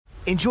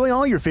Enjoy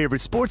all your favorite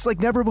sports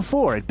like never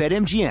before at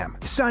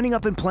BetMGM. Signing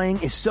up and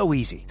playing is so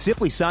easy.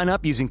 Simply sign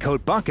up using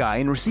code Buckeye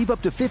and receive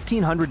up to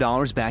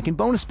 $1,500 back in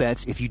bonus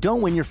bets if you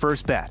don't win your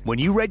first bet. When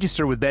you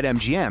register with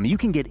BetMGM, you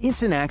can get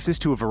instant access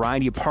to a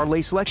variety of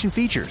parlay selection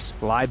features,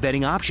 live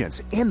betting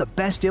options, and the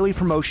best daily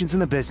promotions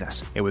in the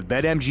business. And with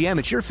BetMGM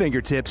at your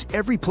fingertips,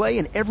 every play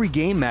and every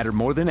game matter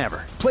more than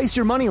ever. Place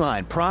your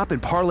moneyline, prop,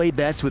 and parlay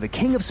bets with the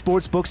king of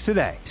sportsbooks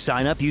today.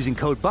 Sign up using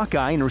code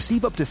Buckeye and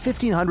receive up to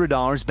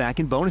 $1,500 back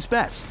in bonus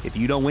bets if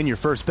you don't win your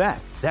first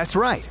bet. That's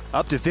right,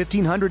 up to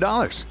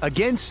 $1,500.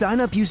 Again, sign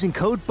up using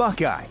code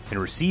Buckeye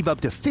and receive up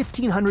to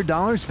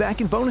 $1,500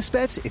 back in bonus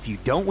bets if you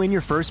don't win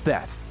your first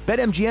bet.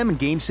 BetMGM and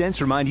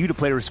GameSense remind you to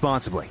play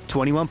responsibly.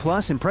 21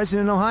 plus and present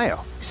in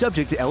Ohio.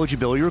 Subject to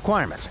eligibility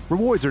requirements.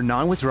 Rewards are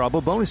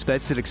non-withdrawable bonus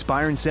bets that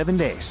expire in 7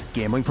 days.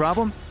 Gambling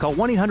problem? Call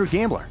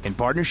 1-800-GAMBLER in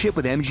partnership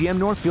with MGM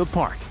Northfield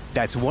Park.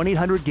 That's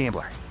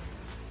 1-800-GAMBLER.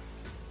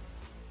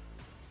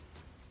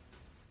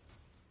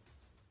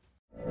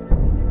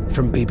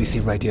 From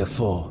BBC Radio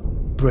 4,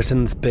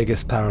 Britain's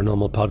biggest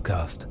paranormal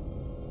podcast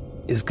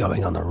is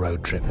going on a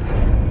road trip.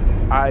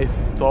 I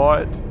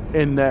thought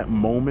in that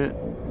moment,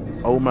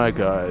 oh my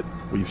God,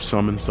 we've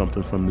summoned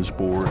something from this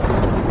board.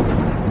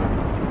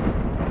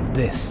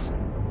 This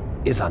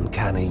is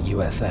Uncanny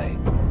USA.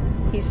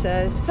 He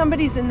says,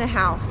 somebody's in the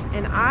house,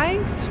 and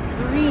I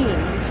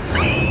screamed.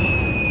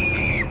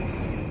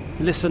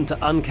 Listen to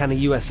Uncanny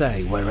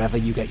USA wherever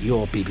you get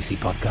your BBC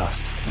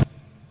podcasts,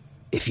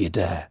 if you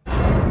dare.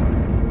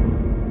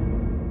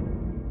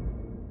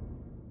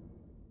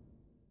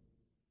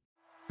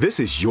 This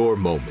is your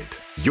moment,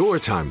 your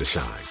time to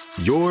shine,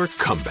 your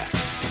comeback.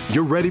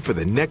 You're ready for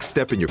the next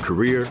step in your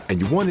career, and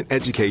you want an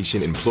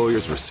education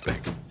employers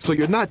respect. So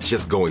you're not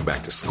just going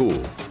back to school,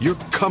 you're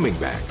coming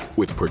back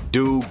with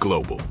Purdue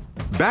Global.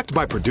 Backed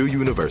by Purdue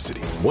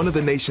University, one of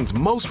the nation's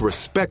most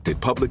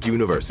respected public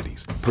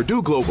universities,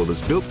 Purdue Global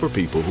is built for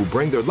people who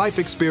bring their life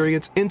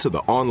experience into the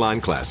online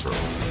classroom.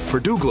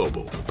 Purdue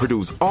Global,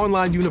 Purdue's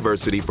online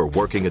university for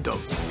working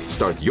adults.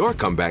 Start your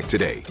comeback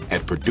today at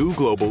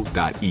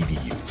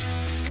purdueglobal.edu.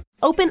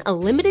 Open a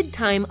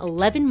limited-time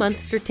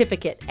 11-month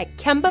certificate at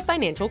Kemba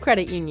Financial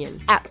Credit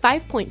Union. At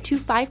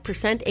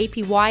 5.25%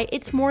 APY,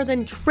 it's more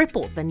than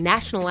triple the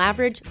national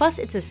average, plus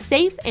it's a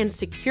safe and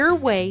secure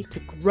way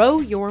to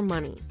grow your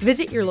money.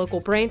 Visit your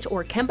local branch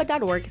or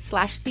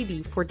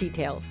kemba.org/cd for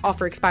details.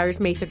 Offer expires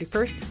May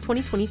 31st,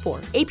 2024.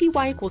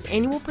 APY equals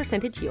annual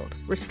percentage yield.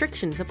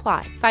 Restrictions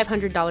apply.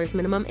 $500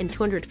 minimum and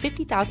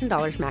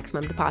 $250,000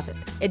 maximum deposit.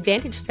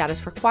 Advantage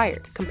status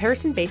required.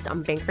 Comparison based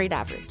on bank rate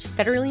average.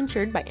 Federally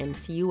insured by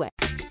NCUA.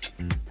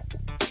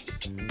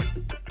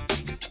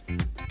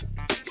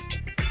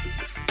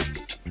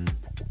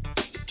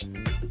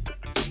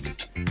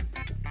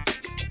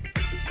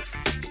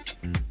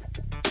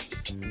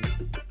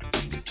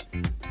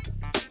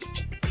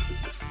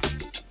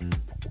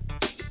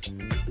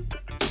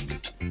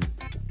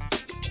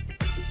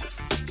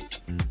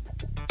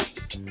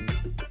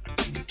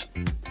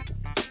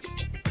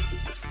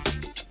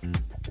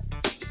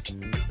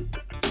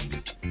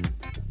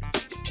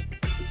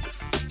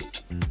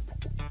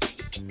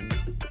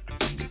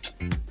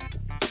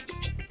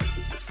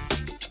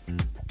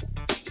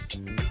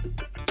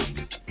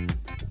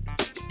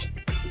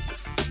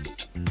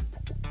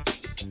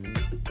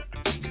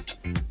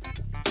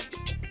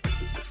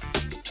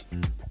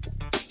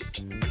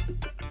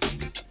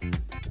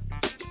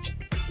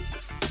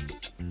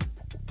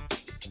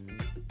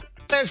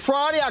 It's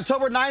Friday,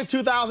 October 9th,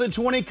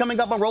 2020,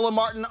 coming up on Roland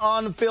Martin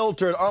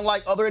Unfiltered.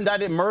 Unlike other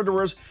indicted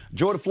murderers,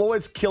 George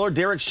Floyd's killer,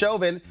 Derek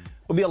Chauvin,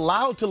 will be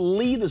allowed to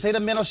leave the state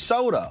of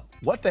Minnesota.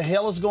 What the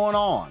hell is going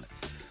on?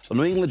 The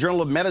New England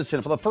Journal of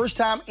Medicine, for the first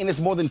time in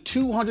its more than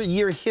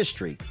 200-year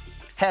history,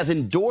 has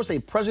endorsed a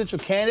presidential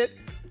candidate.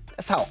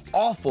 That's how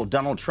awful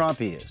Donald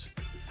Trump is.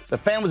 The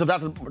families of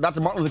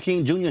Dr. Martin Luther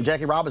King Jr. and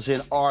Jackie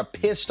Robinson are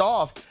pissed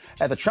off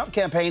that the Trump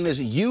campaign is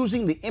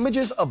using the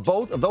images of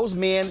both of those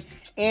men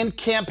in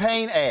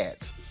campaign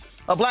ads.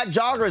 A black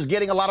jogger is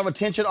getting a lot of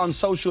attention on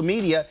social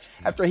media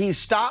after he's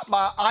stopped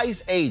by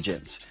ICE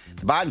agents.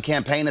 The Biden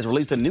campaign has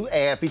released a new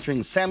ad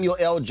featuring Samuel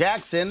L.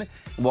 Jackson.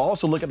 We'll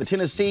also look at the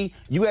Tennessee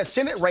U.S.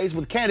 Senate race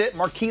with candidate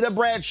Marquita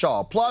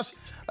Bradshaw. Plus,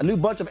 a new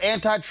bunch of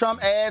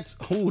anti-Trump ads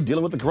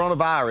dealing with the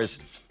coronavirus.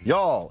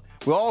 Y'all,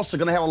 we're also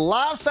going to have a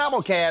live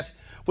simulcast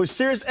with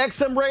Sirius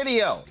XM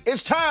Radio.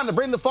 It's time to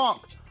bring the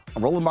funk.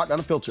 I'm Roland Martin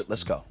Unfiltered.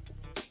 Let's go.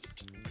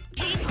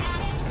 He's got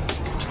it.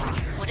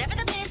 Whatever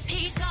the miss,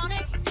 he's on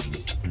it.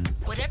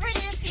 Whatever it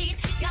is, he's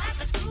got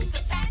the scoop, the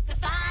fact, the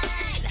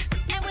find.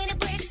 And when it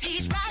breaks,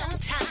 he's right on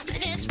time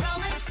and it's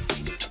rolling.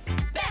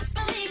 Best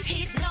believe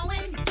he's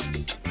knowing.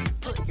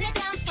 Putting it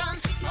down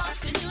from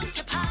sports to news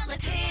to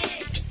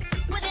politics.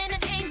 With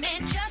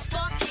entertainment just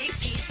for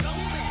kicks, he's rolling.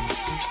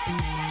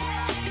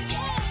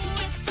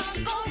 It's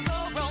on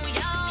Go,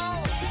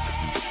 y'all.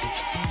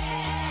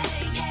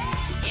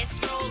 It's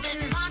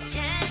Roland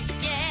Martin,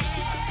 yeah.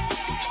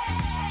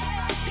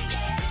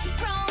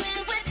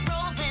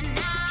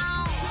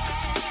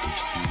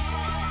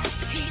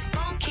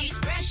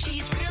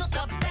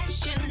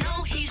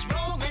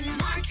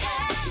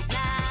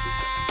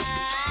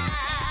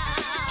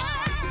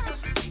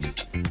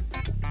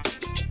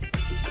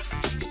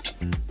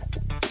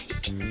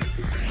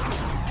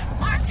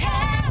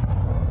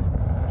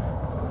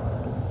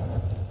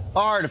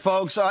 All right,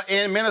 folks.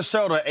 In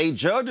Minnesota, a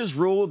judge has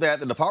ruled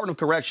that the Department of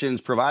Corrections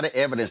provided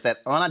evidence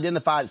that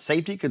unidentified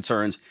safety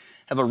concerns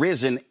have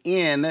arisen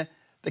in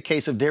the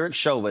case of Derek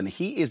Chauvin.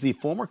 He is the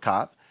former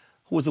cop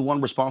who was the one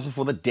responsible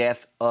for the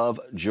death of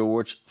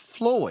George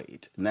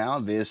Floyd. Now,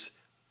 this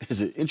is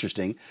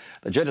interesting.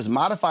 The judge is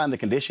modifying the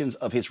conditions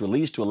of his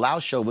release to allow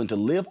Chauvin to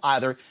live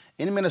either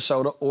in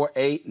Minnesota or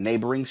a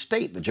neighboring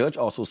state. The judge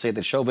also said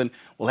that Chauvin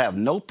will have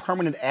no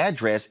permanent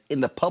address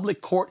in the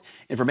public court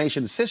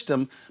information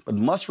system, but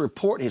must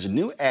report his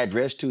new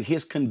address to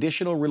his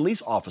conditional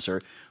release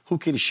officer, who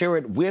can share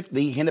it with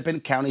the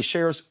Hennepin County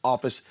Sheriff's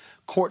Office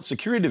Court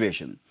Security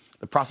Division,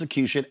 the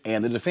prosecution,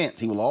 and the defense.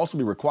 He will also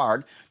be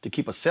required to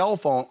keep a cell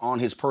phone on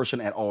his person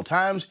at all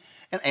times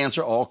and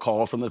answer all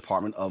calls from the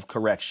Department of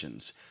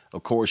Corrections.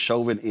 Of course,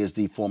 Chauvin is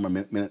the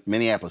former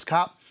Minneapolis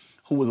cop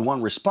who was the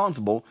one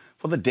responsible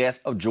for the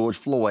death of George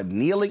Floyd,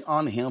 kneeling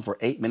on him for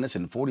 8 minutes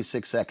and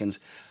 46 seconds,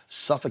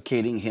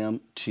 suffocating him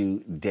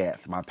to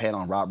death. My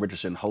panel, Rob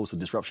Richardson, host of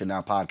Disruption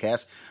Now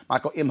podcast,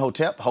 Michael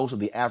Imhotep, host of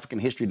the African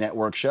History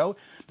Network show,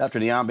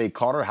 Dr. Niambe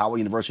Carter, Howard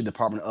University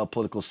Department of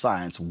Political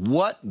Science.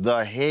 What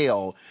the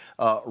hell,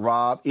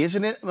 Rob?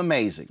 Isn't it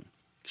amazing?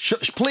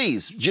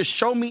 Please, just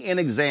show me an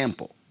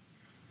example.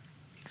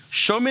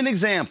 Show me an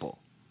example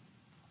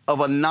of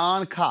a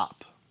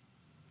non-cop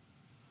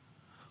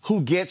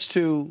who gets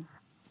to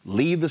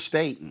leave the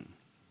state and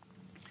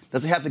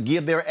doesn't have to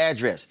give their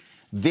address.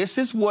 This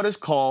is what is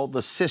called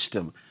the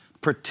system,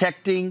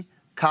 protecting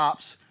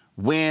cops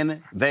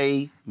when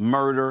they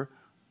murder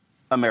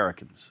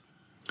Americans.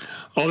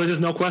 Oh, there's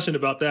no question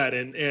about that.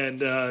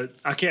 And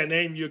I can't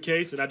name you a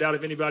case, and I doubt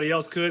if anybody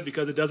else could,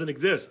 because it doesn't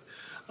exist.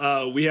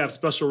 We have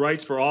special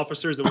rights for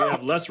officers, and we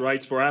have less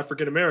rights for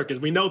African Americans.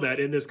 We know that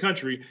in this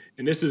country,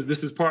 and this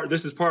is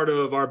part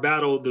of our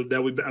battle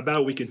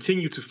that we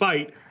continue to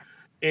fight.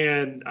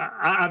 And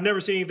I've never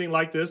seen anything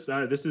like this.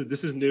 This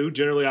is new.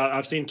 Generally,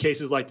 I've seen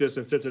cases like this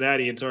in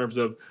Cincinnati in terms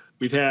of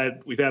we've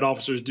had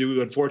officers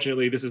do.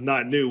 Unfortunately, this is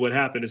not new. What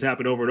happened has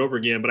happened over and over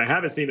again. But I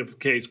haven't seen a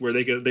case where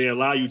they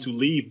allow you to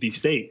leave the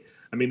state.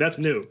 I mean, that's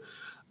new.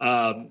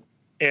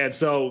 And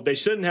so they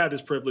shouldn't have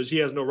this privilege. He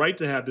has no right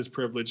to have this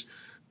privilege.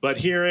 But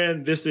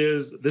herein, this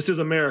is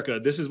America.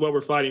 This is what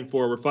we're fighting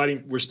for.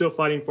 We're still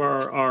fighting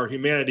for our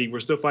humanity. We're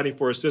still fighting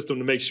for a system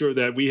to make sure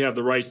that we have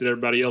the rights that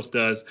everybody else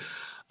does.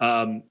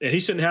 And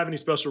he shouldn't have any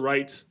special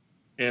rights,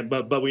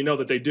 but we know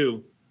that they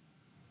do.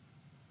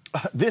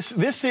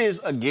 This is,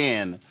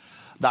 again,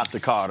 Dr.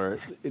 Carter,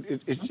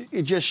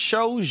 it just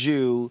shows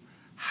you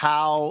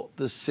how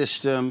the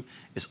system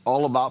is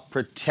all about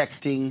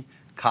protecting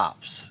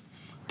cops,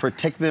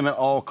 protecting them at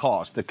all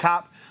costs. The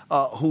cop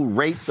who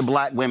raped the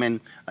black women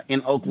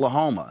in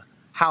Oklahoma,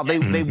 how they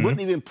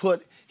wouldn't even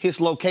put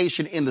his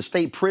location in the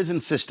state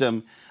prison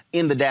system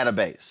in the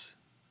database.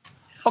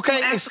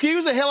 Okay,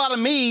 excuse the hell out of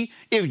me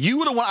if you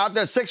were the one out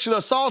there sexually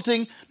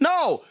assaulting.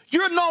 No,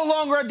 you're no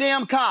longer a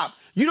damn cop.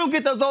 You don't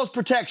get those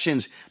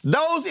protections.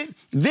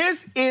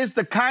 This is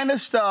the kind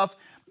of stuff,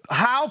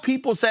 how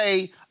people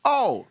say,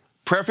 oh,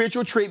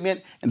 preferential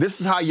treatment, and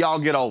this is how y'all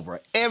get over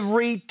it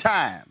every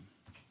time.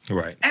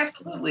 Right.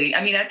 Absolutely.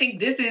 I mean, I think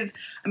this is,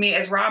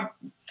 as Rob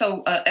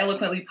so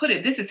eloquently put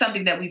it, this is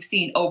something that we've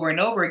seen over and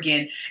over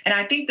again. And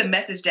I think the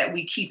message that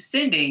we keep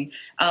sending,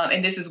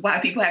 and this is why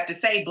people have to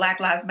say Black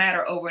Lives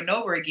Matter over and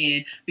over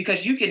again,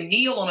 because you can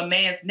kneel on a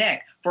man's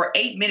neck for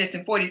 8 minutes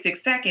and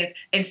 46 seconds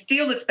and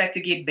still expect to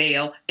get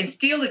bail and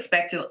still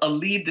expect to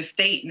leave the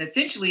state and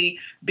essentially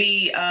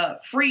be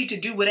free to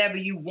do whatever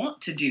you want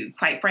to do,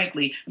 quite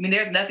frankly. I mean,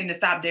 there's nothing to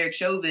stop Derek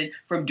Chauvin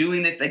from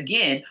doing this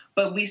again.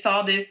 But we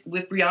saw this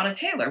with Breonna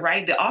Taylor,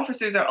 right? The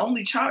officers are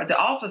only charged. The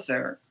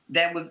officer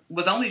that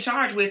was only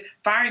charged with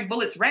firing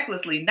bullets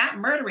recklessly, not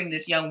murdering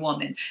this young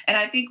woman. And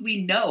I think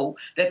we know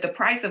that the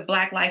price of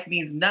Black life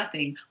means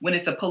nothing when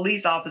it's a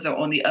police officer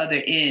on the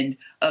other end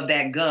of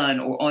that gun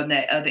or on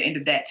that other end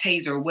of that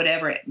taser or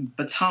whatever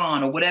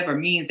baton or whatever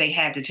means they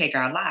have to take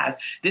our lives.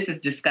 This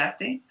is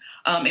disgusting.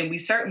 And we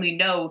certainly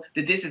know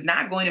that this is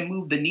not going to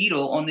move the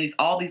needle on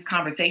all these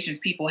conversations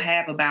people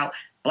have about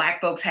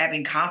Black folks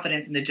having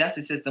confidence in the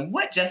justice system.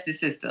 What justice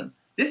system?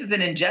 This is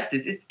an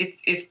injustice.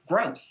 It's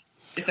gross.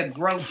 It's a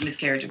gross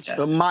miscarriage of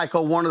justice.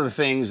 Michael, one of the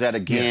things that,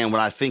 again, when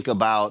I think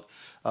about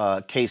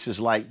cases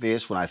like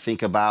this, when I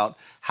think about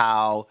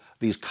how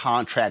these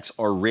contracts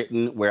are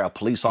written where a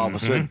police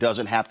officer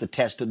doesn't have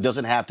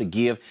to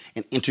give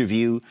an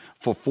interview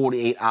for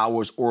 48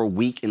 hours or a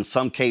week. In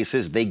some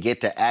cases, they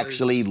get to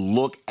actually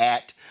look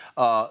at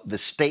the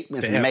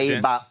statements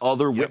made by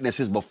other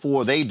witnesses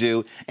before they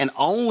do. And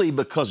only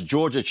because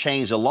Georgia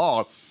changed the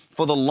law,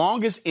 for the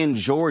longest in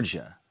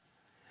Georgia,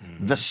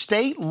 the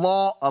state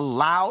law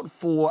allowed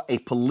for a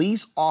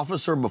police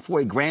officer before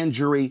a grand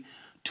jury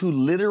to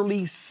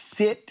literally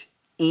sit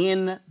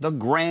in the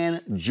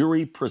grand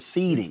jury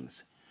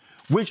proceedings,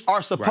 which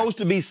are supposed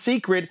to be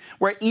secret,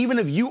 where even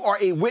if you are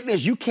a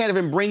witness, you can't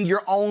even bring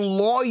your own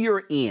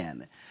lawyer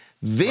in.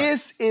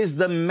 This is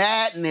the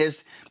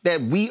madness that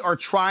we are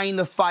trying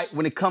to fight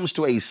when it comes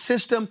to a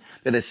system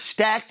that is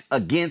stacked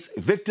against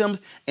victims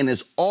and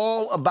is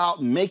all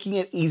about making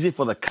it easy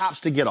for the cops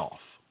to get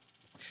off.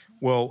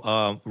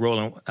 Well,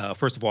 Roland,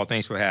 first of all,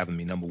 thanks for having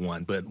me, number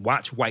one. But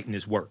watch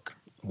whiteness work.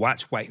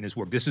 Watch whiteness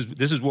work. This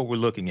is what we're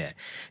looking at.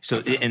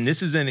 So, and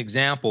this is an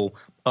example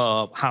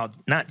of how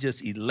not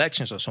just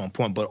elections are so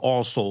important, but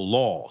also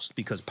laws,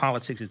 because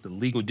politics is the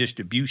legal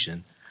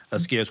distribution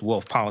of scarce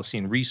wealth, policy,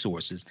 and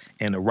resources,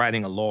 and the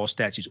writing of laws,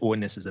 statutes,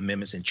 ordinances,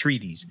 amendments, and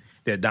treaties,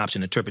 their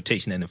adoption,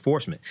 interpretation, and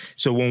enforcement.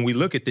 So when we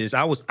look at this,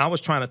 I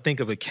was trying to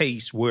think of a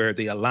case where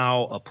they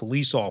allow a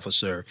police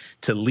officer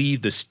to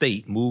leave the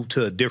state, move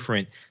to a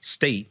different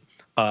state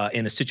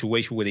in a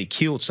situation where they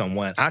killed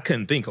someone. I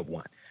couldn't think of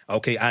one.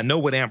 Okay, I know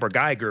with Amber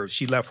Geiger,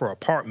 she left her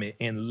apartment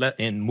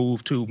and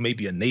moved to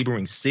maybe a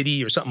neighboring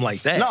city or something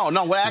like that.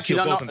 No.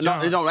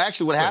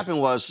 Actually, what happened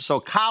was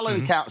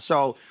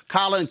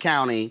Collin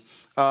County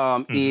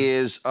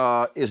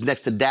is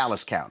next to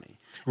Dallas County.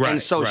 Right,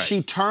 and so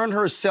she turned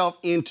herself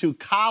into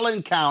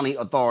Collin County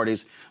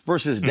authorities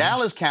versus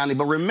Dallas County.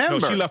 But remember,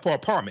 no, she left her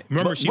apartment.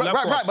 Remember, she left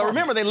her apartment. But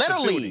remember, they let her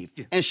leave,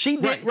 and she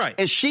did.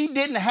 And she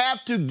didn't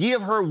have to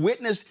give her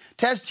witness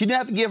test. She didn't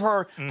have to give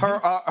her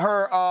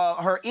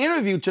her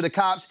interview to the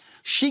cops.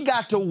 She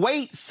got to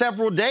wait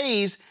several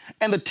days,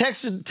 and the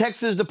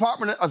Texas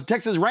Department of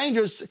Texas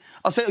Rangers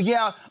said,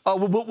 "Yeah,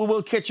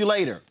 we'll catch you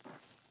later."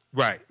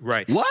 Right.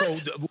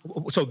 What?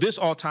 So this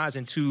all ties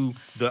into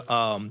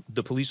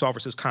the police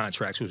officers'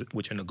 contracts,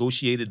 which are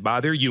negotiated by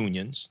their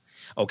unions.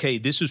 Okay,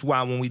 this is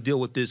why when we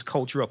deal with this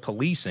culture of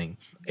policing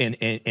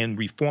and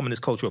reforming this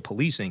culture of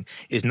policing,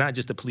 it's not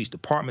just the police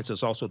departments,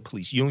 it's also the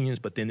police unions,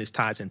 but then this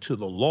ties into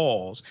the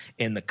laws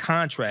and the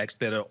contracts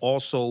that are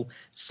also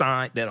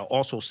signed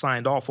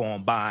signed off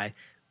on by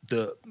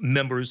the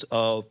members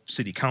of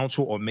city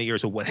council or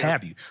mayors or what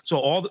have you. So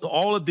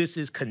all of this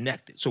is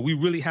connected. So we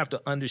really have to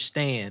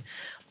understand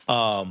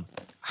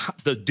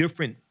the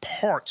different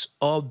parts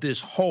of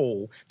this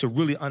whole to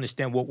really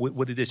understand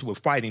what it is we're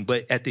fighting.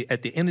 But at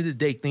the end of the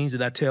day, things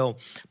that I tell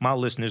my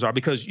listeners are,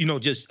 because,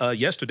 just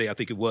yesterday, I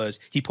think it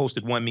was, he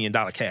posted $1 million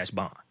cash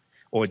bond,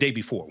 or a day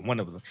before, one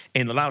of them.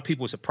 And a lot of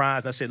people were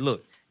surprised. I said,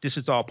 look, this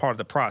is all part of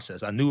the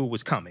process. I knew it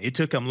was coming. It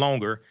took him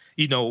longer.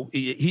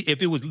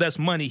 If it was less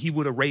money, he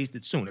would have raised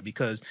it sooner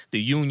because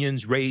the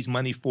unions raise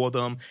money for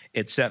them,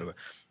 et cetera.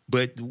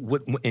 But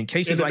in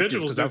cases like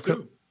this,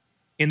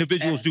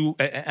 individuals do,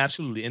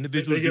 absolutely.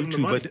 Individuals do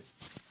too.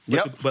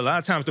 But a lot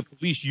of times the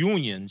police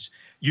unions,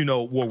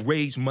 will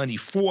raise money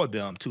for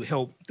them to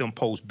help them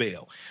post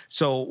bail.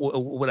 So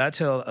what I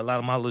tell a lot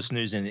of my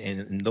listeners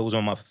and those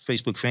on my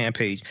Facebook fan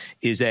page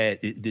is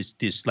that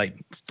this like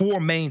four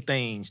main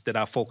things that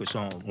I focus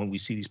on when we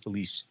see these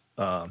police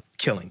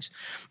killings.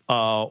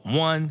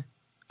 One,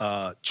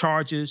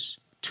 charges.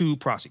 2,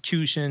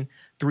 prosecution.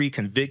 3,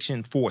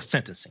 conviction. 4,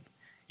 sentencing.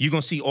 You're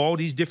going to see all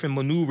these different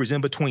maneuvers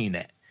in between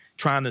that,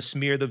 trying to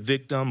smear the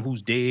victim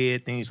who's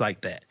dead, things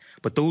like that.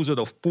 But those are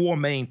the 4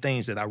 main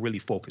things that I really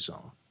focus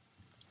on.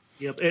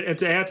 Yep. And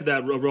to add to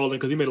that, Roland,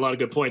 because he made a lot of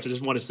good points, I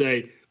just want to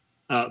say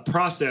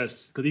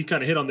process, because he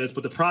kind of hit on this,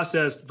 but the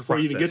process before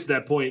you even get to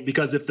that point,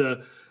 because if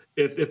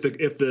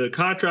the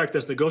contract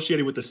that's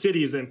negotiated with the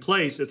city is in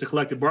place, it's a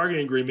collective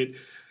bargaining agreement.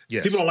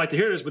 Yes. People don't like to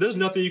hear this, but there's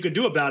nothing you can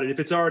do about it if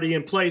it's already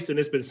in place and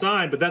it's been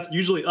signed. But that's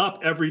usually up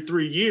every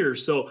 3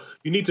 years. So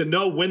you need to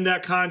know when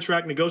that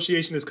contract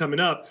negotiation is coming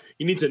up.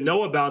 You need to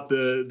know about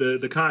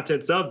the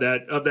contents of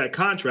that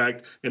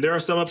contract. And there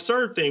are some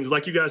absurd things,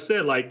 like you guys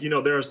said, like,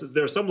 there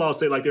are some laws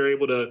say like they're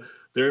able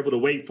to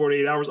wait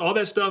 48 hours. All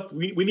that stuff,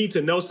 we need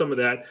to know some of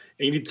that.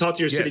 And you need to talk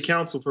to your city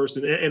council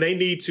person, and they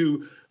need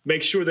to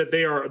make sure that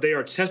they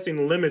are testing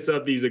the limits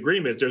of these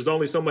agreements. There's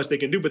only so much they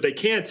can do, but they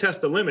can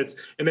test the limits,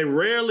 and they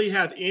rarely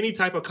have any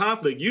type of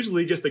conflict,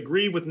 usually just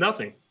agree with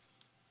nothing.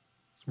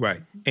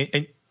 Right.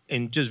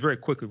 And just very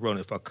quickly,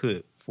 Roland, if I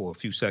could, for a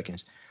few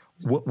seconds,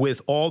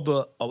 with all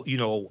the,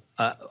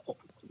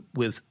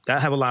 I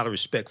have a lot of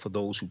respect for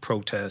those who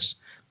protest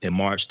and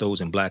march,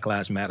 those in Black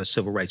Lives Matter,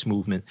 civil rights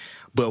movement,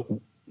 but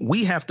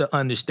we have to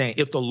understand,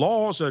 if the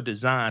laws are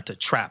designed to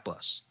trap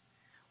us,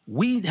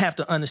 we have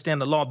to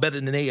understand the law better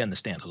than they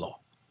understand the law.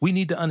 We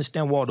need to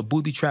understand what all the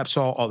booby traps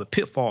are, all the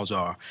pitfalls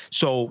are.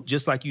 So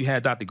just like you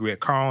had Dr. Greg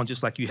Carl,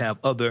 just like you have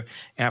other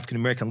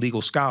African-American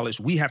legal scholars,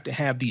 we have to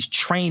have these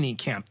training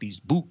camps, these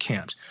boot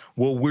camps,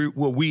 where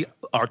we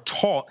are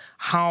taught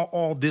how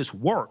all this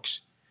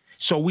works.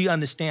 So we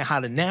understand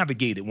how to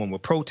navigate it when we're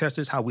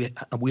protesters, how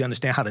we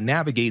understand how to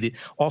navigate it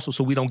also,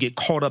 so we don't get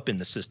caught up in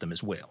the system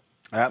as well.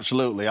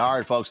 Absolutely. All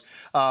right, folks.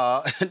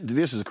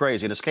 This is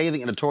crazy. In a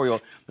scathing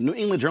editorial, the New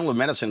England Journal of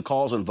Medicine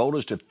calls on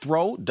voters to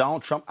throw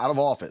Donald Trump out of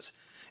office.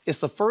 It's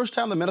the first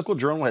time the medical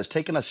journal has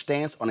taken a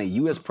stance on a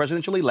U.S.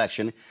 presidential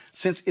election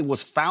since it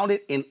was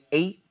founded in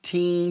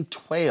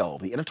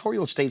 1812. The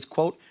editorial states,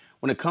 quote,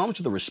 "When it comes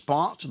to the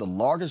response to the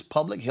largest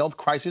public health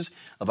crisis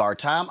of our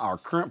time, our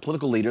current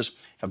political leaders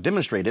have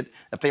demonstrated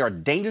that they are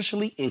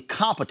dangerously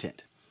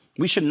incompetent.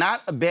 We should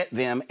not abet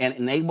them and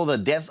enable the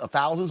deaths of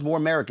thousands more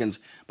Americans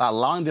by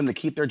allowing them to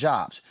keep their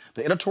jobs.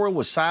 The editorial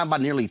was signed by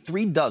nearly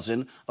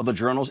 36 of the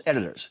journal's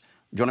editors.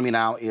 Joining me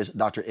now is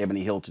Dr.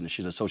 Ebony Hilton.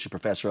 She's Associate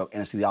Professor of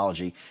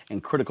Anesthesiology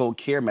and Critical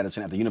Care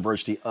Medicine at the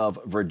University of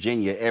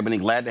Virginia. Ebony,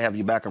 glad to have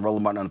you back on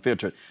Roland Martin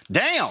Unfiltered.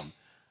 Damn!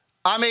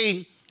 I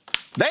mean,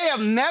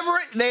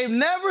 they've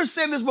never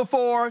said this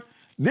before.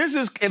 This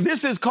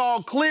is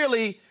called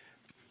clearly,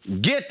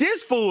 get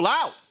this fool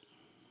out.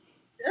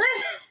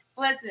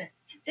 Listen,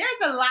 there's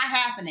a lot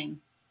happening.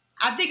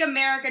 I think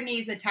America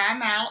needs a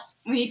timeout.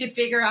 We need to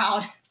figure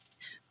out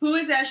who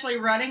is actually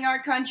running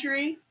our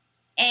country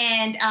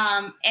and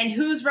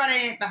who's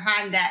running it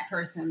behind that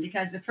person,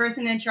 because the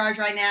person in charge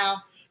right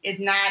now is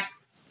not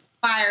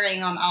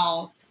firing on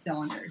all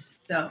cylinders.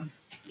 So,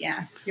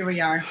 yeah, here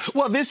we are.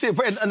 Well, this is,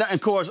 and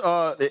of course,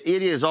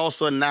 it is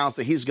also announced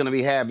that he's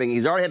already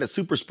had a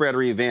super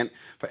spreader event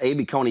for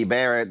A.B. Coney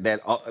Barrett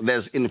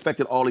that's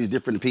infected all these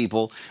different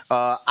people.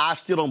 I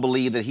still don't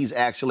believe that he's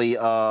actually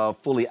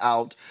fully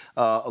out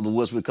of the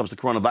woods when it comes to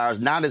coronavirus.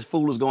 Now this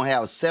fool is going to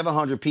have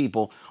 700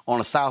 people on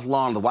the South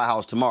Lawn of the White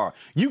House tomorrow.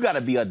 You got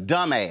to be a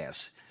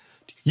dumbass.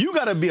 You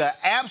got to be an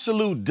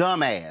absolute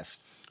dumbass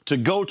to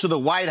go to the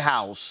White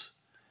House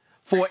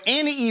for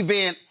any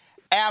event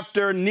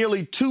after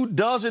nearly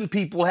 24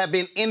 people have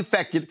been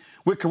infected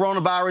with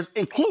coronavirus,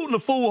 including the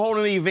fool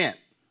holding the event.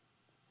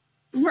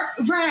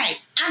 Right.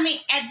 I mean,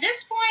 at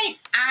this point,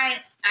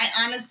 I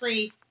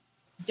honestly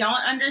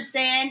don't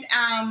understand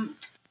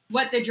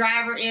what the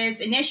driver is.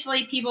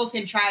 Initially, people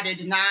can try to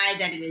deny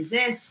that it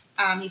exists.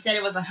 He said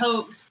it was a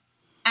hoax.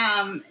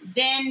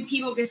 Then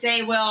people could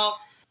say,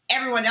 well,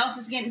 everyone else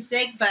is getting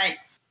sick, but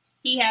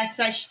he has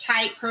such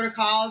tight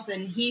protocols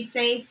and he's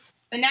safe.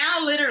 But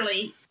now,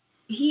 literally,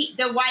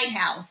 the White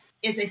House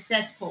is a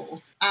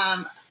cesspool.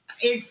 I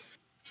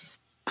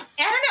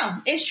don't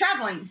know. It's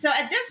troubling. So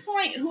at this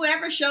point,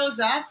 whoever shows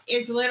up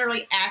is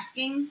literally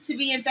asking to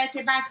be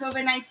infected by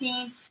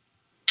COVID-19.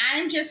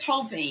 I'm just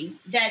hoping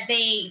that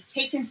they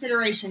take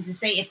consideration to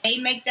say if they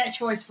make that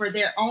choice for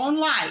their own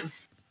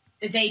life,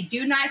 that they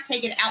do not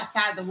take it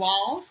outside the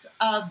walls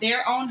of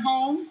their own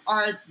home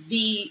or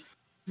the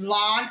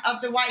lawn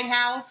of the White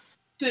House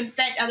to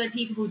infect other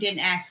people who didn't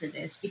ask for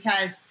this,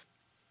 because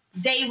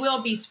they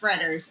will be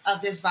spreaders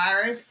of this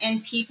virus,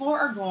 and people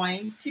are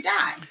going to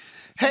die.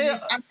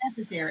 It's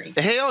unnecessary.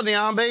 Hell,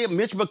 Niambe,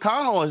 Mitch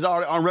McConnell is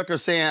already on record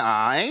saying,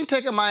 I ain't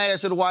taking my ass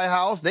to the White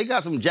House. They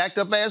got some jacked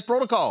up ass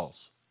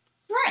protocols.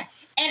 Right.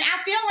 And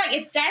I feel like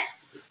if that's...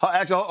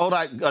 Actually, hold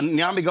on.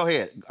 Niambe, go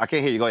ahead. I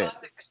can't hear you. Go ahead.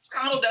 Mitch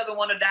McConnell doesn't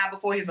want to die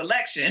before his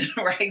election,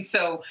 right?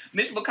 So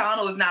Mitch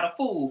McConnell is not a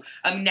fool.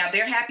 I mean, now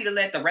they're happy to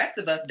let the rest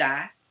of us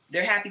die.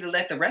 They're happy to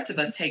let the rest of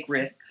us take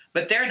risks,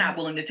 but they're not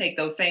willing to take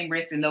those same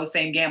risks and those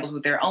same gambles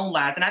with their own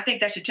lives. And I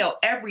think that should tell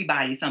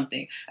everybody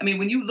something. I mean,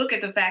 when you look at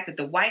the fact that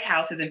the White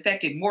House has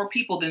infected more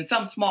people than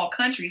some small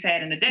countries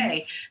had in a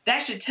day,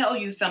 that should tell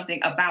you something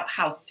about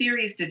how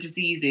serious the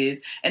disease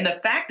is. And the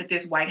fact that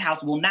this White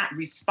House will not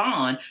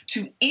respond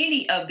to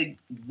any of the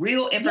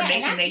real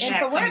information they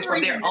have coming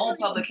from their own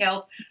public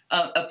health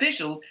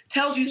officials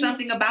tells you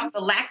something about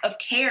the lack of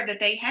care that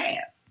they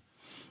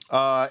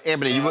have.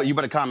 Ebony, you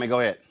better comment.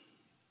 Go ahead.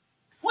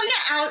 Well,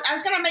 yeah, I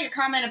was going to make a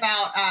comment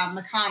about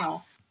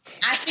McConnell.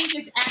 I think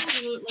it's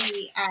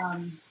absolutely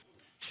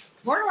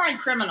borderline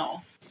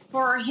criminal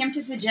for him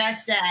to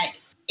suggest that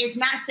it's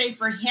not safe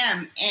for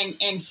him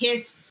and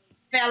his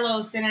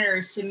fellow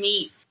senators to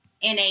meet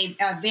in a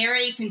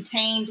very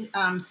contained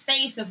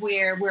space of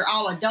where we're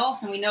all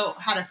adults and we know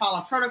how to follow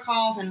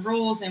protocols and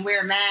rules and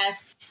wear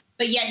masks.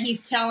 But yet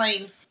he's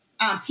telling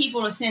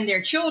people to send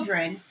their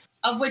children,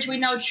 of which we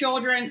know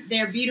children,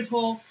 they're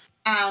beautiful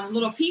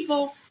little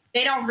people.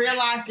 They don't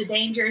realize the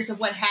dangers of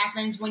what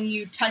happens when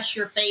you touch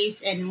your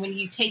face and when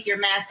you take your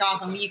mask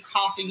off and when you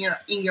cough in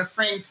your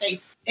friend's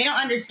face. They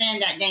don't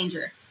understand that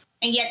danger.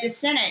 And yet the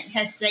Senate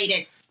has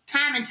stated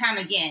time and time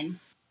again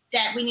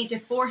that we need to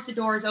force the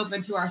doors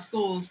open to our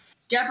schools,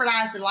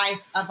 jeopardize the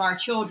life of our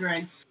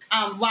children,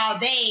 while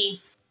they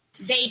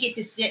get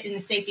to sit in the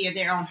safety of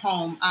their own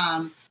home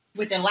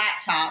with a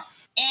laptop.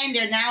 And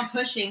they're now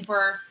pushing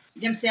for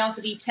themselves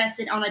to be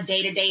tested on a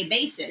day-to-day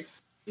basis.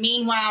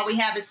 Meanwhile, we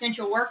have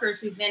essential workers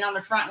who've been on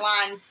the front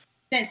line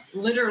since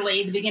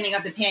literally the beginning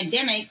of the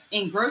pandemic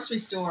in grocery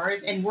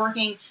stores and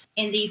working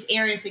in these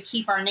areas to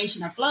keep our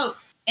nation afloat.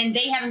 And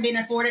they haven't been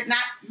afforded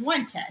not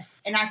one test.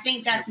 And I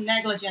think that's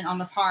negligent on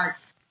the part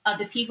of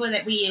the people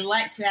that we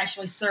elect to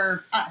actually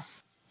serve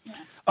us.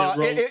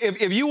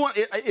 If you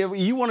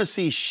want to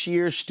see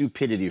sheer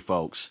stupidity,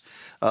 folks,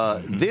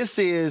 this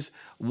is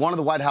one of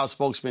the White House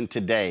spokesmen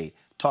today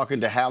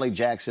talking to Hallie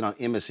Jackson on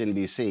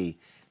MSNBC.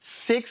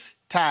 6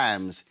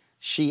 times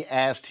she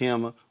asked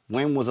him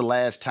when was the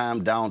last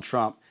time Donald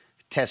Trump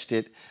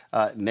tested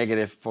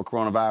negative for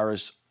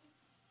coronavirus.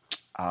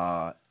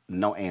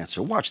 No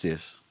answer. Watch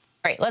this.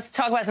 All right, let's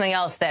talk about something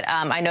else that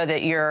I know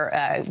that your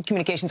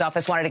communications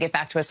office wanted to get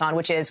back to us on,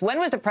 which is when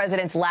was the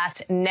president's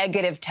last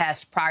negative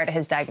test prior to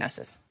his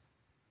diagnosis?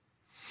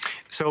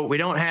 So we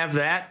don't have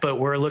that, but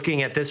we're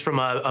looking at this from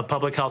a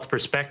public health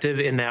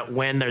perspective in that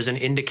when there's an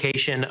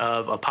indication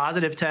of a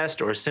positive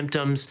test or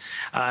symptoms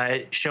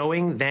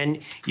showing, then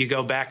you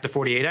go back the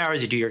 48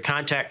 hours, you do your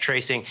contact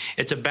tracing.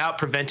 It's about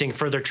preventing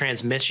further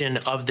transmission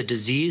of the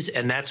disease,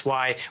 and that's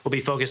why we'll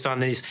be focused on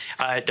these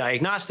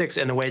diagnostics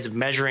and the ways of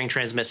measuring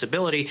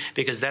transmissibility,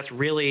 because that's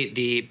really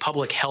the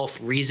public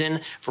health reason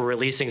for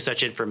releasing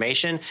such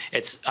information.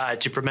 It's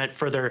to prevent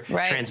further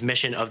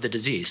transmission of the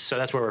disease. So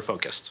that's where we're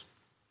focused.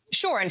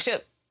 Sure,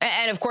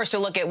 and of course to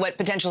look at what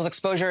potential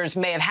exposures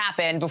may have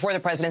happened before the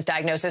president's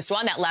diagnosis. So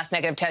on that last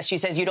negative test, you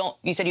said you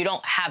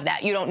don't have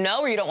that. You don't know,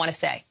 or you don't want to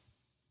say?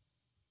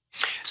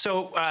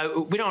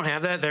 So we don't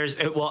have that.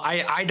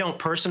 I don't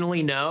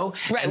personally know.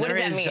 Right. What does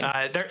that mean?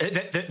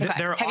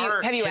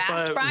 Have you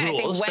asked, Brian? I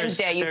think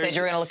Wednesday you said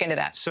you're going to look into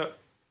that. So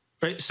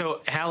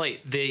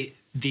Hallie,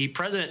 the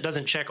president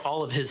doesn't check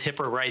all of his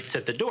HIPAA rights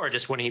at the door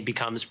just when he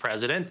becomes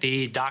president.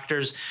 The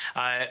doctors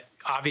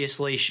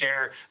obviously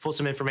share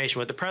fulsome information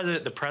with the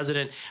president. The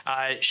president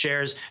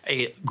shares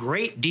a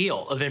great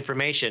deal of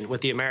information with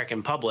the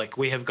American public.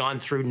 We have gone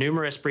through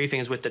numerous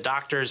briefings with the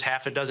doctors,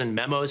 half a dozen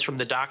memos from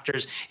the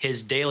doctors,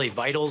 his daily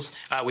vitals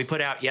we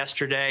put out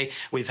yesterday.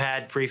 We've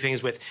had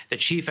briefings with the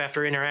chief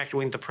after interacting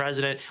with the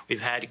president.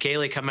 We've had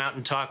Kayleigh come out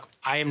and talk.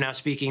 I am now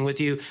speaking with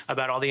you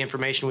about all the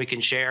information we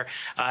can share.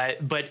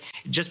 But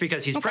just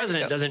because he's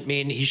president doesn't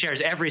mean he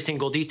shares every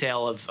single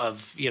detail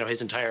of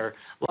his entire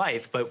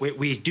life. But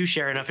we do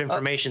share enough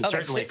information,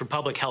 certainly for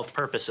public health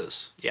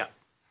purposes. Yeah.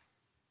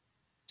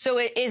 So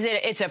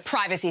it's a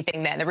privacy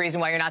thing then, the reason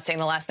why you're not saying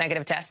the last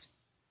negative test?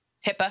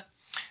 HIPAA?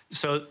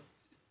 So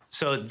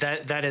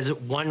that is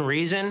one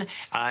reason.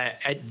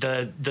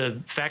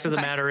 The fact of the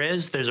matter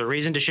is there's a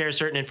reason to share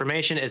certain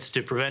information. It's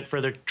to prevent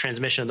further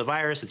transmission of the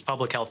virus. It's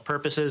public health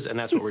purposes, and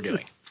that's what we're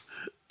doing.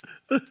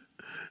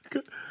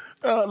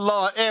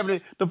 Lord,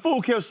 Ebony, the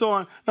fool kept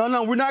saying,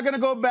 no, we're not going to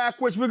go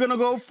backwards. We're going to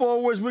go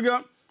forwards.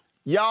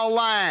 Y'all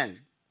lying.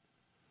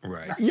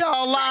 Right.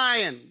 Y'all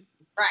lying.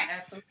 Right.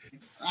 Absolutely.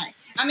 Right.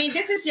 I mean,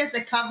 this is just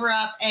a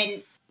cover-up.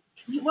 And,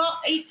 well,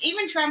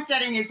 even Trump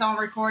said in his own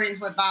recordings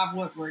with Bob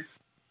Woodward,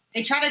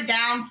 they try to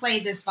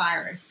downplay this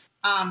virus.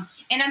 And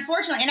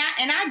unfortunately,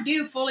 and I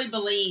do fully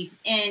believe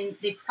in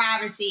the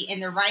privacy and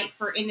the right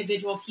for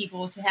individual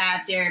people to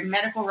have their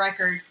medical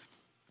records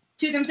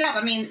to themselves.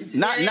 I mean,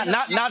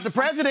 not the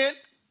president.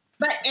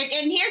 But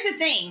and here's the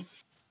thing.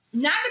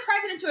 Not the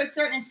president to a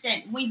certain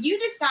extent. When you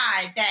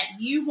decide that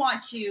you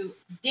want to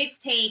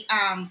dictate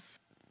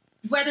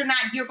whether or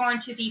not you're going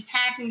to be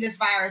passing this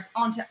virus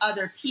onto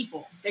other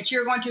people, that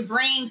you're going to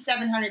bring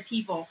 700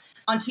 people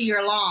onto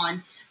your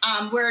lawn,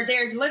 where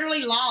there's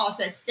literally laws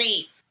that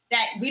state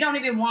that we don't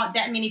even want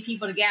that many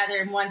people to gather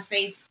in one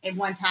space at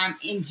one time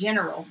in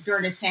general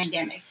during this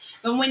pandemic.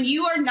 But when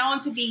you are known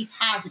to be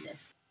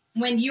positive,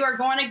 when you are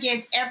going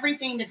against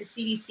everything that the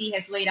CDC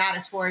has laid out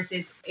as far as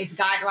its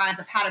guidelines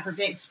of how to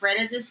prevent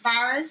spread of this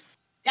virus,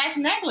 that's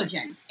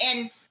negligence.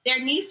 And there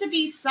needs to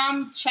be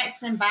some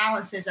checks and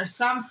balances or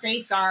some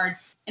safeguard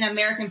in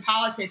American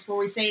politics where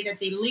we say that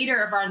the leader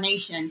of our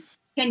nation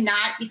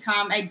cannot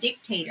become a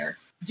dictator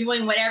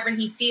doing whatever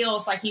he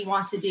feels like he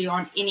wants to do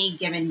on any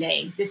given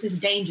day. This is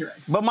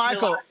dangerous. But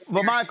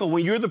Michael,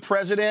 when you're the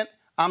president,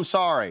 I'm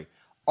sorry,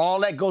 all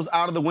that goes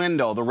out of the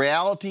window. The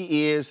reality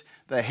is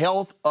the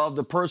health of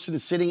the person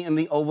sitting in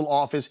the Oval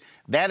Office,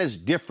 that is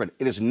different.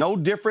 It is no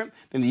different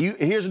than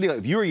here's the deal.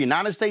 If you're a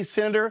United States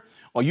senator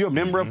or you're a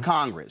member of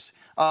Congress,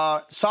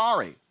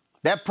 sorry,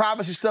 that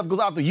privacy stuff goes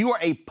out there. You are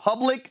a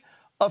public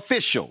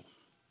official.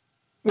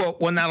 Well,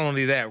 not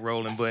only that,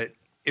 Roland, but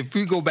if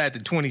we go back to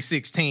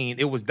 2016,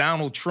 it was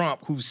Donald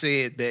Trump who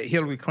said that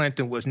Hillary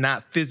Clinton was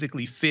not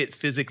physically fit,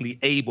 physically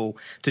able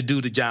to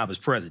do the job as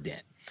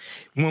president.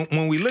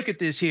 When we look at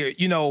this here,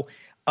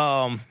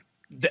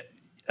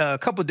 a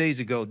couple of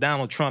days ago,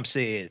 Donald Trump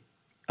said,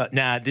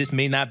 now, this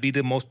may not be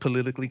the most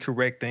politically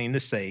correct thing to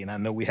say, and I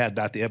know we have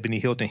Dr. Ebony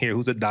Hilton here,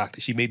 who's a doctor.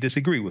 She may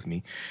disagree with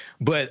me.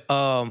 But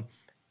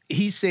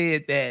he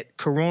said that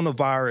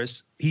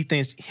coronavirus, he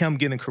thinks him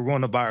getting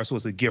coronavirus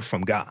was a gift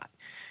from God.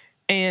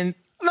 And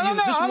No.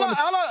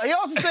 He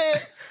also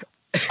said,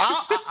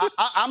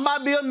 I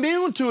might be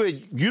immune to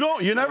it.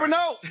 You never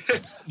know. How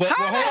the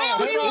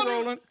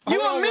hell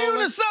you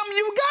immune to something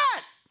you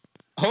got?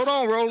 Hold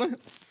on, Roland.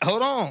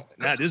 Hold on.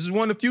 Now, this is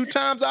one of the few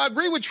times I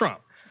agree with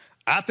Trump.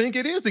 I think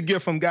it is a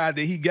gift from God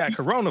that he got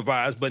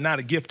coronavirus, but not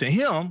a gift to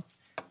him.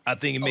 I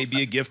think it may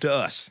be a gift to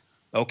us.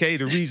 Okay,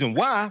 the reason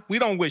why, we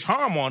don't wish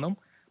harm on him,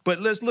 but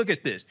let's look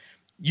at this.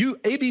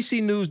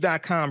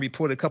 ABCnews.com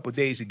reported a couple of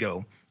days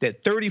ago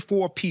that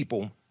 34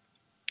 people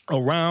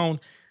around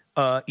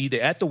either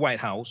at the White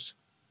House,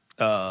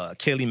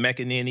 Kayleigh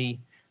McEnany,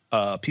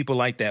 people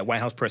like that,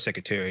 White House press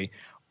secretary,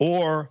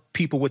 or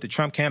people with the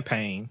Trump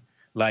campaign,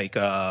 like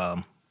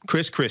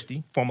Chris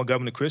Christie, former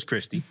Governor Chris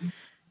Christie,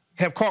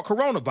 have caught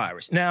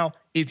coronavirus. Now,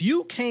 if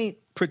you can't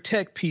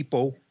protect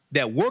people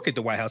that work at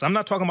the White House. I'm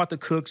not talking about the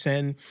cooks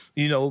and,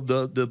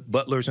 the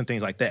butlers and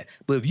things like that.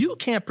 But if you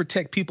can't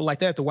protect people like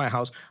that at the White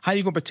House, how are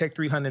you going to protect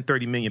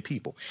 330 million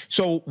people?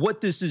 So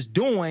what this is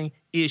doing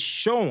is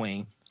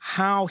showing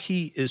how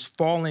he is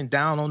falling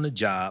down on the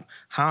job,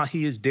 how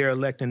he is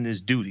derelict in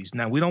his duties.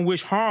 Now, we don't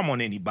wish harm on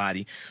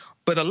anybody,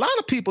 but a lot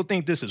of people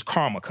think this is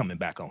karma coming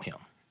back on him.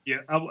 Yeah,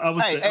 I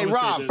was. Hey,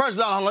 Rob, first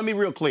of all, let me be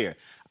real clear.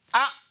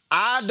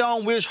 I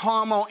don't wish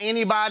harm on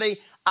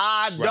anybody.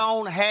 I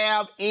don't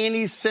have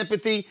any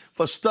sympathy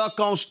for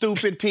stuck-on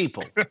stupid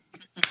people.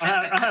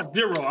 I have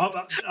zero.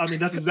 I mean,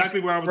 that's exactly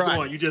where I was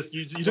going. You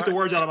took the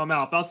words out of my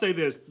mouth. I'll say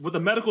this. What the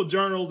medical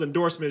journal's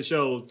endorsement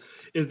shows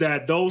is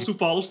that those who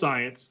follow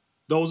science,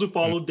 those who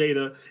follow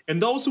data,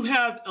 and those who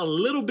have a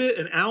little bit,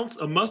 an ounce,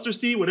 a mustard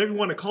seed, whatever you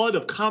want to call it,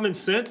 of common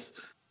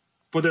sense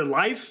for their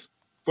life,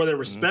 for their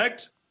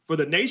respect, for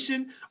the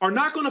nation, are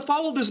not going to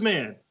follow this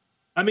man.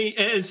 I mean,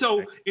 and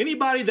so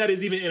anybody that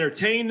is even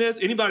entertaining this,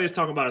 anybody that's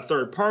talking about a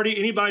third party,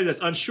 anybody that's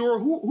unsure,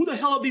 who the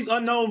hell are these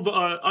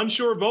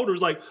unsure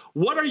voters? Like,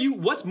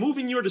 what's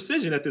moving your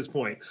decision at this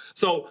point?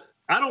 So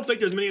I don't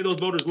think there's many of those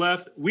voters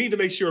left. We need to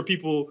make sure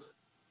people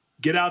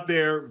get out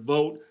there,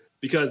 vote,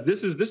 because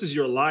this is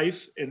your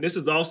life, and this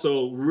is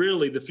also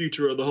really the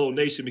future of the whole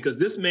nation. Because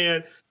this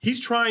man,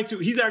 he's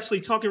actually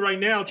talking right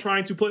now,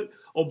 trying to put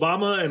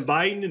Obama and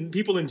Biden and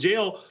people in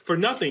jail for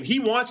nothing. He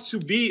wants to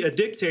be a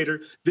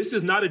dictator. This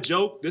is not a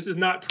joke. This is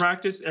not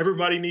practice.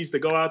 Everybody needs to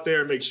go out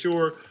there and make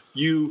sure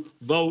you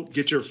vote,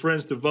 get your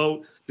friends to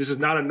vote. This is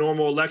not a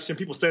normal election.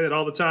 People say that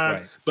all the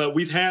time, but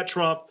we've had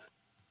Trump.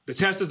 The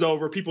test is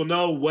over. People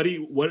know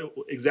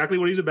exactly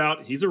what he's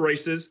about. He's a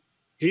racist.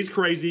 He's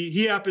crazy.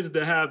 He happens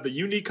to have the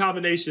unique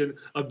combination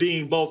of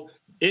being both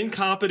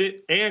incompetent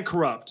and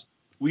corrupt.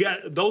 We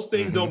got those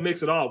things don't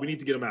mix at all. We need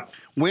to get them out.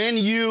 When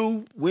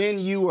you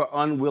are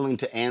unwilling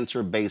to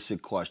answer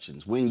basic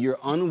questions, when you're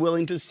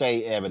unwilling to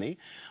say, Ebony,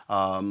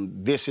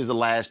 this is the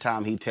last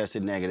time he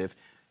tested negative,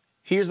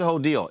 here's the whole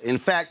deal. In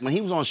fact, when he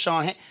was on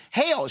Sean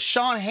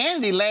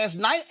Hannity last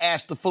night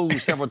asked the fool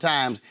several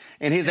times,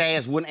 and his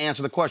ass wouldn't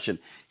answer the question.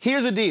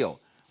 Here's the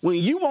deal. When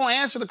you won't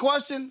answer the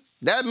question,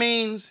 that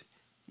means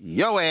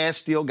your ass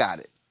still got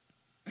it.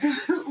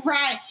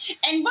 Right.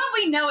 And what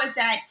we know is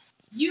that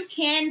you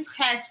can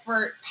test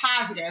for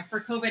positive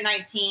for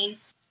COVID-19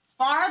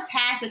 far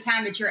past the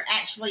time that you're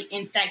actually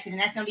infected.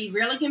 And that's going to be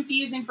really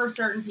confusing for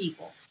certain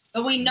people.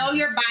 But we know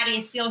your body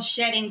is still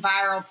shedding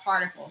viral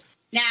particles.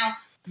 Now,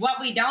 what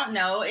we don't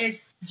know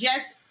is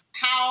just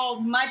how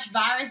much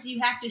virus you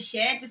have to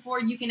shed before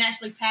you can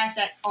actually pass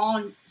that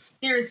on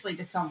seriously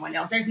to someone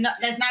else. There's not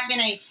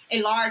been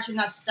a large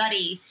enough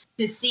study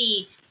to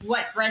see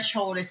what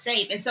threshold is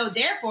safe. And so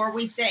therefore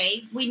we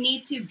say we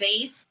need to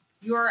base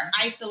your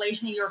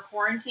isolation and your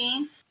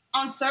quarantine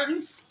on certain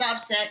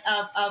subset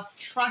of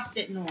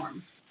trusted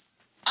norms,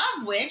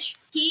 of which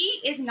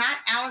he is not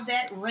out of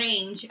that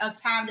range of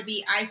time to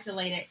be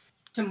isolated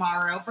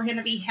tomorrow for him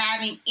to be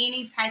having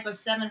any type of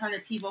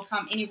 700 people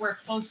come anywhere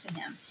close to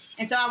him.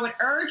 And so I would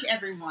urge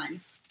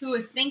everyone who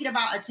is thinking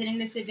about attending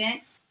this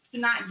event to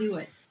not do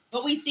it.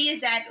 What we see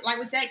is that, like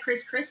we said,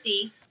 Chris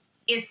Christie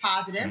is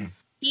positive.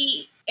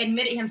 He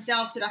admitted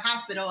himself to the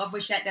hospital, of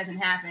which that doesn't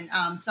happen.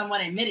 Someone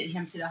admitted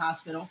him to the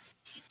hospital.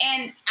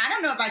 And I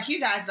don't know about you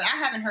guys, but I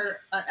haven't heard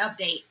an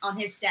update on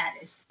his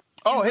status.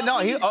 Oh, no,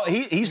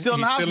 he's still in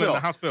the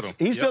hospital.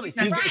 He's still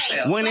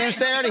went in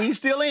Saturday. He's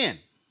still in.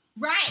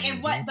 Right.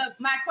 And but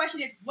my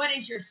question is, what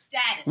is your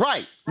status?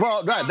 Right.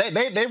 Well, right.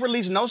 They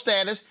released no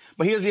status.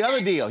 But here's the other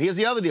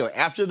deal.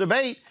 After the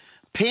debate,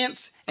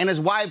 Pence and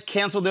his wife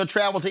canceled their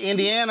travel to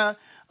Indiana.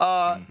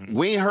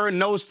 We heard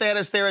no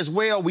status there as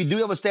well. We do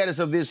have a status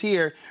of this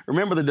here.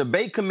 Remember, the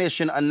debate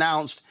commission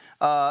announced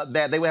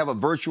that they would have a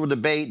virtual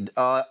debate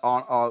on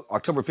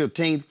October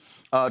 15th.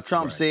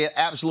 Trump said,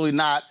 absolutely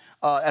not.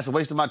 That's a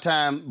waste of my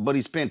time. But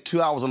he spent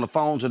 2 hours on the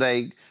phone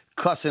today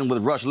cussing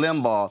with Rush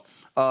Limbaugh.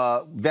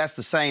 That's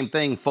the same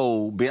thing,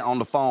 fool, being on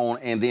the phone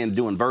and then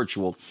doing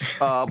virtual.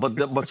 So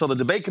the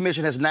debate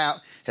commission has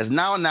now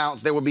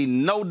announced there will be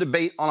no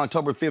debate on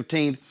October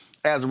 15th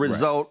as a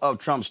result of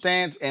Trump's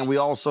stance. And we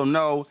also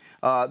know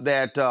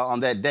that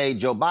on that day,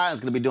 Joe Biden is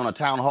going to be doing a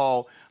town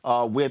hall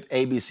with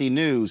ABC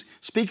News.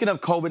 Speaking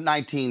of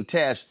COVID-19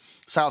 tests,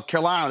 South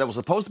Carolina, there was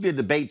supposed to be a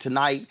debate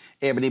tonight,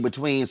 Ebony,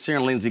 between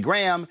Senator Lindsey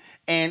Graham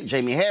and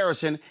Jamie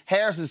Harrison.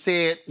 Harrison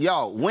said,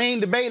 yo, we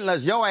ain't debating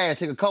unless your ass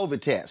take a COVID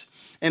test.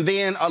 And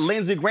then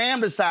Lindsey Graham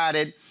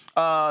decided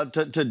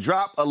to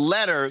drop a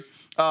letter.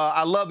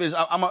 I love this.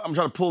 I'm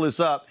trying to pull this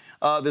up.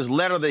 This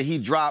letter that he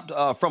dropped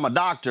from a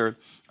doctor.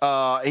 He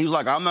was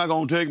like, I'm not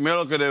going to take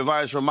medical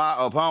advice from my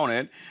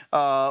opponent.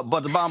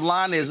 But the bottom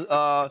line is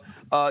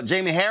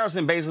Jamie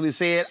Harrison basically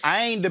said,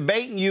 I ain't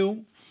debating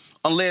you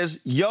unless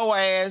your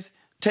ass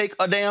take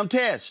a damn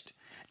test.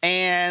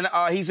 And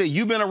he said,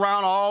 you've been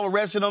around all the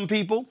rest of them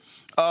people.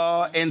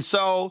 And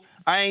so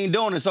I ain't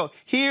doing it. So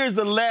here's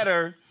the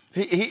letter.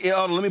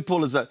 Let me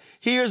pull this up.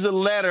 Here's a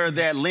letter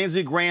that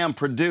Lindsey Graham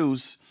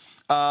produced.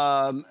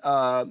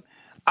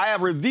 I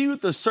have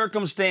reviewed the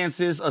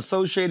circumstances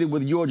associated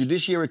with your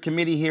Judiciary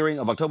Committee hearing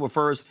of October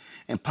 1st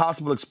and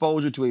possible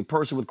exposure to a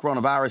person with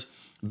coronavirus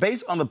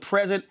based on the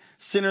present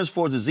Centers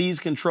for Disease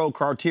Control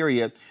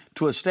criteria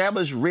to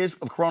establish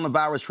risk of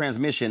coronavirus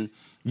transmission.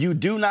 You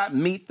do not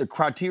meet the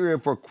criteria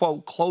for,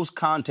 quote, close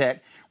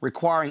contact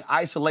requiring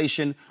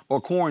isolation or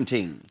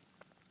quarantine.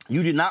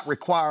 You do not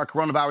require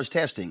coronavirus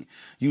testing.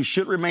 You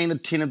should remain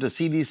attentive to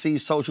CDC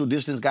social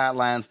distance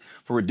guidelines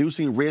for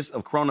reducing risk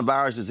of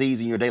coronavirus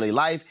disease in your daily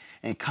life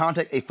and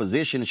contact a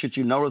physician should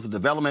you notice the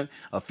development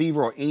of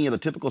fever or any of the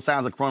typical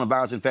signs of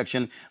coronavirus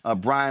infection.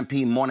 Brian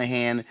P.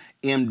 Moynihan,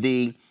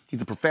 MD.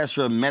 He's a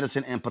professor of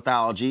medicine and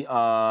pathology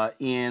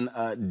in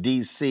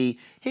D.C.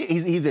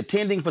 He's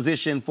attending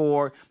physician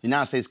for the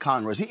United States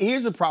Congress.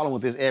 Here's the problem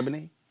with this,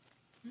 Ebony.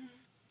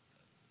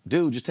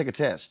 Dude, just take a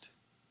test.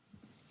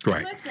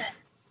 Right. Listen.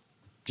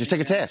 Just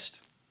take a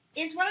test.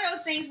 It's one of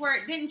those things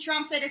where didn't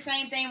Trump say the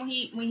same thing when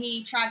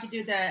he tried to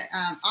do the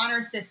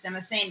honor system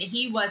of saying that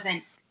he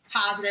wasn't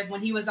positive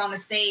when he was on the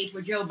stage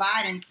with Joe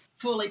Biden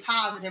fully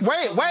positive.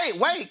 Wait,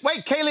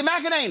 Kayleigh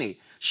McEnany.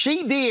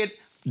 She did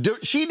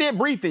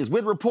briefings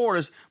with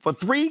reporters for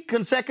 3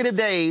 consecutive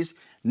days,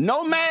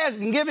 no mask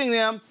and giving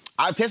them,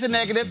 I tested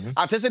negative,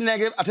 I tested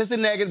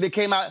negative. They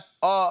came out,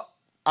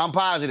 I'm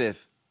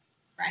positive.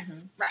 Right.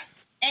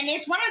 And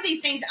it's one of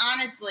these things,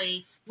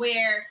 honestly,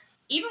 where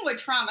even with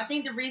Trump, I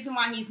think the reason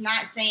why he's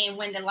not saying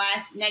when the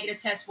last negative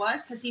test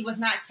was because he was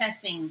not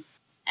testing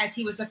as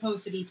he was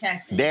supposed to be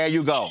testing. There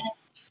you go.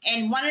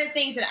 And one of the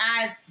things that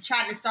I've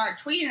tried to start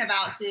tweeting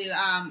about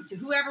to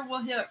whoever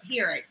will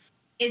hear it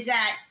is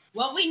that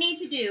what we need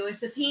to do is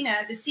subpoena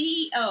the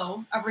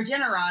CEO of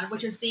Regeneron,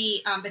 which is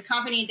the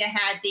company that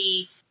had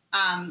the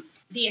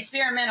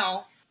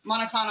experimental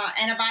monoclonal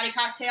antibody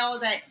cocktail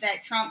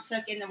that Trump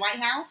took in the White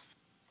House.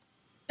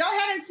 Go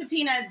ahead and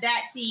subpoena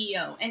that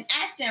CEO and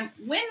ask them,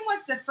 when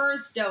was the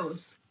first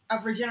dose of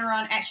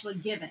Regeneron actually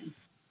given?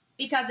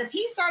 Because if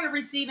he started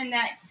receiving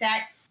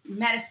that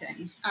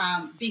medicine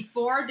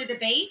before the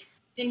debate,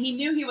 then he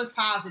knew he was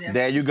positive.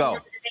 There you go.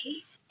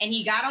 And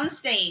he got on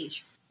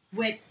stage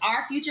with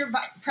our future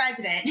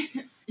president,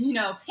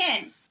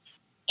 Pence,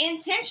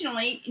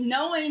 intentionally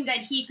knowing that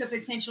he could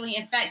potentially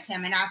infect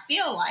him. And I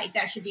feel like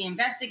that should be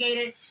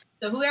investigated.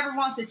 So whoever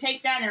wants to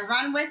take that and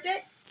run with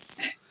it,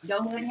 go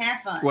ahead and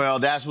have fun. Well,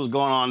 that's what's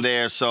going on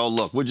there. So,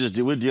 look, we're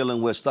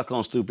dealing with stuck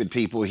on stupid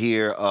people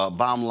here.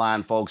 Bottom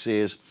line, folks,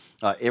 is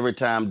every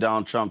time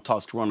Donald Trump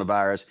talks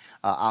coronavirus,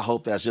 I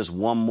hope that's just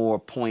one more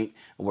point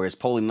where his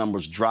polling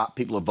numbers drop.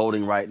 People are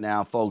voting right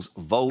now. Folks,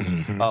 vote.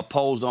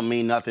 Polls don't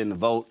mean nothing.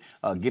 Vote.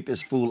 Get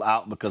this fool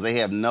out because they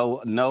have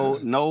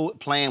no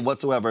plan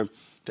whatsoever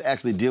to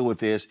actually deal with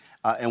this.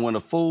 And when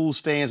a fool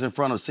stands in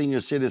front of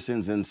senior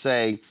citizens and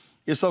say,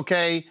 it's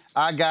okay,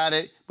 I got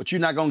it, but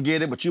you're not going to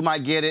get it, but you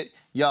might get it.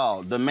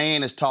 Y'all, the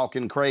man is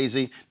talking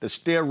crazy. The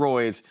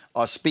steroids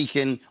are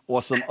speaking,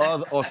 or some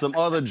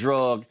other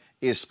drug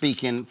is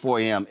speaking for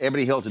him.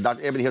 Ebony Hilton,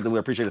 Dr. Ebony Hilton, we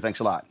appreciate it. Thanks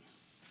a lot.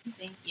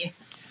 Thank you.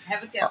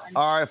 Have a good one.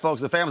 All right,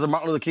 folks. The families of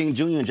Martin Luther King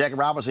Jr. and Jackie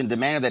Robinson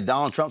demanded that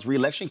Donald Trump's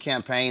re-election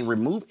campaign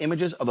remove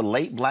images of the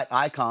late black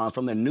icons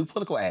from their new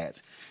political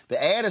ads.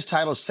 The ad is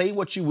titled, Say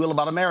What You Will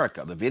About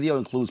America. The video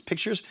includes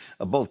pictures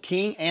of both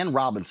King and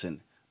Robinson.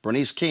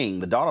 Bernice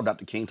King, the daughter of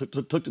Dr. King, took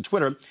to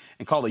Twitter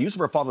and called the use of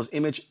her father's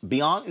image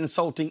beyond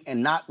insulting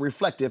and not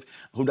reflective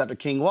of who Dr.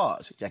 King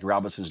was. Jackie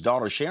Robinson's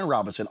daughter, Sharon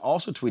Robinson,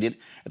 also tweeted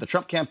that the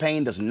Trump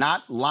campaign does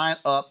not line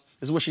up.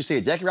 This is what she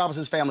said. Jackie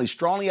Robinson's family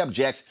strongly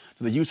objects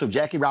to the use of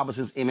Jackie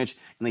Robinson's image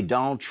in the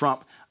Donald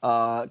Trump,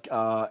 the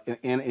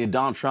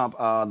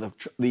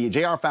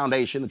JR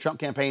Foundation. The Trump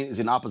campaign is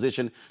in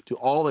opposition to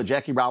all that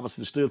Jackie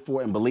Robinson stood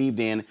for and believed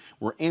in.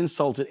 We're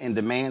insulted and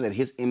demand that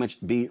his image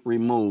be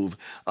removed.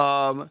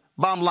 Bottom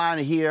line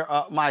here,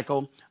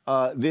 Michael,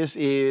 this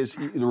is,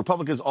 the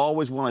Republicans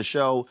always want to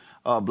show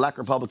black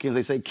Republicans.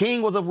 They say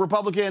King was a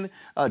Republican,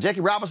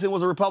 Jackie Robinson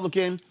was a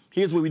Republican.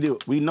 Here's what we do.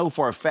 We know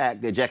for a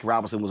fact that Jackie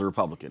Robinson was a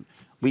Republican.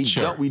 We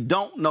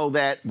don't know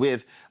that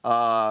with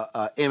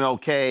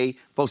MLK.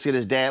 Folks said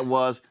his dad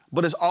was,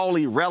 but it's all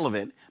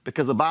irrelevant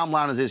because the bottom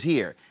line is this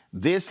here.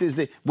 This is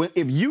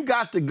if you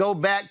got to go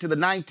back to the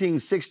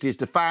 1960s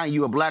to find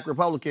you a black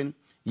Republican,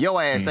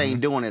 your ass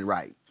ain't doing it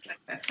right.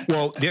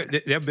 Well, there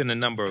have been a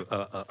number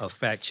of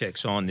fact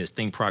checks on this.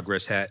 Think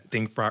Progress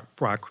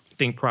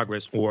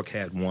Org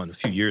had one a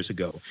few years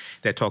ago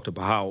that talked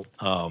about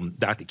how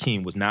Dr.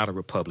 King was not a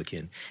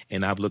Republican.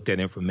 And I've looked at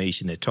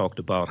information that talked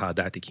about how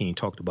Dr. King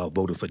talked about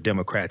voting for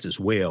Democrats as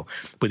well.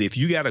 But if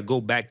you got to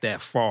go back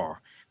that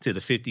far to the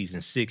 50s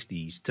and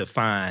 60s to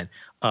find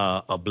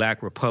a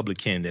black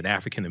Republican that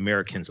African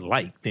Americans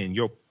like, then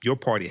your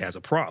party has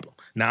a problem.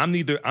 Now, I'm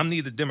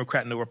neither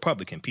Democrat nor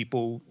Republican.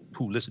 People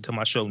who listen to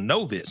my show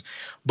know this,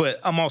 but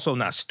I'm also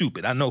not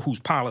stupid. I know whose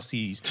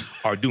policies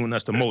are doing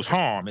us the most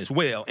harm as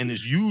well, and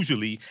it's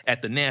usually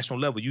at the national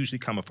level, usually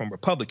coming from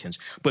Republicans.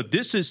 But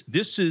this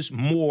is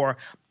more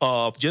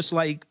of just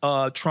like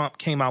Trump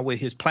came out with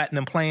his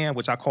platinum plan,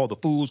 which I call the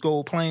fool's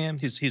gold plan,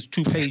 his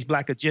 2-page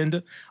black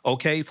agenda,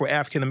 okay, for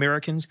African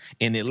Americans,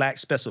 and it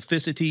lacked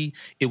specificity.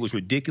 It was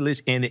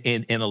ridiculous, and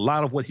a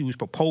lot of what he was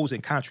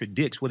proposing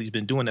contradicts what he's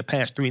been doing the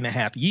past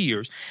 3.5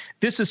 years.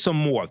 This is some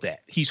more of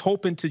that. He's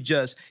hoping to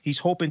just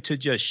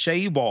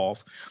shave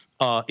off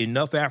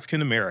enough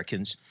African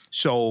Americans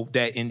so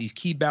that in these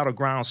key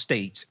battleground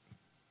states,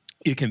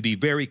 it can be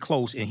very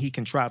close, and he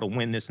can try to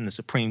win this in the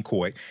Supreme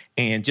Court.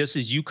 And just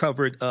as you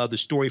covered the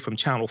story from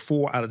Channel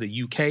 4 out of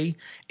the UK,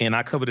 and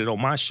I covered it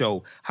on my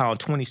show, how in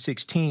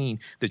 2016,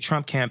 the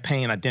Trump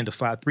campaign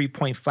identified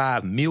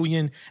 3.5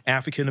 million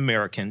African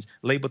Americans,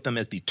 labeled them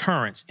as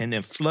deterrents, and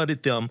then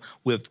flooded them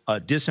with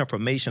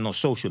disinformation on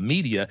social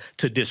media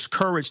to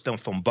discourage them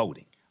from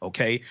voting.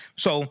 Okay,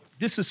 so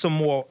this is some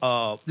more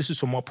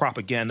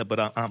propaganda, but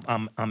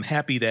I'm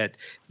happy that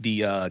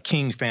the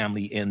King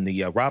family and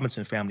the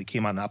Robinson family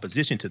came out in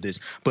opposition to this.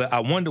 But I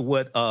wonder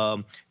what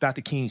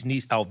Dr. King's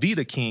niece,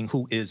 Alveda King,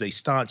 who is a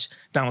staunch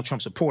Donald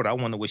Trump supporter, I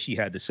wonder what she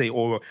had to say.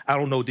 Or I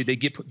don't know, did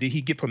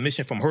he get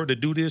permission from her to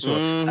do this? Or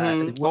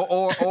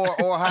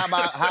or how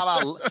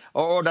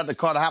about Dr.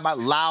 Carter? How about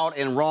loud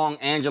and wrong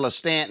Angela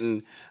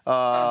Stanton?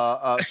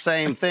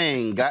 Same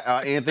thing.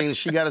 Anything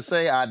she got to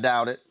say? I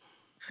doubt it.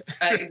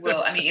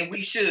 Well, I mean, and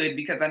we should,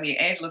 because, I mean,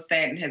 Angela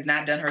Stanton has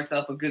not done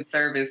herself a good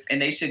service,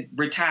 and they should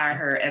retire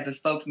her as a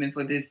spokesman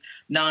for this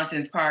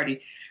nonsense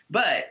party.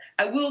 But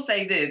I will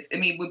say this. I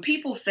mean, when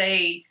people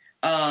say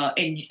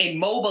and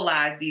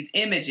mobilize these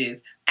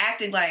images,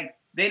 acting like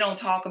they don't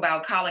talk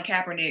about Colin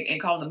Kaepernick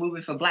and calling the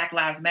movement for Black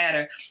Lives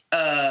Matter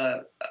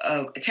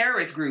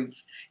terrorist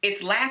groups,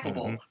 it's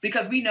laughable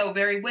because we know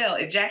very well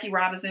if Jackie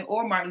Robinson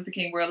or Martin Luther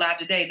King were alive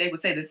today, they would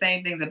say the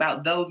same things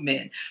about those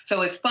men.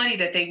 So it's funny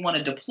that they want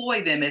to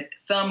deploy them as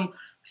some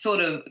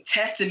sort of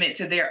testament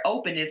to their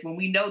openness when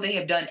we know they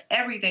have done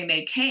everything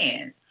they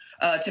can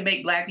to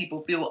make Black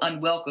people feel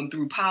unwelcome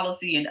through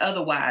policy and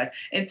otherwise.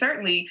 And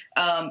certainly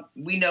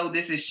we know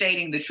this is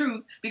shading the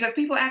truth because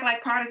people act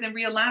like partisan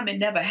realignment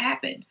never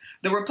happened.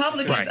 The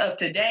Republicans of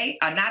today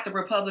are not the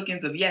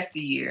Republicans of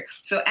yesteryear.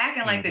 So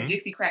acting like the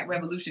Dixiecrat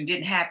Revolution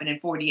didn't happen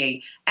in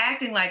 48,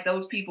 acting like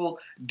those people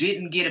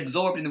didn't get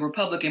absorbed in the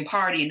Republican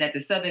Party and that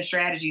the Southern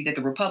strategy that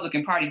the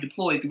Republican Party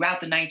deployed throughout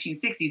the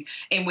 1960s.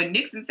 And when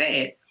Nixon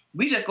said,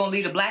 we just going to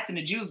leave the blacks and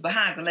the Jews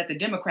behind and let the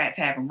Democrats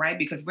have them, right?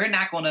 Because we're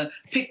not going to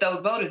pick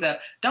those voters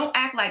up. Don't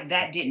act like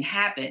that didn't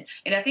happen.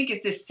 And I think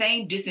it's this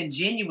same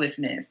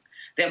disingenuousness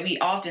that we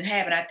often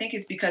have. And I think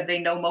it's because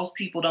they know most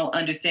people don't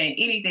understand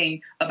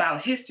anything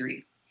about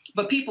history.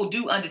 But people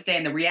do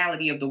understand the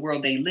reality of the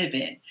world they live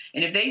in.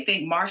 And if they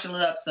think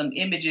marshaling up some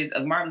images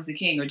of Martin Luther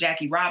King or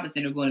Jackie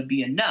Robinson are going to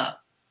be enough,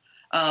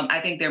 I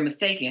think they're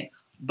mistaken.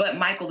 But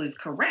Michael is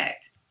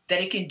correct that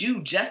it can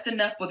do just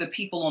enough for the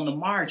people on the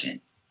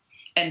margins.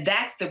 And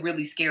that's the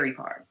really scary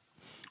part.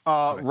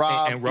 Rob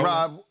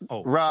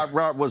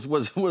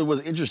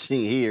was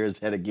interesting here is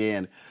that,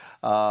 again,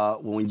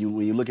 when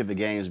you look at the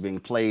games being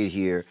played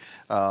here,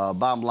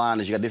 bottom line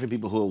is you got different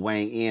people who are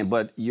weighing in,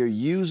 but you're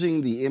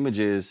using the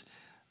images,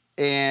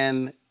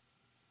 and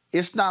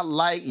it's not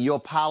like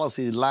your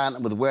policies line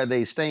up with where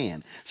they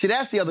stand. See,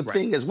 that's the other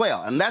thing as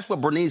well. And that's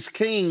what Bernice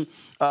King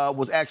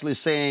was actually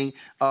saying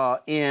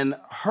in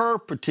her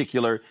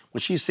particular, when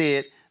she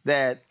said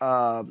that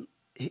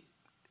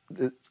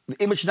the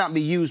image should not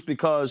be used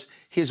because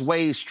his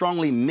ways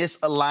strongly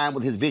misalign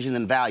with his vision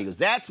and values.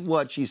 That's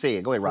what she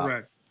said. Go ahead,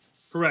 Rob.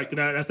 Correct. And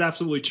that's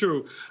absolutely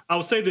true. I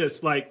will say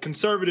this, like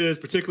conservatives,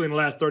 particularly in the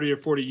last 30 or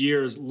 40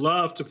 years,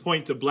 love to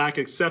point to Black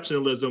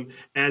exceptionalism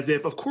as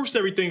if, of course,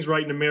 everything's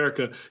right in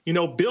America. You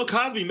know, Bill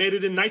Cosby made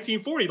it in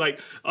 1940,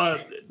 like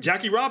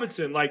Jackie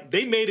Robinson, like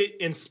they made it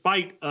in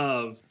spite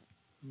of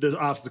the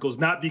obstacles,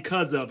 not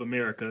because of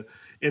America.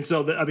 And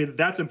so,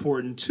 that's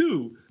important,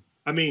 too.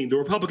 I mean, the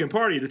Republican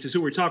Party, which is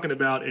who we're talking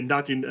about, and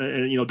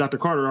Dr.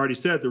 Carter already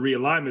said the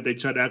realignment, they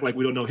try to act like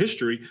we don't know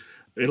history.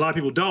 A lot of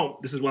people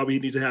don't. This is why we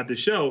need to have this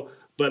show.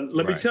 But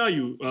let me tell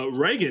you,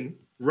 Reagan,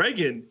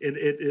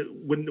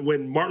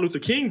 when Martin Luther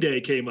King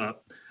Day came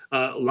up,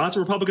 lots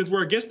of Republicans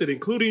were against it,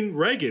 including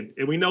Reagan.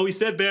 And we know he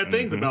said bad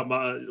things about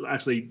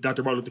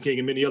Dr. Martin Luther King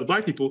and many other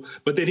Black people.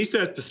 But then he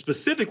said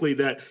specifically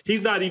that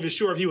he's not even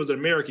sure if he was an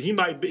American. He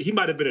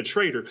might have been a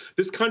traitor.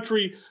 This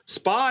country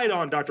spied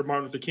on Dr.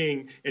 Martin Luther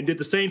King and did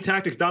the same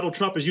tactics Donald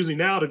Trump is using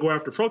now to go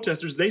after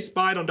protesters. They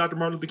spied on Dr.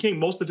 Martin Luther King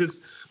most of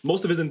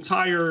his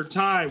entire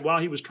time while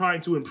he was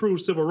trying to improve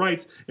civil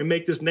rights and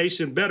make this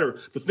nation better.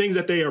 The things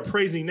that they are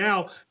praising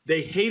now,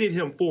 they hated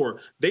him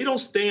for. They don't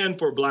stand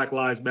for Black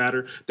Lives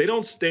Matter. They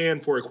don't stand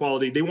for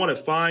equality. They want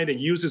to find and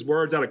use his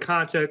words out of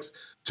context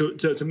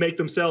to make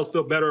themselves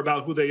feel better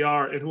about who they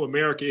are and who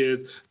America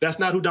is. That's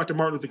not who Dr.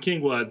 Martin Luther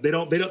King was. They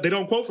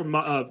don't quote from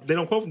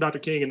Dr.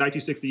 King in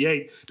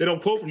 1968. They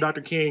don't quote from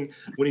Dr. King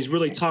when he's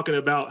really talking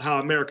about how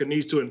America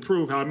needs to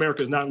improve, how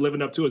America is not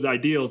living up to his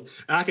ideals.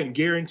 I can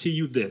guarantee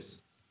you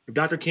this: if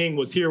Dr. King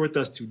was here with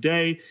us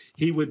today,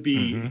 he would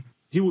be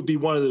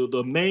one of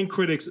the main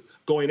critics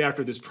going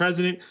after this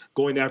president,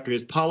 going after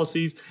his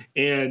policies,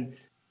 and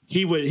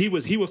he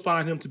would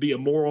find him to be a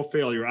moral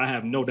failure. I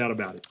have no doubt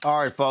about it.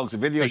 All right, folks. A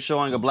video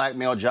showing a black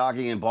male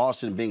jogging in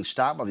Boston being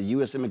stopped by the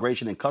U.S.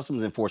 Immigration and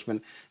Customs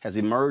Enforcement has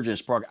emerged and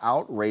sparked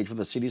outrage for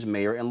the city's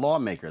mayor and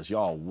lawmakers.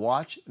 Y'all,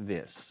 watch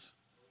this.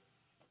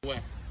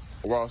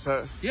 We're all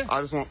set? Yeah.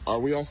 Are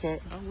we all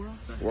set? Oh, we're all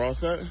set. We're all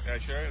set? Yeah,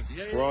 sure is.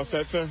 Yeah, We're all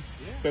set, sir?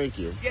 Yeah. Thank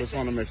you. Just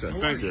want to make sure.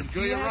 Thank you.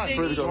 Enjoy your run.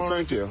 Free to go.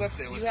 Thank you.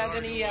 Do you have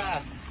any,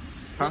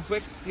 real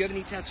quick, do you have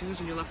any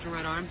tattoos on your left and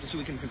right arm, just so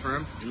we can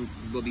confirm? And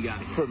we'll be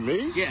out of here. For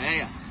me?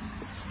 Yeah.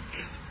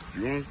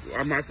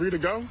 Am I free to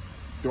go?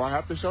 Do I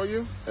have to show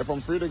you? If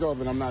I'm free to go,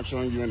 then I'm not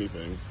showing you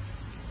anything.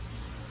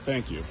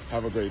 Thank you.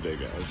 Have a great day,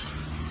 guys.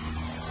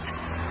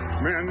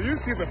 Man, you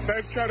see the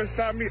feds try to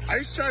stop me?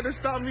 ICE tried to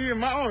stop me in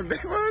my own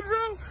neighborhood,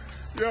 bro?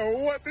 Yo,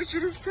 what? This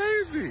shit is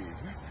crazy.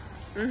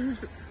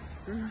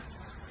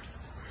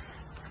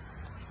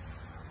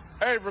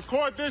 Hey,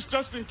 record this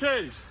just in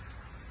case.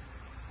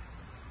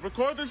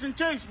 Record this in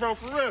case, bro,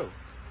 for real.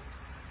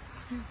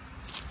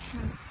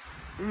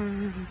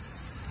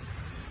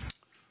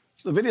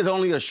 The video is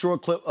only a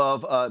short clip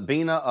of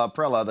Bina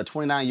Prella. The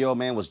 29-year-old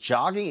man was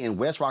jogging in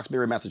West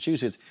Roxbury,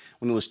 Massachusetts,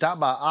 when he was stopped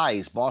by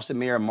ICE. Boston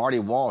Mayor Marty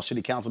Walsh,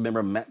 City Council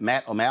member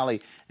Matt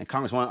O'Malley, and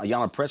Congresswoman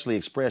Ayanna Pressley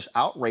expressed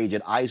outrage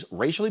at ICE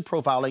racially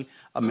profiling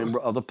a member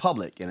of the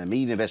public. An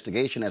immediate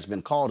investigation has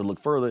been called to look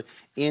further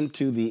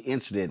into the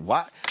incident.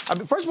 Why? I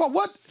mean, first of all,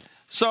 what?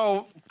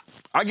 So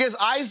I guess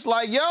ICE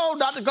like, yo,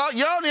 Dr.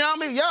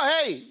 Naomi,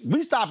 hey,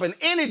 we stopping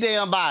any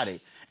damn body.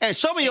 And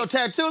show me your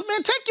tattoos.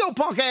 Man, take your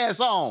punk ass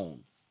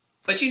on.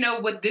 But you know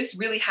what this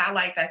really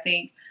highlights, I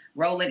think,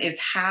 Roland, is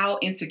how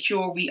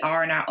insecure we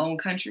are in our own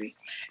country.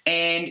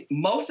 And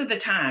most of the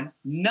time,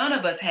 none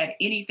of us have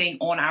anything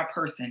on our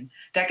person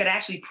that could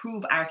actually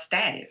prove our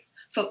status.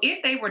 So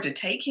if they were to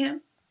take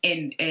him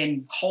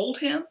and hold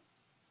him,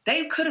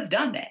 they could have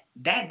done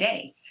that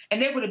day.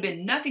 And there would have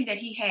been nothing that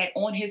he had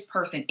on his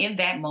person in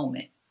that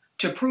moment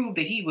to prove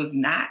that he was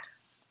not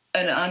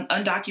an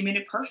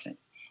undocumented person,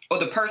 or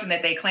the person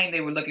that they claim they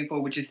were looking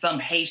for, which is some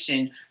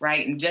Haitian,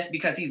 right? And just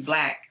because he's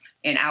black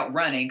and out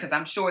running, because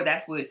I'm sure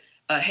that's what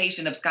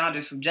Haitian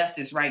absconders from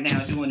justice right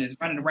now doing, is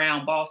running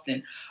around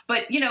Boston.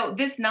 But, you know,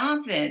 this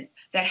nonsense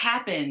that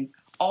happens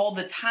all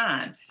the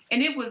time.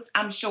 And it was,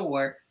 I'm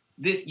sure,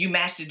 this, you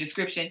match the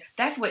description.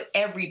 That's what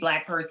every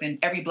black person,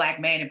 every black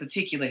man in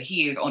particular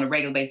hears on a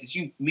regular basis.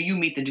 You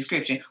meet the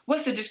description.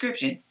 What's the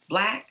description?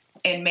 Black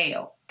and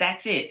male.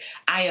 That's it.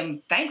 I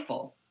am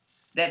thankful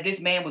that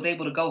this man was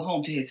able to go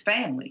home to his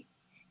family,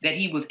 that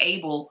he was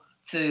able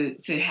to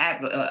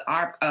have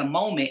a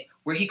moment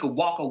where he could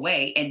walk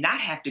away and not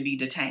have to be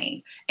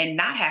detained and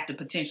not have to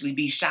potentially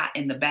be shot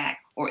in the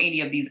back or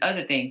any of these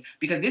other things,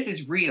 because this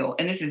is real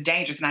and this is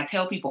dangerous. And I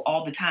tell people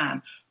all the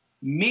time,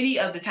 many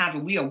of the times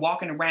when we are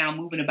walking around,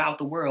 moving about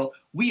the world,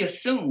 we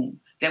assume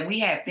that we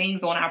have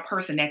things on our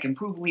person that can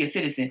prove we a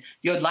citizen.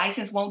 Your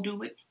license won't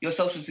do it. Your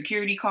social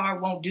security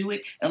card won't do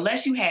it.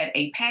 Unless you have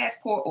a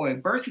passport or a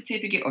birth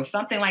certificate or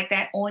something like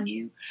that on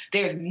you,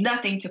 there's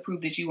nothing to prove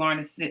that you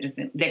aren't a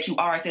citizen,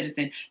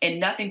 and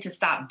nothing to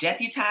stop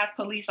deputized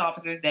police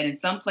officers that in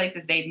some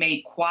places they've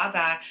made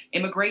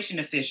quasi-immigration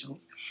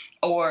officials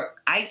or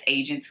ICE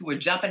agents who are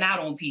jumping out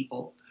on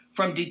people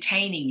from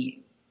detaining you.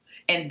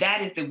 And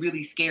that is the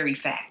really scary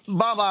fact.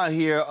 Bottom line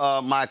here,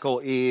 Michael,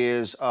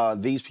 is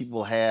these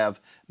people have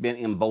been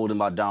emboldened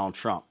by Donald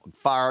Trump.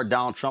 Fired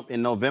Donald Trump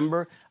in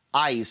November,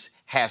 ICE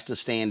has to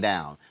stand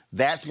down.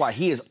 That's why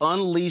he has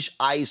unleashed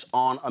ICE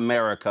on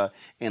America,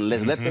 and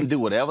let them do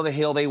whatever the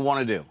hell they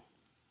want to do.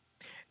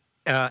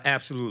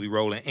 Absolutely,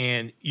 Roland.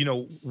 And, you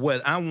know,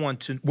 what I want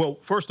to, well,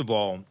 first of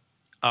all,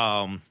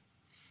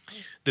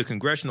 the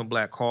Congressional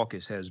Black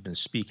Caucus has been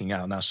speaking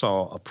out, and I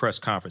saw a press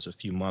conference a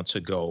few months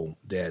ago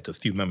that a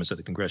few members of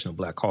the Congressional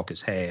Black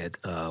Caucus had.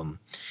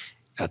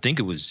 I think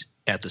it was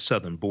at the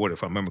southern border,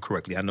 if I remember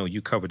correctly. I know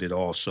you covered it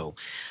also.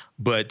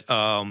 But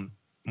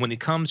when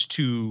it comes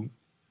to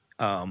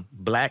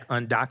black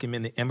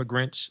undocumented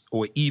immigrants,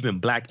 or even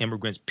black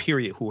immigrants,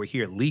 period, who are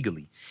here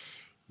legally,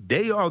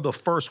 they are the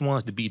first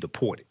ones to be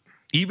deported,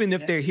 even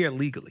if they're here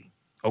legally.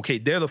 Okay,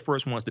 they're the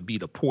first ones to be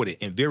deported,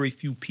 and very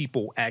few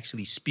people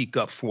actually speak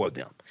up for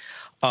them.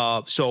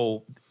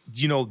 So,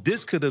 you know,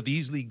 this could have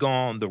easily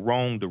gone the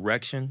wrong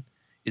direction.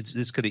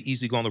 This could have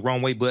easily gone the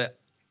wrong way, but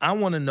I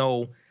want to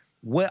know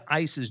what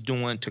ICE is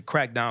doing to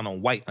crack down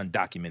on white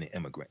undocumented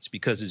immigrants,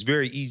 because it's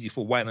very easy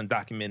for white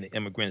undocumented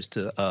immigrants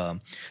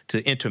to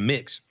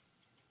intermix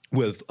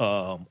with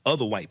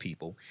other white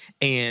people,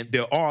 and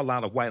there are a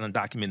lot of white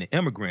undocumented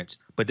immigrants,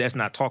 but that's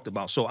not talked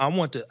about. So I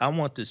want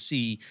to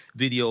see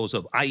videos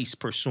of ICE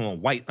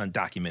pursuing white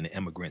undocumented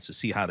immigrants to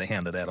see how they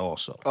handle that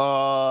also.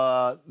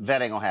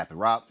 That ain't gonna happen,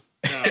 Rob.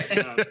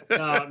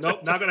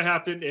 Nope, not going to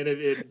happen.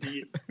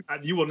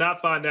 And you will not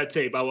find that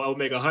tape. I will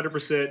make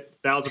 100%,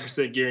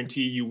 1,000%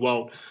 guarantee you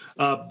won't.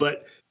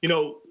 But, you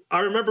know,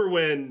 I remember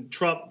when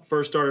Trump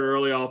first started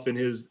early off in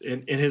his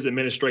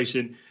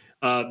administration,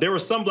 there were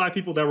some black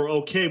people that were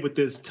okay with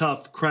this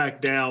tough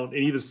crackdown, and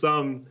even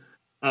some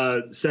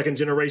second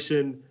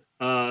generation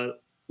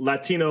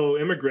Latino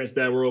immigrants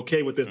that were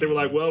okay with this. They were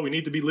like, well, we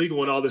need to be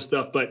legal and all this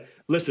stuff. But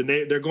listen,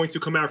 they're going to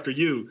come after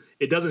you.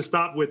 It doesn't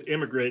stop with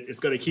immigrant. It's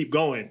going to keep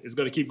going. It's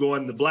going to keep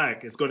going to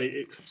black.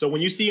 So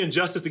when you see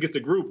injustice against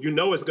a group, you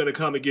know it's going to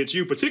come against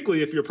you,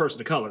 particularly if you're a person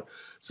of color.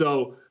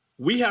 So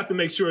we have to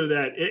make sure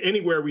that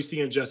anywhere we see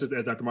injustice,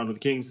 as Dr. Martin Luther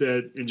King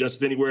said,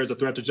 injustice anywhere is a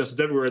threat to justice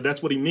everywhere.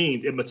 That's what he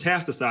means. It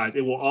metastasizes.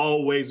 It will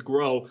always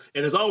grow,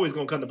 and it's always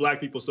going to come to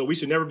black people. So we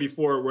should never be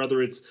for it,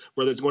 whether it's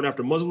going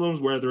after Muslims,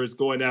 whether it's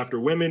going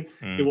after women.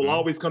 It will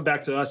always come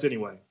back to us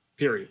anyway.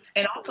 Period.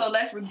 And also,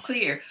 let's be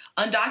clear,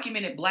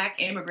 undocumented black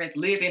immigrants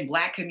live in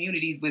black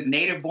communities with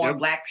native-born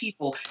black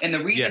people. And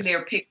the reason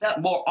they're picked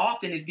up more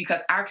often is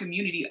because our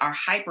community are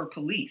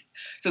hyper-policed.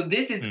 So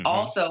this is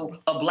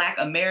also a black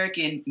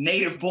American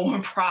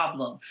native-born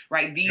problem,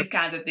 right? These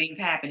kinds of things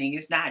happening.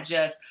 It's not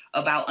just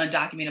about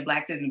undocumented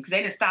black citizens, because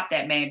they didn't stop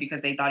that man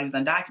because they thought he was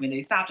undocumented.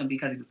 They stopped him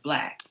because he was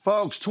black.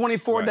 Folks,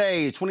 24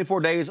 days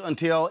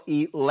until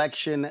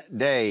Election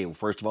Day.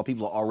 First of all,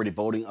 people are already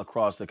voting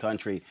across the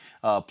country.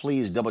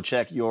 Please double-check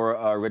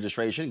your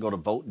registration. Go to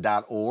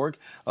vote.org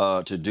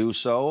to do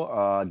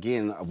so.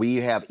 Again, we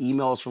have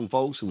emails from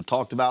folks who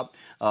talked about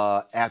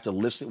after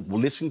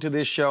listening to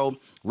this show,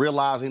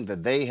 realizing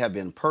that they have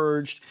been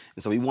purged.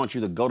 And so we want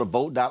you to go to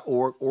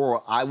vote.org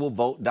or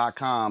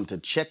iwillvote.com to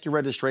check your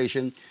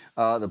registration.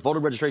 The voter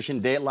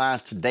registration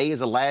deadlines today is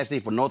the last day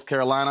for North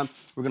Carolina.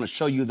 We're going to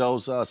show you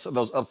those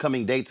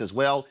upcoming dates as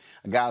well.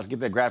 Guys, get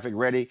that graphic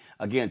ready.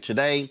 Again,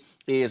 today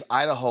is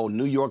Idaho,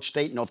 New York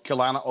State, North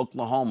Carolina,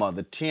 Oklahoma.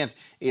 The 10th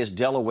is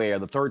Delaware.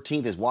 The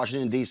 13th is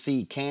Washington,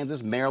 D.C.,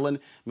 Kansas, Maryland,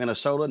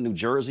 Minnesota, New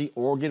Jersey,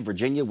 Oregon,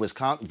 Virginia,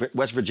 Wisconsin,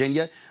 West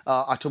Virginia.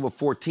 October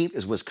 14th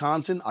is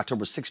Wisconsin.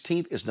 October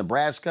 16th is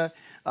Nebraska.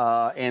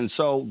 And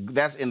so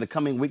that's in the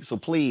coming weeks. So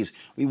please,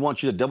 we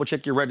want you to double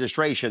check your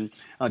registration.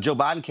 Joe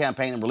Biden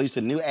campaign released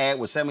a new ad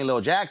with Samuel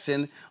L.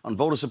 Jackson on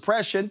voter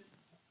suppression.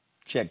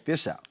 Check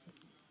this out.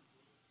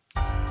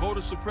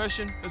 Voter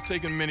suppression has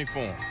taken many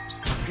forms.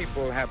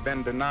 People have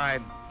been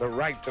denied the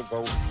right to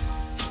vote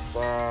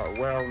for,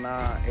 well,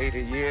 now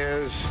 80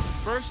 years.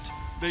 First,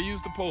 they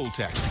used the poll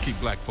tax to keep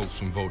black folks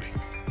from voting.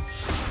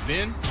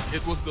 Then,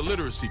 it was the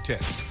literacy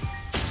test,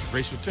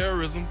 racial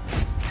terrorism,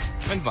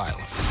 and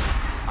violence.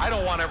 I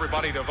don't want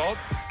everybody to vote.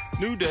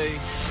 New day,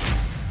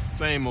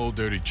 same old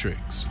dirty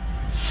tricks.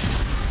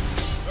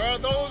 There are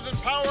those in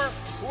power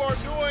who are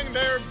doing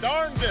their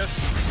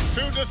darndest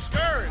to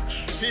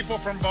discourage people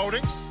from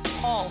voting.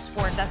 Calls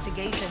for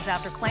investigations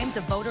after claims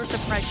of voter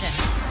suppression.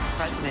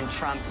 President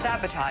Trump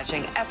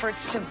sabotaging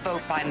efforts to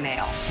vote by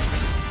mail.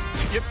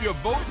 If your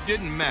vote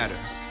didn't matter,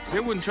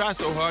 they wouldn't try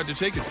so hard to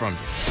take it from you.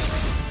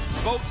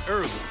 Vote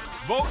early.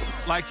 Vote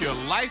like your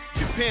life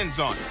depends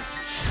on it.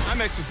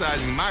 I'm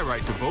exercising my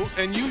right to vote,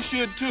 and you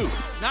should too.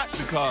 Not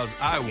because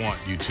I want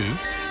you to,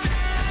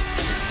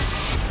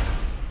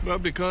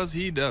 but because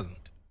he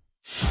doesn't.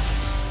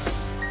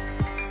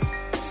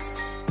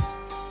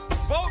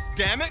 Vote,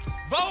 damn it!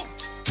 Vote!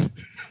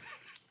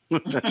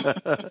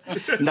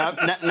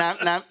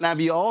 Now,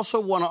 you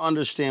also want to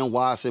understand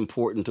why it's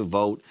important to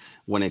vote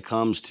when it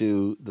comes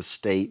to the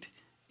state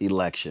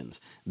elections.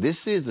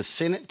 This is the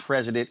Senate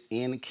president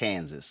in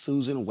Kansas,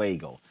 Susan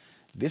Wagle.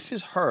 This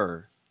is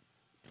her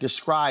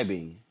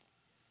describing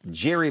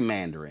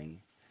gerrymandering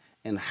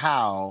and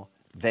how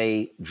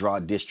they draw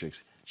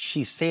districts.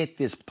 She said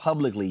this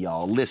publicly,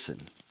 y'all. Listen.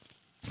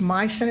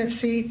 My Senate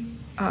seat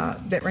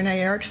that Renee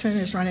Erickson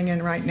is running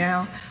in right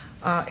now,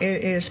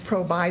 it is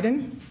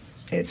pro-Biden.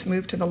 It's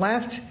moved to the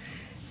left.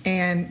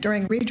 And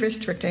during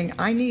redistricting,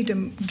 I need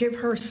to give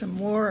her some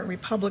more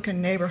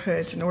Republican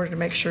neighborhoods in order to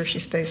make sure she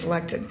stays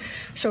elected.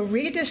 So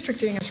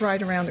redistricting is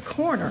right around the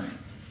corner.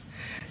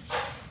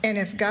 And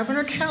if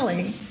Governor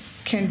Kelly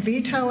can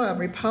veto a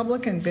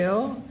Republican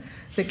bill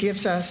that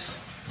gives us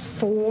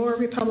 4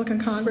 Republican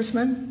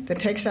congressmen, that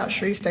takes out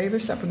Sharice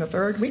Davis up in the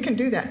 3rd, we can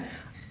do that.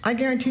 I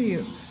guarantee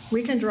you,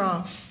 we can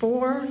draw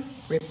 4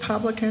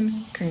 Republican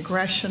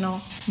congressional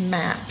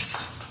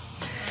maps.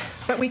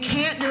 But we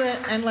can't do it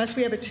unless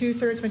we have a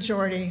 2/3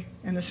 majority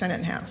in the Senate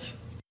and House.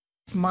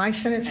 My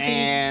Senate seat.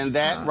 And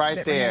that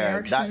right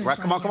there.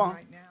 Come on.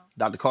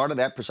 Dr. Carter,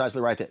 that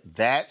precisely right there.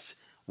 That's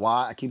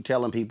why I keep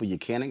telling people you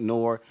can't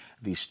ignore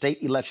the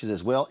state elections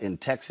as well. In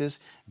Texas,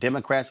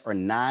 Democrats are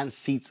 9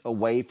 seats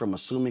away from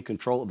assuming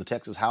control of the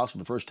Texas House for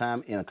the first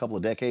time in a couple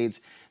of decades.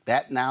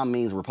 That now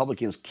means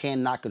Republicans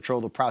cannot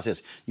control the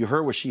process. You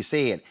heard what she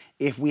said.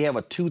 If we have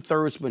a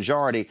 2/3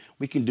 majority,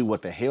 we can do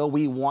what the hell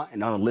we want and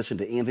not listen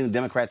to anything the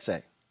Democrats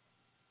say.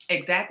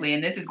 Exactly.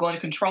 And this is going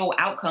to control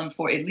outcomes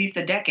for at least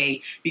a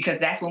decade, because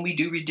that's when we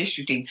do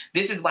redistricting.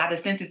 This is why the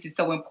census is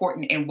so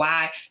important, and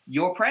why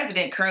your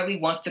president currently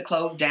wants to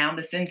close down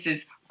the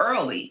census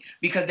early,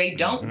 because they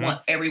don't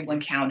want everyone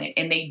counted.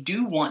 And they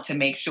do want to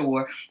make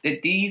sure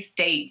that these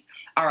states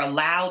are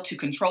allowed to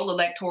control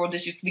electoral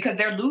districts, because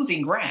they're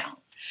losing ground.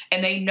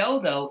 And they know,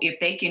 though, if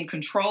they can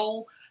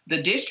control the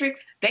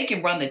districts, they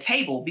can run the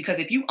table, because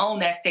if you own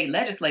that state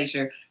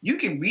legislature, you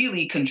can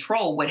really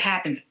control what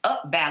happens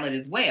up ballot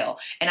as well.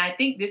 And I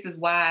think this is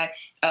why,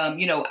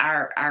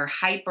 our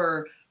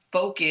hyper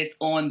focus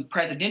on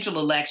presidential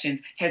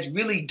elections has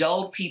really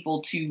dulled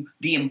people to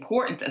the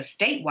importance of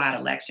statewide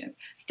elections.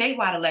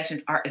 Statewide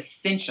elections are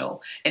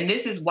essential. And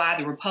this is why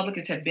the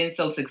Republicans have been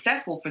so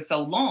successful for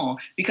so long,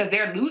 because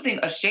they're losing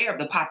a share of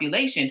the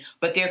population,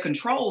 but their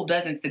control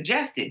doesn't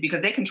suggest it, because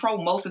they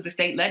control most of the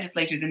state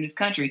legislatures in this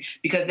country,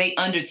 because they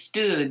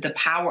understood the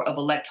power of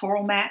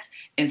electoral maps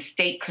and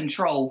state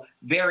control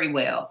very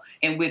well.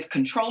 And with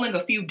controlling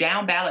a few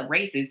down ballot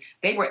races,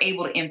 they were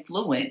able to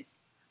influence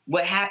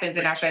what happens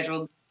in our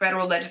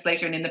federal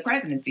legislature and in the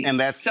presidency. And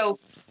that's so.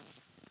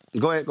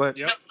 Go ahead.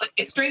 Yep.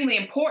 Extremely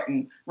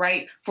important,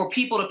 right, for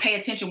people to pay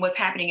attention what's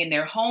happening in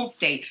their home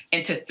state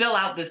and to fill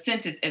out the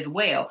census as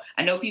well.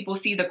 I know people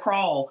see the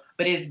crawl,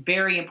 but it's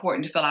very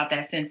important to fill out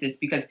that census,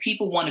 because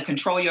people want to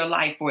control your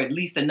life for at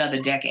least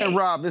another decade. And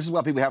Rob, this is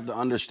why people have to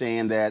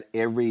understand that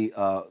every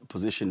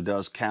position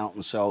does count,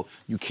 and so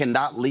you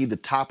cannot leave the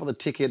top of the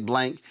ticket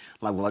blank,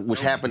 like which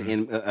happened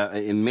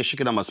in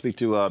Michigan. I'm going to speak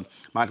to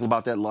Michael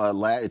about that.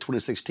 In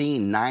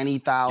 2016,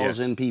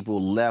 90,000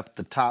 people left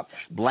the top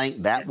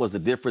blank. That was the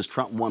difference.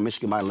 Trump won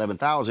Michigan by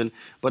 11,000.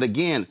 But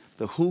again,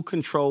 who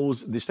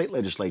controls the state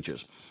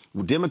legislatures?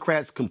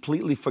 Democrats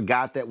completely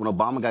forgot that when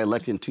Obama got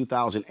elected in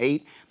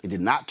 2008. They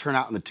did not turn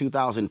out in the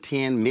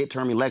 2010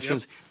 midterm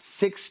elections.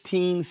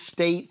 16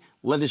 state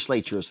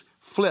legislatures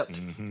flipped,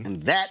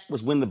 and that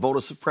was when the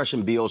voter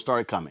suppression bill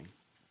started coming.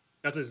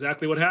 That's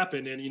exactly what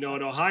happened. And, in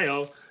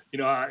Ohio,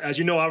 as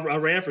you know, I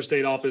ran for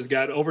state office,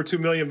 got over 2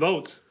 million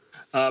votes.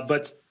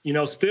 But,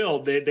 still,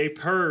 they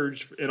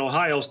purged in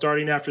Ohio,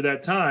 starting after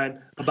that time,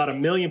 about 1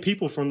 million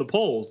people from the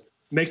polls.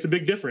 Makes a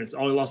big difference.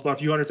 Only lost by a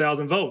few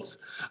 100,000 votes.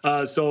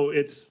 So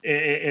it's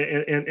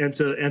and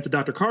to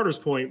Dr. Carter's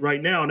point,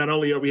 right now, not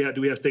only do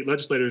we have state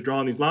legislators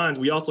drawing these lines,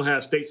 we also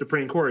have state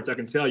Supreme Courts. I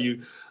can tell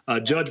you,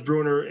 Judge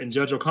Bruner and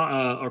Judge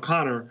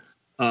O'Connor.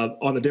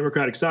 On the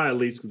Democratic side, at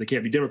least, because they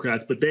can't be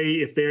Democrats, but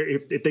if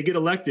they get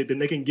elected, then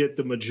they can get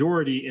the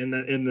majority in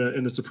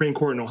the Supreme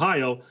Court in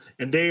Ohio,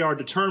 and they are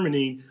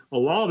determining a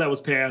law that was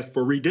passed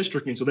for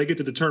redistricting. So they get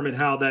to determine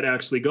how that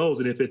actually goes,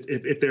 and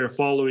if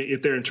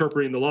they're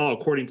interpreting the law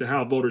according to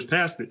how voters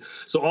passed it.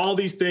 So all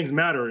these things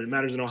matter. It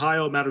matters in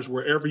Ohio. It matters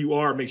wherever you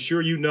are. Make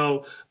sure you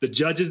know the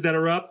judges that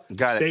are up,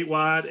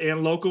 statewide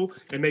and local,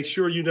 and make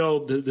sure you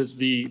know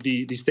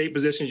the state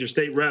positions, your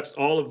state reps,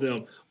 all of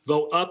them.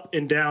 Vote up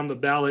and down the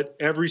ballot.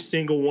 Every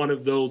single one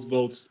of those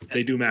votes,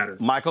 they do matter.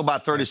 Michael,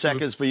 about 30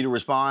 seconds for you to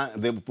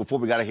respond before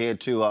we got to head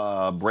to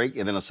a break,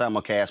 and then a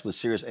simulcast with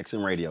Sirius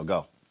XM Radio.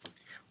 Go.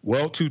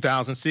 Well,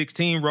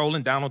 2016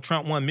 rolling, Donald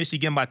Trump won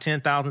Michigan by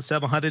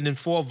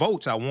 10,704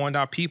 votes. I warned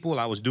our people.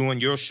 I was doing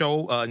your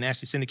show,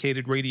 nationally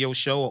syndicated radio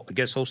show,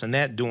 guest hosting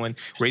that, doing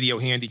radio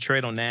here in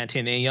Detroit on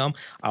 9:10 a.m.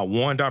 I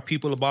warned our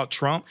people about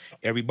Trump.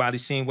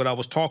 Everybody's seen what I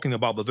was talking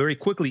about. But very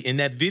quickly, in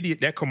that video,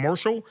 that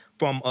commercial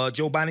from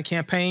Joe Biden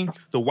campaign,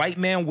 the white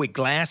man with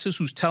glasses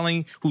who's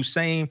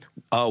saying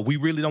we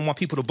really don't want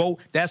people to vote,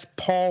 that's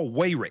Paul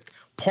Weyrich.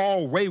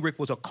 Paul Weyrich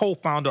was a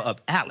co-founder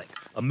of ALEC,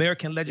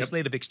 American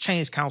Legislative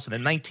Exchange Council,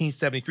 in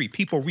 1973.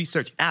 People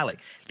research ALEC.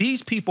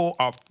 These people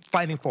are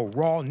fighting for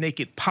raw,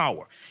 naked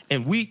power.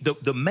 And one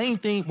of the main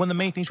things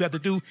we have to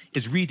do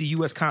is read the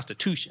U.S.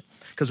 Constitution.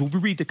 Because when we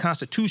read the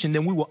Constitution,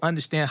 then we will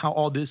understand how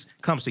all this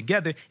comes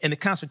together. And the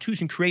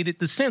Constitution created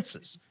the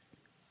census,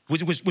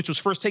 which was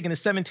first taken in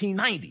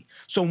 1790.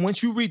 So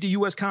once you read the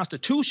U.S.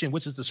 Constitution,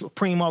 which is the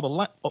supreme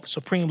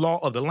law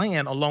of the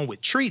land, along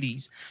with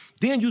treaties,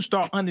 then you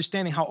start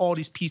understanding how all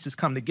these pieces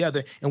come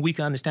together, and we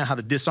can understand how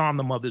to disarm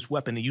them of this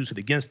weapon and use it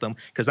against them,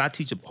 because I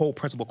teach a whole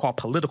principle called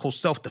political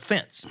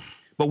self-defense.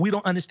 But we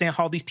don't understand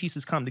how these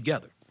pieces come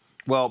together.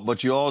 Well,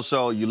 but you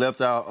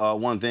left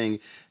out one thing.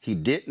 He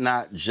did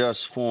not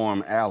just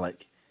form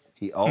ALEC.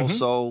 He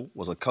also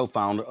was a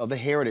co-founder of the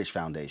Heritage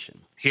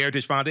Foundation.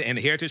 Heritage Foundation and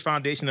the Heritage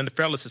Foundation and the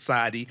Federalist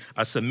Society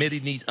are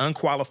submitting these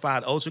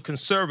unqualified,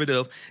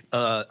 ultra-conservative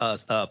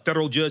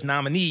federal judge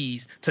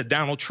nominees to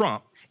Donald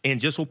Trump. And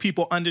just so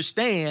people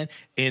understand,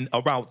 in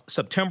about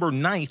September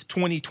 9th,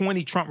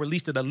 2020, Trump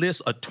released a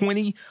list of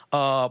 20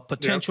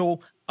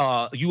 potential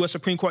U.S.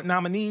 Supreme Court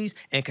nominees,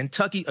 and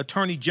Kentucky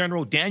Attorney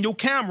General Daniel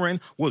Cameron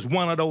was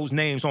one of those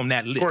names on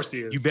that list. Of course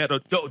he is. You better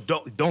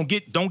don't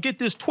get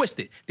this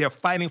twisted. They're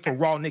fighting for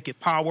raw, naked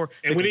power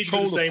and we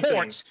control the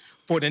courts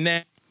for the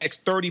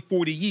next 30,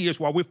 40 years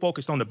while we're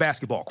focused on the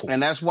basketball court.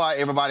 And that's why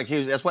everybody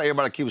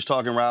keeps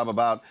talking, Rob,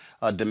 about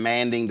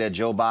demanding that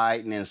Joe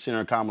Biden and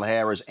Senator Kamala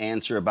Harris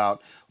answer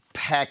about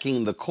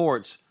packing the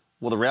courts.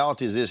 Well, the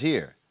reality is this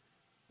here.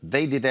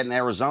 They did that in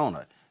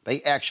Arizona.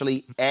 They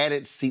actually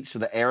added seats to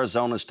the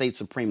Arizona State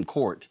Supreme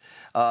Court.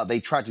 They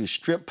tried to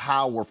strip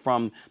power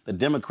from the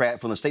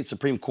Democrat from the State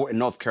Supreme Court in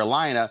North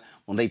Carolina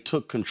when they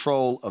took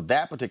control of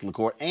that particular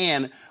court.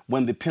 And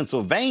when the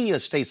Pennsylvania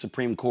State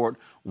Supreme Court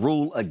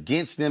ruled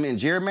against them in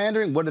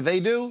gerrymandering, what did they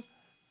do?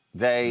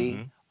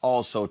 They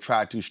also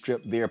tried to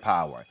strip their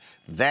power.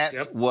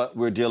 That's what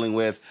we're dealing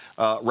with.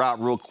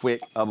 Rob, real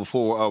quick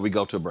before we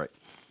go to a break.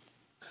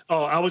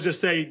 Oh, I would just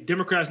say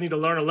Democrats need to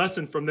learn a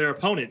lesson from their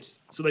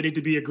opponents. So they need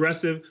to be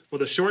aggressive for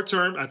the short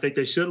term. I think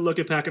they should look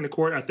at packing the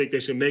court. I think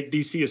they should make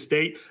D.C. a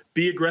state.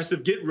 Be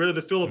aggressive. Get rid of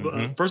the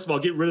filibuster. First of all,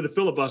 get rid of the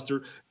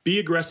filibuster. Be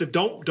aggressive.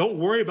 Don't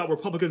worry about what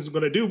Republicans are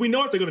going to do. We know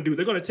what they're going to do.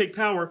 They're going to take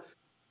power,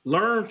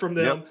 learn from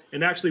them,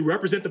 and actually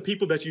represent the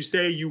people that you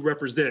say you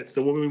represent.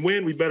 So when we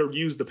win, we better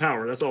use the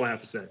power. That's all I have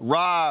to say.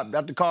 Rob,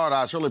 Dr. Carter,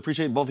 I certainly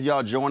appreciate both of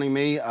y'all joining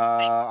me.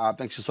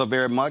 Thank you so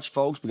very much,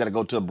 folks. We got to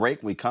go to a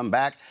break. When we come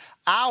back,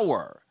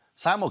 our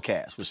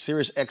simulcast with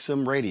Sirius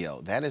XM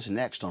Radio. That is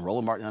next on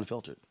Roland Martin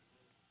Unfiltered.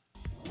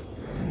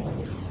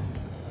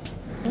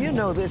 You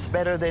know this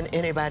better than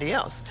anybody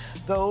else.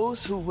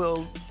 Those who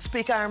will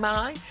speak our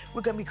mind,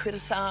 we're going to be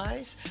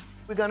criticized,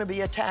 we're going to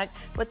be attacked,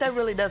 but that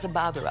really doesn't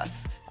bother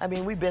us. I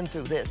mean, we've been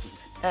through this,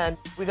 and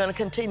we're going to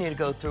continue to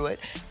go through it.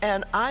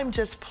 And I'm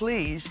just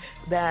pleased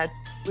that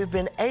we've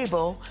been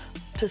able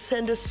to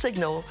send a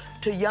signal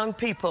to young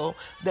people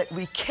that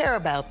we care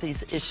about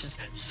these issues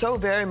so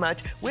very much.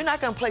 We're not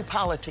going to play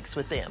politics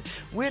with them.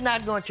 We're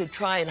not going to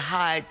try and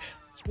hide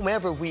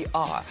whomever we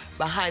are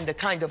behind the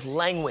kind of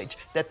language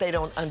that they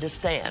don't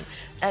understand.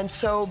 And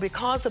so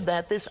because of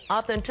that, this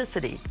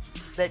authenticity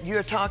that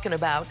you're talking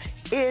about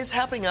is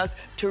helping us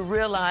to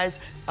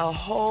realize a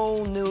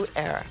whole new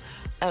era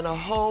and a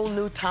whole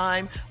new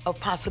time of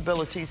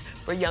possibilities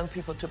for young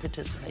people to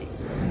participate.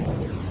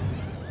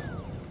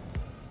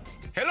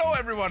 Hello,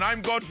 everyone.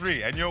 I'm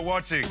Godfrey, and you're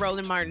watching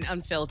Roland Martin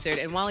Unfiltered.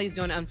 And while he's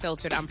doing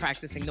Unfiltered, I'm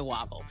practicing the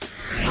wobble.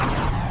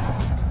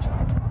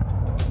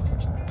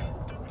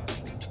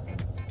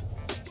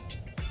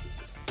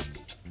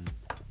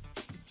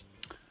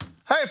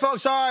 Hey,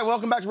 folks. All right.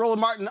 Welcome back to Roland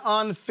Martin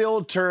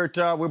Unfiltered.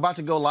 We're about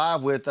to go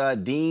live with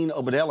Dean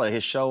Obeidallah.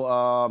 His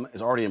show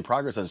is already in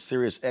progress on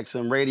Sirius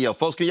XM Radio.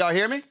 Folks, can y'all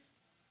hear me?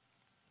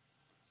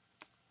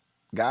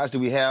 Guys, do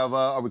we have,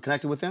 are we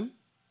connected with him?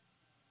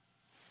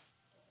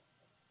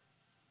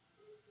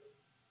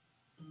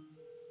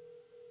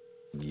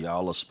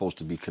 Y'all are supposed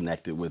to be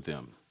connected with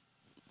them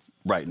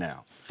right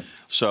now.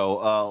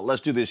 So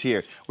let's do this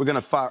here. We're going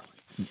to fire.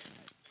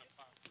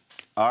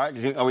 All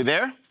right. Are we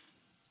there?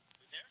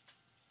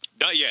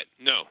 Not yet.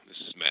 No, this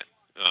is Matt.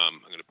 I'm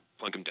going to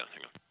plunk him down.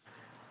 Hang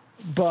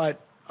on. But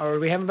are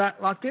we having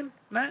that locked in,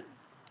 Matt?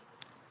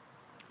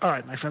 All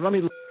right, my friend. Let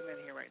me look him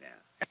in here right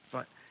now.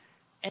 But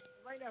and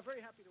right now,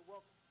 very happy to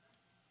welcome.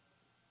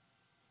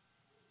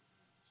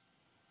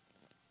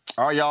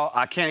 All right, y'all.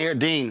 I can't hear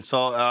Dean,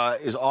 so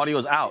his audio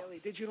is out.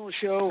 Digital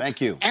show. Thank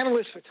you.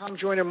 Analyst for Tom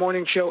Joyner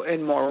Morning Show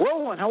and more.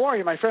 Roland, how are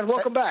you, my friend?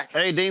 Welcome back.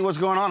 Hey, Dean, what's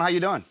going on? How you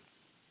doing?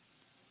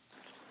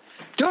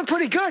 Doing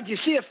pretty good. You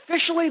see,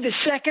 officially the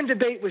second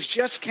debate was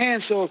just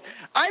canceled.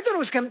 I thought it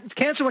was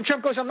canceled when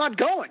Trump goes, I'm not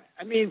going.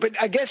 I mean, but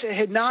I guess it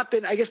had not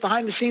been. I guess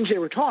behind the scenes they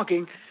were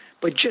talking.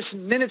 But just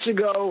minutes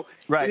ago,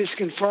 it is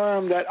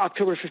confirmed that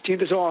October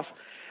 15th is off.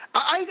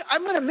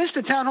 I'm going to miss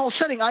the town hall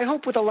setting. I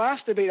hope with the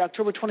last debate,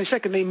 October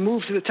 22nd, they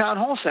move to the town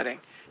hall setting.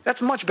 That's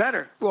much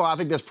better. Well, I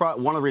think that's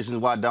probably one of the reasons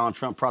why Donald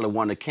Trump probably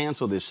wanted to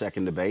cancel this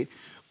second debate,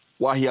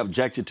 why he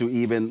objected to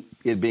even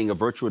it being a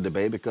virtual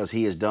debate, because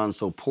he has done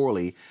so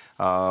poorly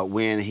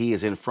when he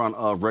is in front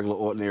of regular,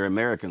 ordinary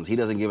Americans. He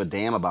doesn't give a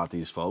damn about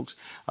these folks.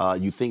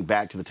 You think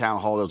back to the town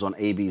hall that was on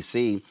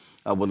ABC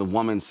when the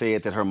woman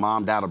said that her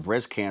mom died of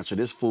breast cancer.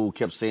 This fool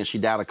kept saying she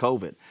died of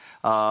COVID.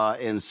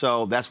 And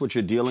so that's what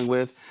you're dealing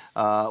with.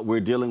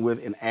 We're dealing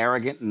with an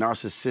arrogant,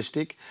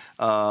 narcissistic,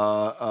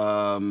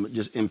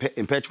 just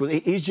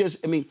impetuous. He's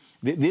just, I mean,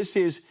 this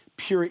is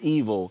pure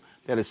evil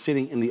that is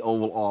sitting in the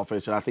Oval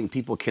Office. And I think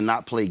people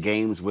cannot play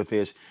games with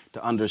this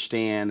to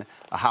understand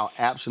how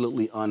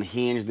absolutely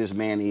unhinged this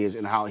man is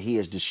and how he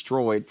has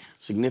destroyed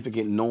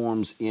significant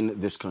norms in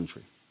this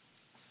country.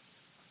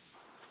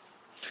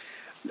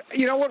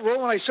 You know what,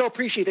 Roland, I so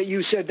appreciate that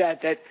you said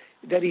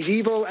that he's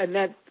evil, and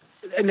that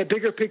in the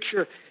bigger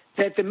picture,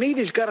 that the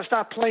media's got to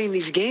stop playing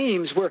these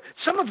games where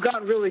some have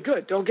gotten really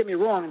good. Don't get me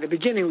wrong. In the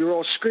beginning, we were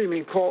all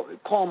screaming, call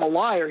him a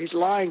liar. He's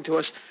lying to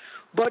us.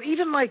 But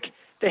even like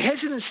the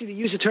hesitancy to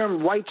use the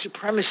term white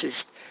supremacist,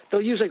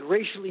 they'll use like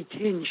racially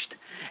tinged,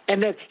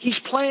 and that he's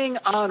playing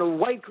on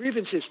white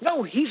grievances.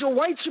 No, he's a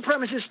white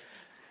supremacist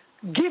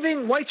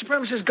giving white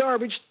supremacist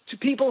garbage to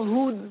people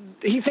who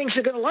he thinks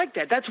are going to like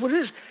that. That's what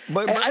it is.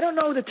 But I don't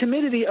know, the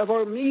timidity of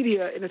our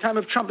media in the time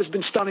of Trump has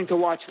been stunning to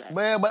watch that.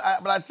 Well, but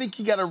I think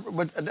you got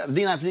to,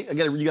 Dean, I think you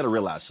got to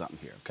realize something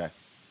here, okay?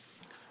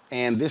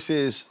 And this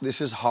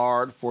is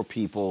hard for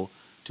people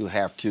to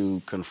have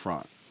to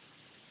confront.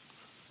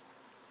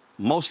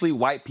 Mostly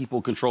white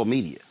people control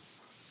media.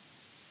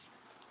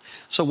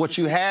 So what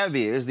you have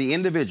is the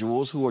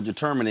individuals who are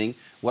determining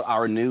what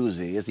our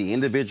news is, the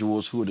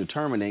individuals who are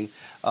determining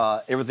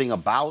everything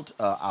about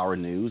our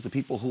news, the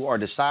people who are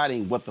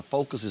deciding what the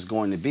focus is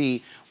going to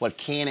be, what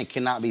can and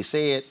cannot be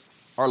said,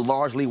 are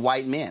largely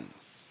white men.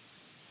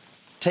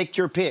 Take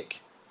your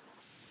pick.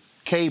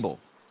 Cable,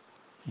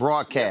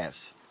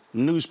 broadcasts,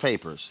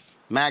 newspapers,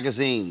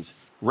 magazines,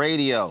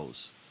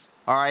 radios,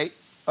 all right?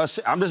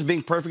 I'm just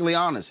being perfectly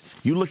honest.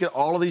 You look at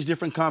all of these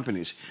different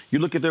companies. You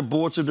look at their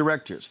boards of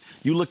directors.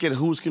 You look at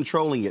who's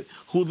controlling it,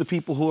 who are the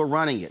people who are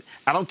running it.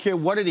 I don't care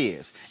what it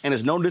is. And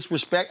there's no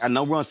disrespect. I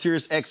know we're on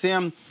Sirius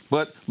XM,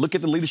 but look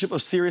at the leadership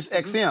of Sirius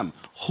XM.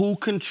 Who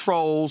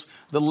controls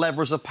the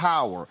levers of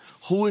power?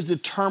 Who is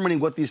determining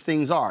what these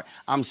things are?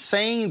 I'm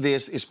saying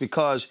this is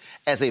because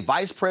as a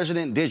vice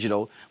president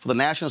digital for the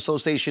National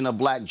Association of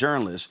Black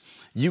Journalists,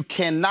 you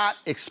cannot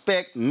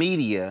expect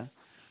media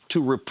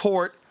to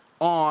report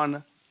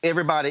on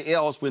everybody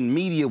else when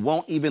media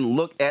won't even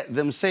look at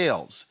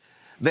themselves.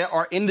 There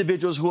are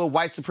individuals who are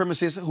white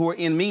supremacists who are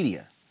in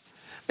media.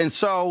 And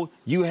so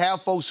you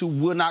have folks who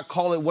would not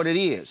call it what it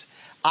is.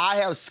 I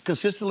have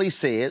consistently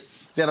said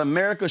that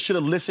America should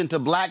have listened to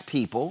black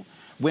people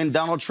when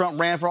Donald Trump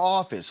ran for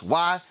office.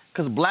 Why?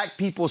 Because black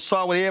people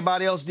saw what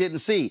everybody else didn't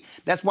see.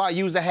 That's why I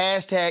use the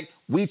hashtag,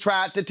 we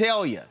tried to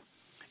tell you.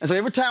 And so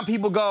every time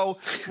people go,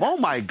 oh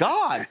my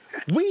God,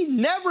 we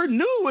never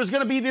knew it was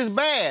going to be this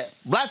bad.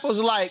 Black folks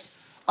are like,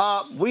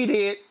 we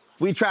did.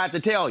 We tried to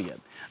tell you.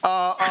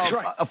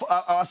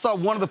 I saw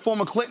one of the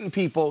former Clinton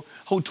people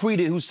who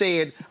tweeted, who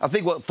said, I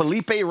think what,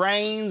 Felipe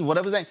Reigns,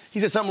 whatever his name, he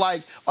said something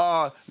like,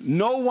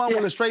 no one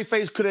with a straight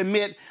face could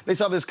admit they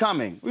saw this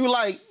coming. We were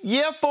like,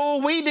 yeah,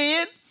 fool, we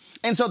did.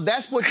 And so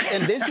that's what,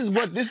 and this is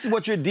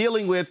what you're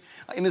dealing with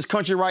in this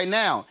country right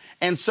now.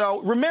 And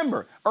so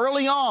remember,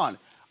 early on,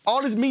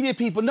 all these media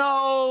people,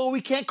 no, we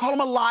can't call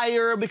him a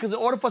liar because in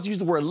order for us to use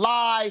the word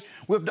lie,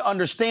 we have to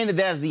understand that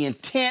that's the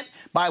intent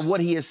by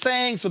what he is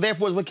saying. So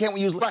therefore, what can't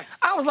we use? Right.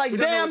 I was like,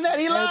 damn that,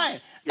 he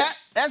lying. Yeah.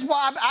 That's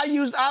why I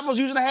was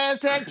using the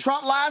hashtag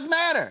Trump Lives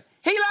Matter.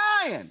 He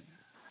lying.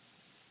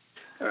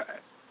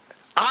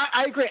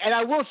 I agree. And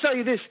I will tell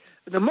you this.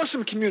 The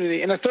Muslim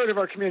community, and a third of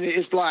our community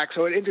is black,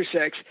 so it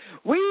intersects.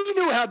 We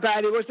knew how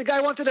bad it was. The guy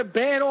wanted to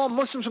ban all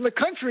Muslims from the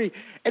country,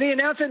 and he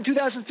announced it in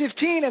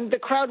 2015, and the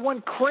crowd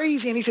went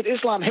crazy, and he said,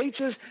 Islam hates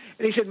us,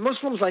 and he said,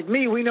 Muslims like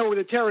me, we know who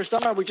the terrorists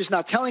are, we're just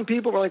not telling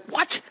people. We're like,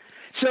 what?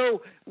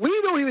 So we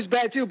knew he was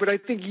bad, too, but I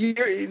think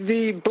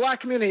the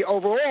black community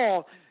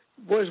overall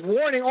was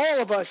warning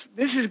all of us,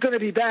 this is going to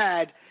be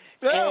bad,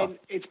 and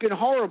it's been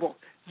horrible.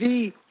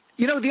 The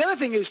other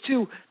thing is,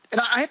 too, and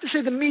I have to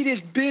say the media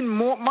has been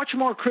much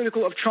more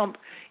critical of Trump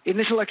in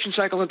this election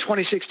cycle in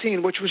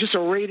 2016, which was just a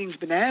ratings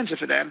bonanza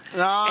for them.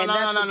 No,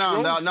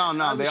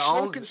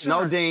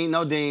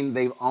 Dean.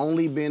 They've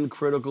only been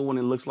critical when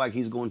it looks like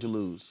he's going to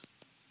lose.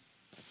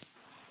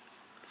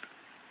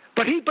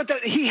 But he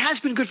has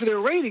been good for their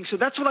ratings, so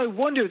that's what I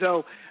wonder,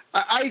 though.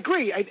 I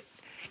agree.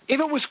 If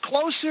it was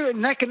closer,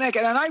 neck and neck,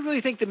 and I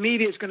really think the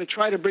media is going to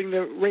try to bring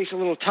the race a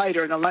little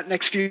tighter in the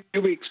next few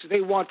weeks.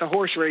 They want the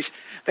horse race.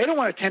 They don't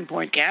want a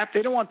 10-point gap.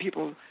 They don't want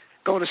people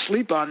going to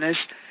sleep on this.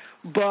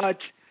 But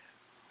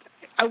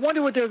I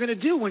wonder what they're going to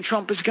do when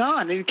Trump is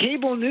gone. And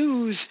cable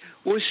news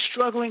was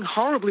struggling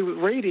horribly with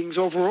ratings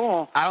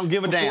overall. I don't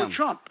give a damn.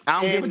 Trump.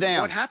 I don't give a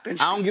damn. What happens?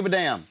 I don't give a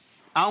damn.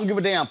 I don't give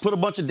a damn. Put a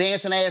bunch of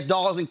dancing ass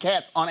dogs and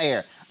cats on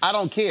air. I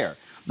don't care.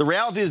 The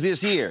reality is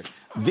this here.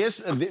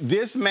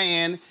 This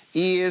man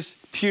is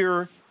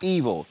pure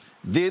evil.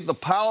 The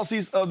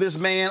policies of this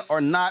man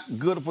are not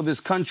good for this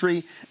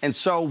country. And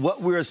so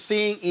what we're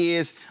seeing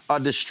is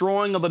a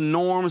destroying of the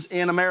norms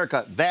in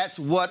America. That's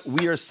what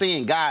we are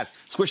seeing. Guys,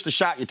 switch the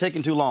shot. You're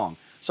taking too long.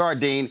 Sorry,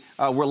 Dean.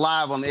 We're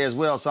live on the air as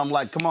well. So I'm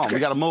like, come on, we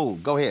got to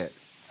move. Go ahead.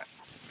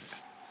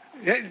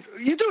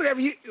 You do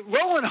it.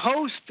 Roland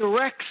hosts,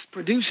 directs,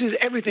 produces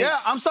everything. Yeah,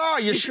 I'm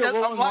sorry.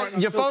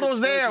 Your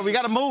photo's there. We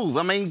got to move.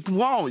 I mean,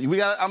 come on. We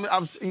got.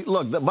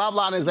 Look, the bottom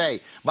line is,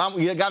 hey,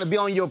 you got to be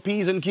on your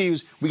P's and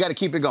Q's. We got to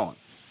keep it going.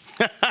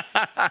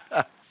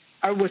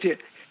 I'm with you.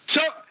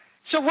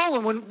 So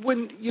Roland,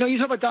 when you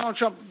talk about Donald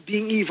Trump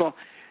being evil,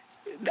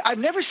 I've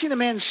never seen a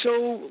man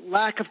so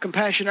lack of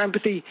compassion or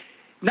empathy,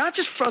 not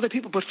just for other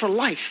people, but for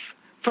life.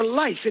 For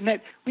life, in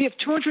that we have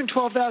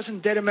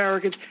 212,000 dead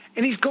Americans,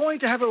 and he's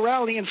going to have a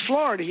rally in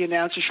Florida, he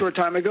announced a short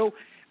time ago,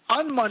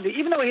 on Monday,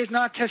 even though he has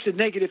not tested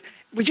negative.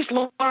 We just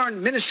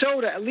learned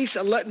Minnesota, at least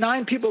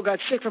 9 people got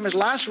sick from his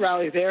last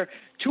rally there.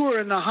 2 are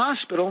in the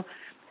hospital.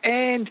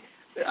 And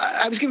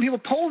I was giving people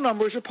poll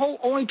numbers.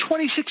 Only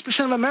 26%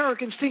 of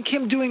Americans think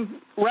him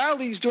doing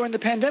rallies during the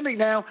pandemic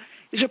now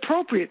is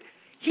appropriate.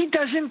 He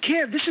doesn't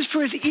care. This is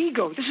for his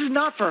ego. This is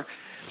not for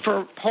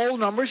poll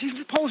numbers.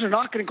 These polls are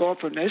not going to go up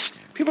from this.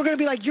 People are going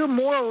to be like, you're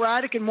more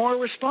erratic and more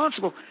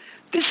irresponsible.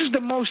 This is the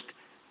most,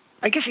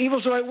 I guess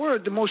evil's the right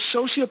word, the most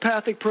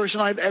sociopathic person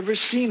I've ever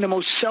seen, the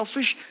most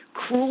selfish,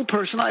 cruel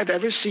person I've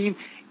ever seen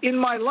in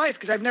my life,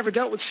 because I've never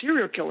dealt with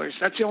serial killers.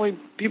 That's the only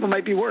people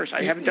might be worse.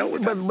 I haven't dealt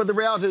with them. But the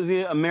reality is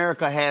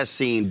America has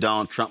seen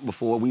Donald Trump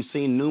before. We've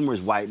seen numerous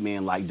white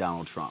men like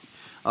Donald Trump.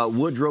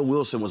 Woodrow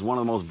Wilson was one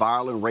of the most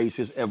violent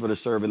racists ever to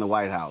serve in the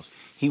White House.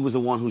 He was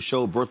the one who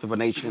showed Birth of a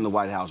Nation in the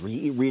White House.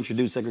 He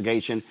reintroduced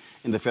segregation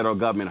in the federal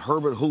government.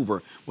 Herbert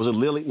Hoover was a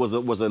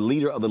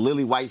leader of the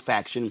Lily White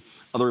faction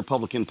of the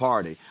Republican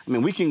Party. I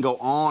mean, we can go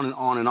on and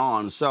on and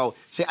on. So,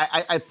 see,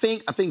 I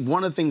think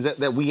one of the things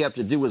that we have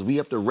to do is we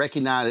have to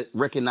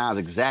recognize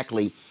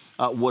exactly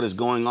what is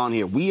going on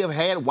here. We have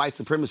had white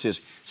supremacists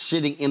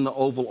sitting in the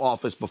Oval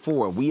Office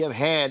before. We have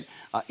had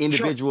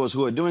individuals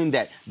who are doing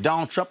that.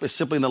 Donald Trump is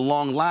simply in the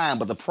long line.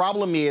 But the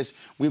problem is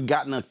we've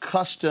gotten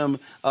accustomed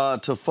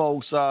to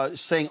folks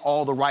saying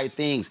all the right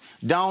things.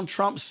 Donald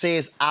Trump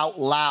says out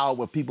loud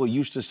what people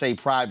used to say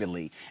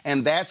privately.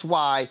 And that's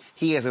why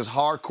he has his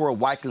hardcore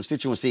white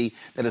constituency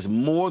that is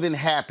more than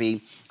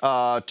happy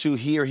to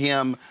hear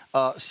him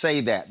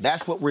say that.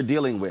 That's what we're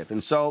dealing with.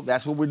 And so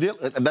that's what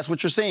that's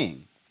what you're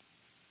seeing.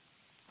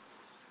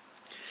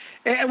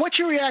 And what's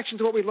your reaction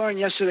to what we learned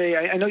yesterday?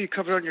 I know you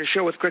covered on your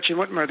show with Gretchen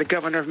Whitmer, the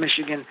governor of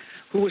Michigan,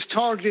 who was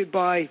targeted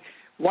by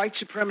white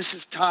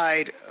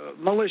supremacist-tied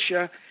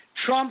militia.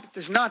 Trump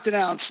does not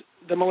denounce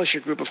the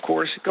militia group, of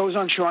course, goes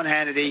on Sean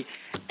Hannity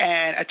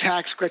and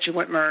attacks Gretchen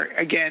Whitmer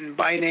again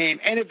by name.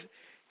 And if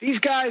these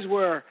guys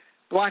were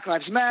Black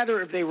Lives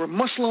Matter, if they were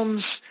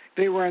Muslims,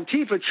 they were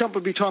Antifa, Trump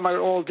would be talking about it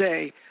all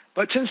day.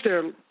 But since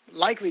they're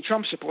likely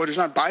Trump supporters,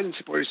 not Biden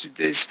supporters,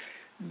 is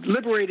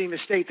liberating the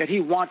state that he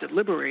wanted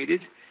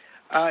liberated,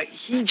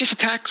 he just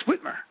attacks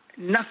Whitmer.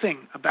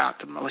 Nothing about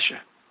the militia.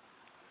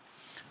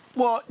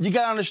 Well, you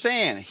got to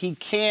understand, he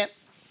can't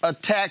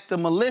attack the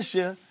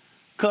militia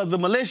because the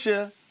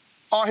militia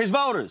are his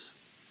voters.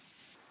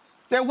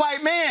 They're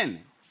white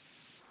men.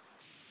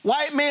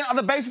 White men are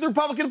the base of the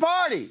Republican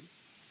Party.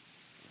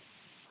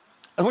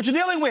 That's what you're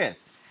dealing with.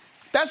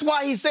 That's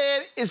why he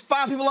said it's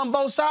fine people on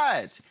both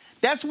sides.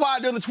 That's why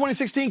during the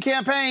 2016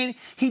 campaign,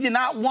 he did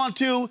not want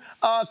to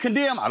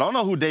condemn. I don't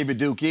know who David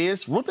Duke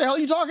is. What the hell are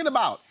you talking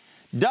about?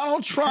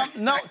 Donald Trump,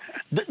 no,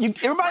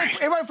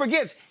 everybody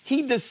forgets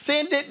he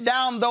descended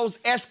down those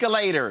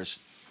escalators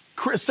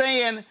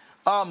saying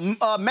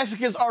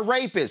Mexicans are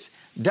rapists.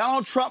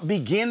 Donald Trump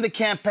began the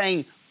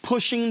campaign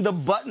pushing the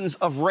buttons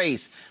of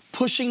race,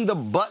 pushing the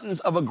buttons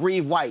of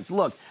aggrieved whites.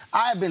 Look,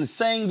 I've been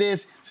saying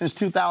this since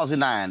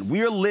 2009.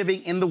 We are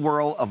living in the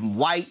world of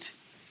white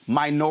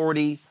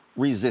minority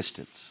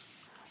resistance.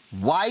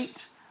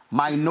 White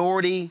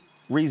minority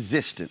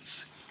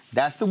resistance.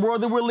 That's the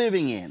world that we're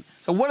living in.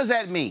 So what does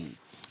that mean?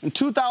 In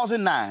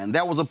 2009,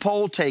 there was a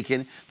poll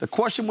taken. The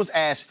question was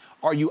asked,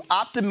 are you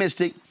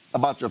optimistic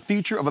about the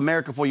future of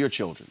America for your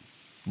children?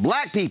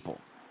 Black people,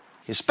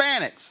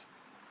 Hispanics,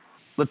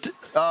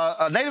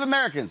 Native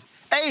Americans,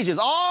 Asians,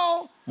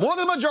 all, more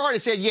than the majority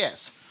said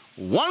yes.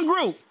 One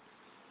group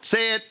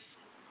said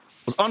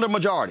was under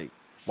majority,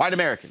 white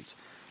Americans.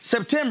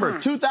 September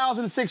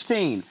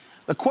 2016,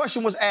 the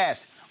question was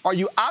asked, are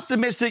you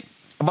optimistic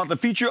about the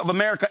future of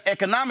America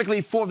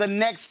economically for the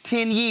next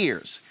 10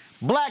 years?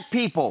 Black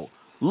people,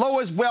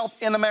 lowest wealth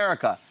in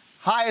America,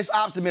 highest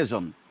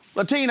optimism.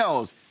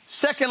 Latinos,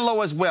 second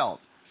lowest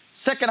wealth,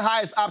 second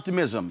highest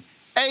optimism.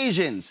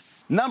 Asians,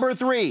 number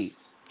 3,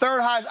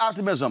 third highest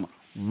optimism.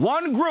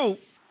 One group,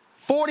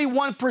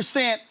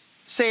 41%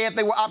 said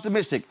they were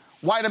optimistic,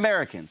 white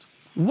Americans.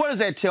 What does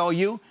that tell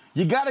you?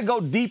 You got to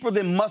go deeper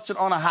than mustard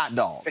on a hot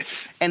dog.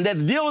 And the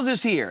deal is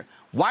this here.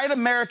 White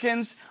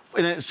Americans,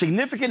 in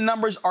significant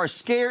numbers, are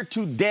scared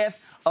to death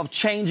of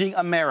changing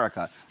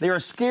America. They are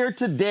scared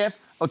to death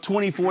of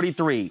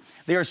 2043.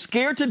 They are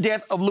scared to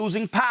death of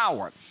losing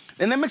power.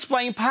 And let me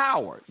explain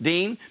power,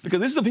 Dean, because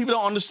this is what people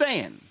don't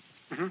understand.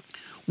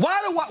 Why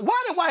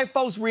do white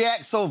folks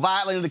react so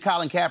violently to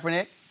Colin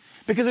Kaepernick?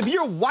 Because if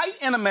you're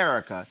white in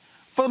America,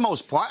 for the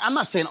most part, I'm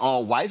not saying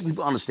all whites,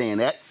 people understand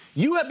that,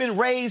 you have been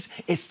raised,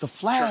 it's the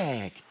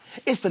flag.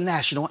 It's the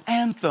national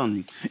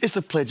anthem. It's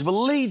the Pledge of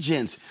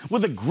Allegiance. We're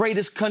the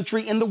greatest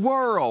country in the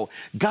world.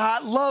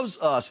 God loves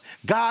us.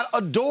 God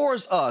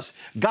adores us.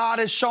 God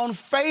has shown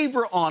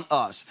favor on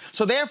us.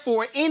 So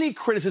therefore, any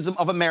criticism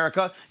of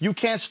America, you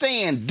can't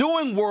stand.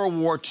 During World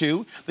War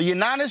II, the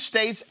United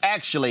States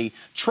actually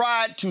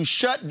tried to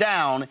shut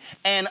down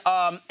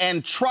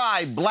and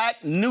try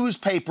black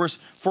newspapers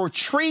for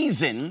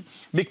treason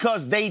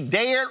because they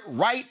dared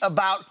write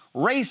about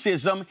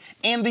racism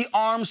in the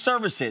armed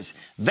services.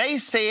 They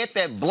said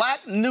that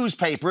black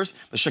newspapers,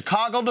 the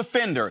Chicago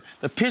Defender,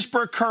 the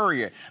Pittsburgh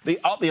Courier, the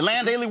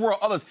Atlanta Daily World,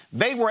 others,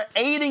 they were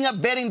aiding and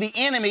abetting the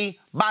enemy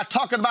by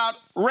talking about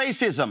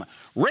racism.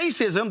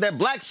 Racism that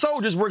black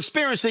soldiers were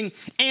experiencing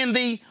in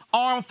the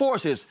armed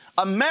forces.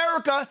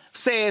 America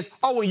says,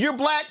 oh, well, you're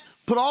black,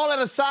 put all that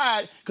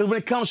aside, because when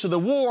it comes to the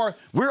war,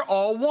 we're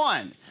all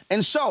one.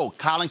 And so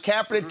Colin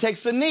Kaepernick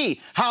takes a knee.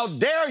 How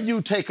dare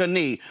you take a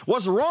knee?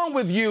 What's wrong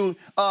with you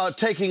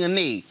taking a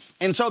knee?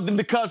 And so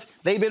because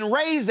they've been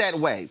raised that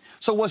way.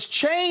 So what's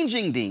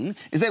changing, Dean,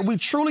 is that we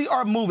truly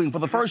are moving for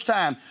the first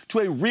time to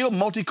a real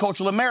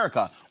multicultural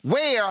America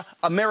where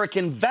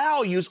American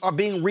values are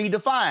being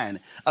redefined.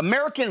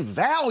 American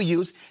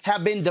values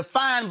have been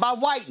defined by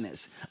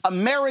whiteness.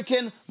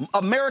 American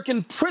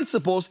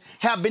principles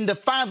have been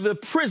defined through the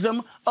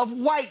prism of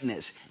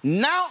whiteness.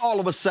 Now, all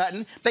of a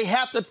sudden, they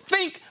have to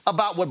think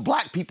about what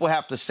black people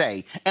have to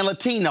say, and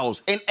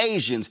Latinos, and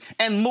Asians,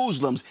 and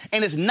Muslims,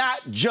 and it's not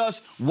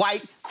just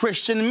white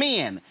Christian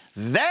men.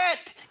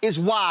 That is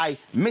why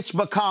Mitch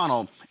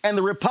McConnell and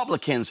the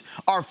Republicans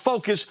are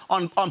focused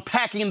on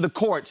packing the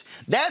courts.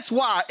 That's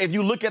why, if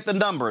you look at the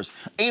numbers,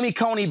 Amy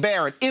Coney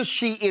Barrett, if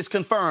she is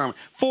confirmed,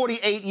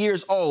 48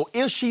 years old,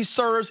 if she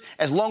serves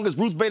as long as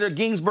Ruth Bader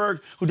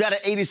Ginsburg, who died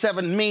at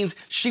 87, means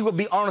she will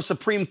be on the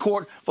Supreme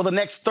Court for the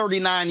next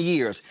 39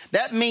 years.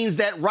 That means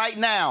that right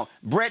now,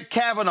 Brett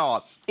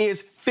Kavanaugh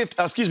is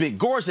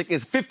Gorsuch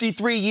is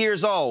 53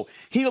 years old.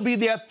 He'll be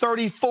there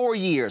 34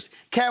 years.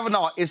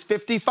 Kavanaugh is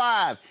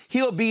 55.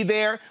 He'll be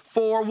there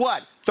for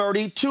what?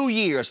 32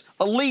 years.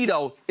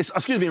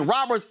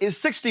 Roberts is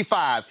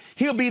 65.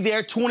 He'll be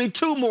there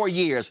 22 more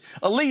years.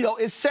 Alito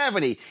is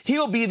 70.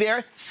 He'll be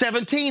there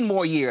 17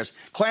 more years.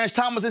 Clarence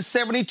Thomas is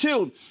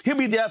 72. He'll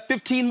be there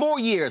 15 more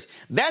years.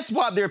 That's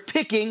why they're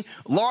picking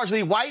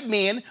largely white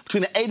men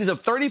between the ages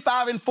of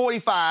 35 and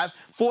 45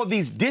 for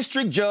these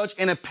district judge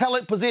and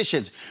appellate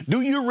positions. Do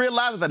you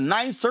realize that the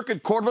Ninth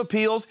Circuit Court of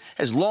Appeals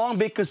has long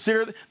been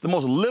considered the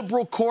most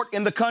liberal court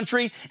in the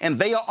country, and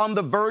they are on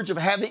the verge of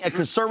having a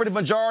conservative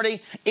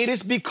majority? It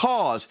is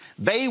because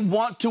they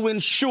want to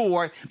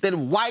ensure that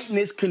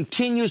whiteness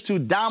continues to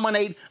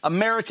dominate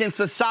American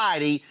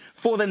society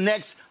for the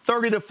next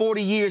 30 to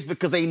 40 years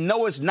because they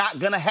know it's not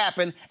going to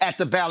happen at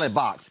the ballot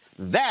box.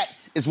 That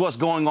is what's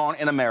going on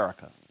in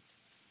America.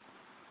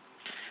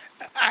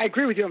 I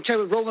agree with you. I'm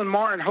telling you, Roland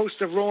Martin, host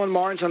of Roland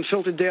Martin's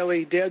Unfiltered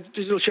Daily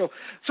digital show.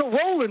 So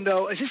Roland,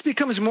 though, as this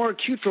becomes more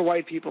acute for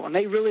white people, and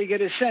they really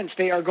get a sense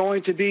they are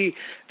going to be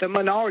the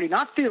minority,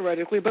 not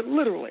theoretically, but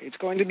literally.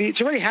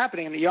 It's already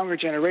happening in the younger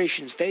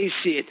generations. They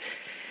see it.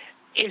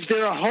 Is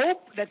there a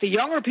hope that the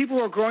younger people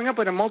who are growing up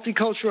in a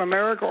multicultural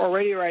America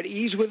already are at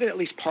ease with it, at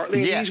least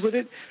partly at ease with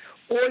it?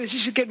 Or does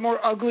this get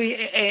more ugly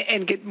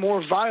and get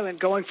more violent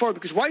going forward?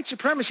 Because white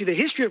supremacy, the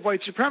history of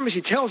white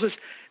supremacy tells us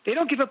they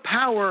don't give up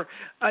power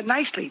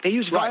nicely. They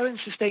use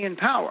violence to stay in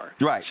power.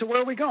 Right. So where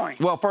are we going?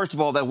 Well, first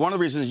of all, that one of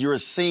the reasons you're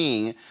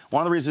seeing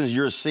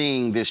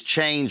this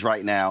change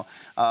right now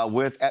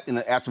in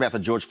the aftermath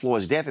of George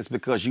Floyd's death is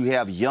because you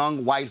have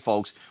young white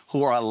folks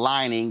who are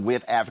aligning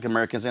with African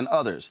Americans and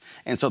others.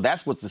 And so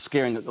that's what's the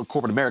scaring of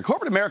corporate America.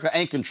 Corporate America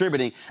ain't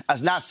contributing.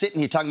 It's not sitting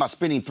here talking about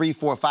spending $3,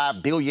 $4,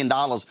 $5 billion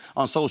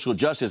on social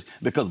justice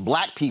because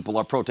black people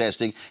are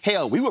protesting.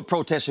 Hell, we were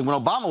protesting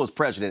when Obama was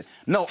president.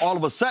 No, all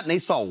of a sudden they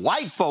saw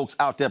white folks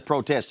out there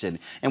protesting.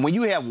 And when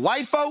you have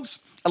white folks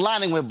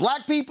aligning with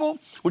black people,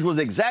 which was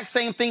the exact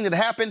same thing that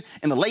happened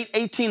in the late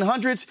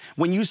 1800s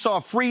when you saw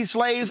free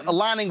slaves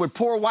aligning with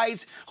poor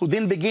whites who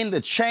then began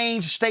to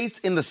change states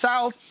in the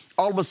South.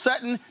 All of a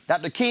sudden,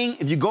 Dr. King,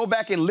 if you go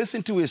back and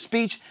listen to his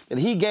speech that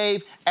he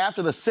gave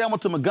after the Selma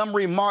to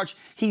Montgomery March,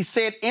 he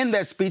said in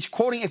that speech,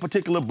 quoting a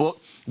particular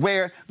book,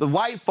 where the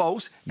white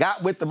folks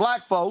got with the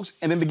black folks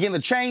and then began to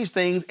change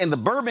things, and the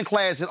Bourbon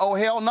class said, oh,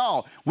 hell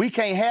no, we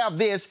can't have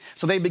this.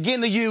 So they begin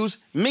to use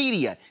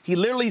media. He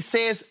literally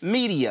says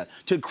media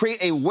to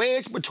create a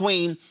wedge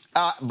between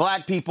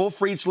black people,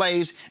 freed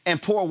slaves,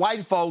 and poor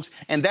white folks,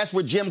 and that's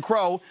where Jim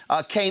Crow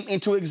came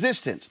into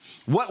existence.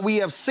 What we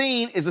have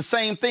seen is the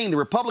same thing. The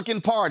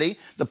Republican Party,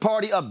 the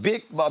party of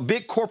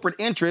big corporate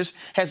interests,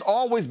 has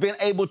always been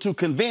able to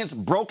convince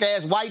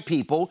broke-ass white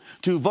people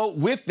to vote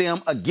with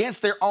them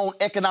against their own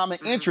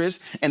economic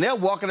interests, and they're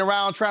walking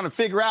around trying to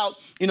figure out,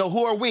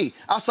 who are we?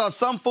 I saw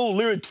some fool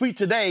literally tweet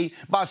today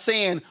by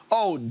saying,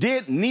 oh,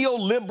 did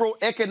neoliberal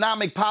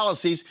economic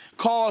policies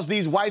cause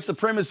these white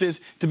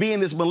supremacists to be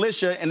in this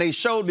militia, and they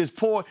showed this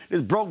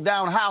broke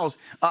down house.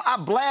 I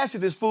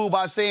blasted this fool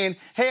by saying,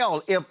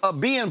 hell, if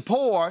being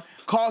poor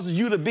causes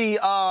you to be,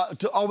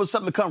 to all of a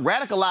sudden become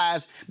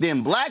radicalized,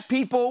 then black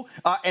people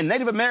and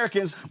Native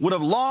Americans would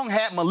have long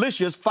had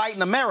militias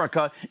fighting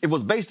America. It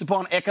was based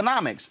upon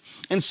economics.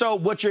 And so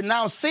what you're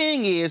now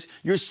seeing is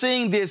you're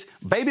seeing this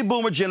baby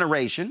boomer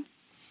generation,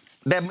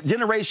 that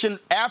generation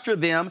after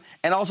them,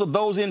 and also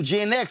those in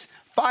Gen X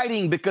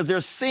fighting because they're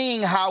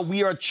seeing how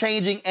we are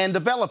changing and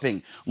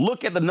developing.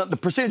 Look at the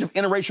percentage of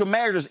interracial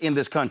marriages in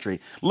this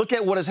country. Look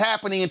at what is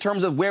happening in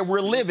terms of where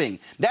we're living.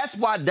 That's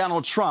why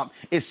Donald Trump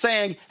is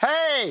saying,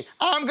 hey,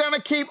 I'm going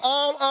to keep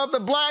all of the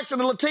blacks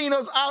and the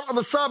Latinos out of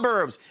the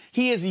suburbs.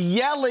 He is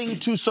yelling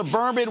to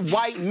suburban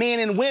white men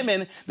and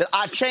women that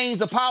I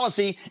changed the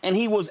policy, and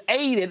he was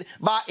aided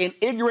by an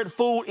ignorant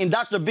fool in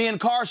Dr. Ben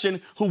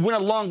Carson, who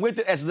went along with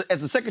it as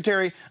the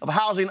Secretary of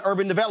Housing and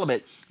Urban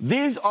Development.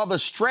 These are the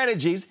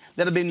strategies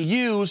that have been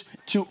used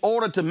to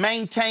order to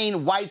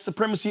maintain white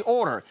supremacy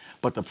order.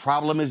 But the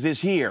problem is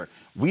this here.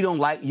 We don't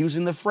like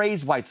using the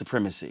phrase white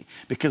supremacy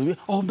because do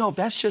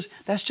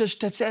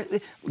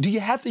you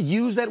have to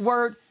use that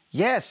word?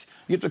 Yes,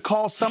 you have to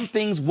call some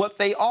things what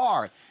they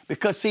are.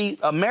 Because, see,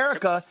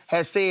 America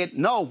has said,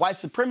 no, white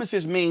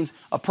supremacist means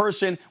a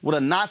person with a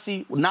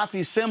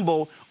Nazi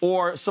symbol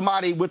or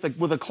somebody with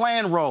a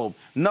Klan robe.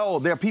 No,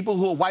 there are people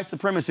who are white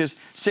supremacists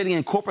sitting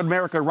in corporate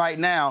America right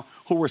now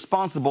who are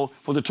responsible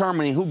for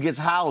determining who gets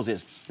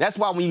houses. That's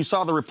why when you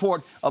saw the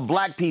report of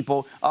black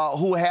people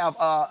who have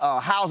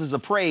houses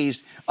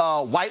appraised,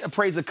 white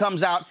appraiser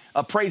comes out,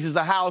 appraises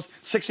the house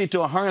 $60,000 to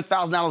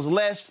 $100,000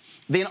 less.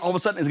 Then all of a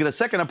sudden it's get a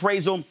second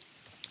appraisal.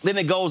 Then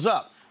it goes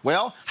up.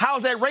 Well,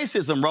 how's that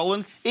racism,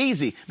 Roland?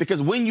 Easy.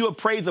 Because when you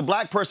appraise a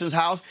black person's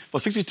house for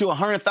 $60,000 to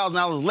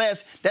 $100,000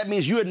 less, that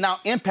means you have now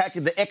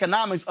impacted the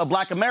economics of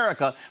black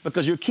America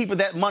because you're keeping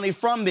that money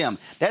from them.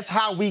 That's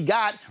how we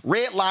got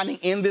redlining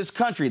in this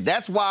country.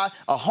 That's why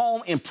a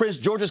home in Prince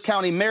George's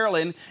County,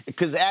 Maryland,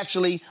 could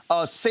actually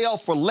sell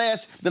for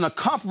less than a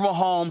comparable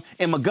home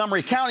in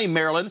Montgomery County,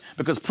 Maryland,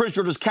 because Prince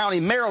George's County,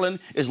 Maryland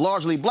is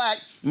largely black.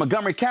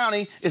 Montgomery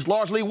County is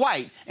largely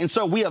white. And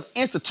so we have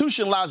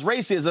institutionalized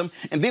racism.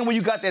 And then when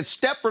you got that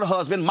Stepford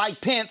husband, Mike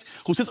Pence,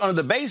 who sits on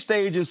the debate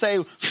stage and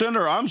say,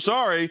 Senator, I'm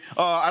sorry,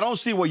 I don't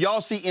see where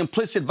y'all see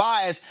implicit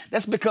bias.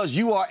 That's because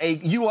you are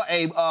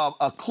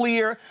a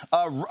clear,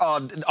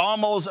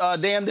 almost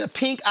damn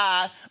pink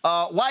eye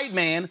white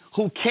man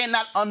who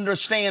cannot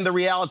understand the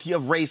reality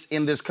of race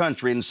in this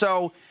country. And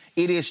so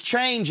it is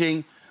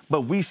changing,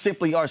 but we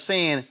simply are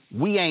saying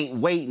we ain't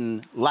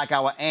waiting like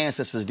our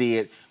ancestors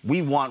did.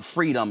 We want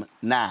freedom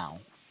now.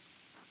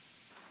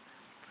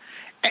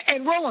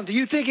 And Roland, do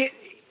you think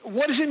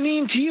what does it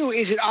mean to you?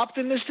 Is it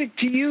optimistic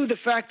to you, the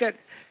fact that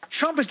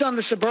Trump has done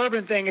the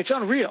suburban thing? It's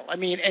unreal. I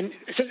mean, and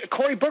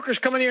Cory Booker's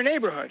coming to your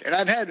neighborhood. And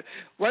I've had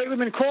white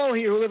women call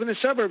here who live in the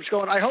suburbs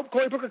going, I hope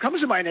Cory Booker comes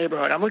to my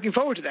neighborhood. I'm looking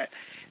forward to that.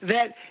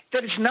 That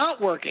it's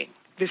not working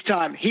this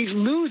time. He's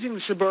losing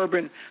the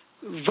suburban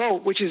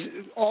vote, which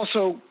is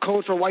also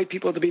code for white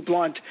people, to be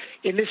blunt,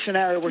 in this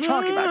scenario we're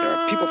talking about. There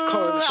are people of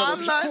color in the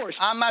suburbs, of course.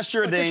 I'm not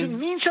sure, Dean. Does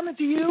it mean something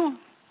to you?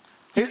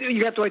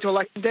 You have to wait till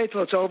election day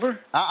till it's over?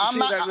 I'm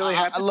not. That really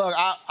happens? Look,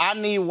 I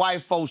need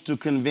white folks to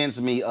convince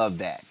me of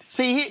that.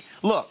 See,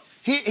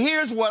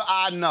 here's what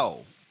I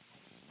know.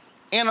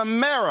 In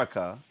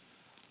America,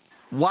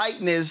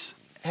 whiteness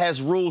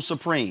has ruled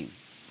supreme.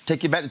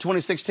 Take you back to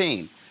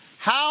 2016.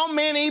 How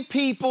many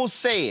people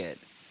said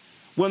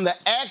when the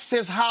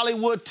Access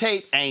Hollywood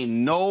tape, ain't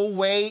no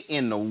way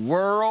in the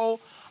world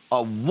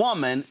a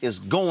woman is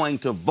going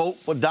to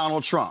vote for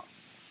Donald Trump?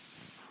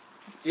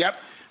 Yep.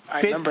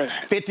 I remember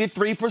that.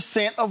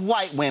 53% of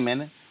white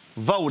women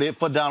voted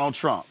for Donald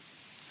Trump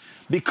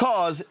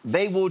because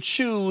they will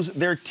choose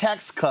their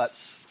tax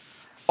cuts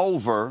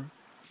over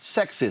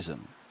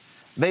sexism.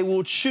 They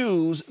will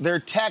choose their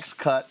tax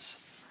cuts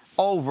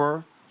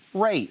over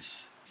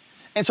race.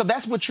 And so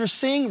that's what you're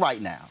seeing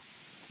right now.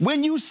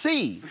 When you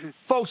see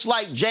folks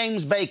like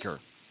James Baker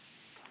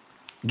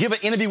give an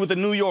interview with the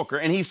New Yorker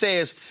and he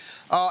says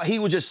he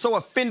was just so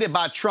offended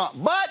by Trump,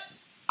 but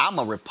I'm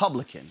a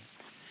Republican.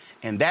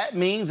 And that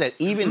means that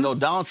even though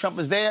Donald Trump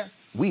is there,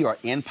 we are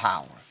in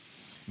power.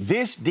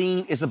 This,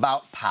 Dean, is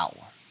about power.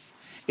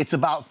 It's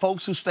about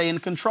folks who stay in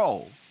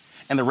control.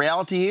 And the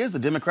reality is the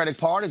Democratic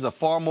Party is a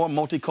far more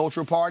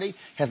multicultural party,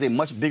 has a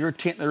much bigger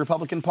tent than the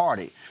Republican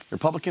Party. The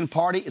Republican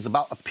Party is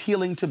about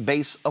appealing to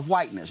base of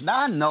whiteness. Now,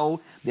 I know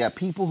there are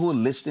people who are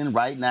listening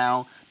right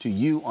now to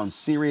you on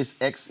Sirius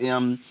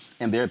XM,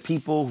 and there are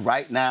people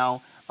right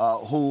now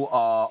who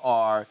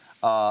are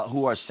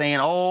saying,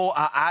 oh,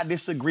 I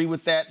disagree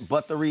with that.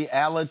 But the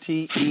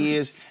reality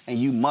is, and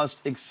you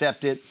must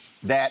accept it,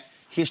 that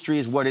history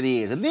is what it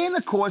is. And then,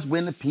 of course,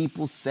 when the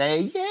people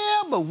say,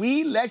 yeah, but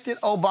we elected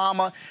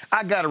Obama,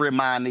 I got to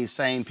remind these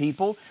same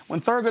people, when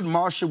Thurgood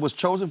Marshall was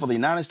chosen for the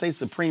United States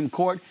Supreme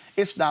Court,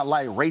 it's not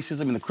like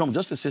racism in the criminal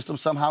justice system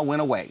somehow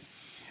went away.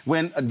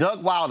 When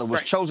Doug Wilder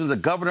was chosen as the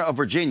governor of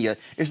Virginia,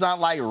 it's not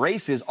like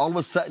races all of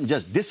a sudden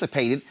just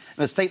dissipated in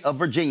the state of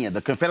Virginia.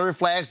 The Confederate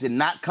flags did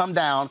not come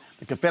down.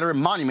 The Confederate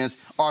monuments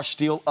are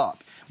still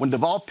up. When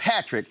Deval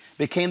Patrick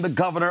became the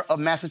governor of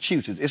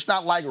Massachusetts, it's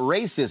not like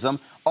racism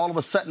all of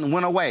a sudden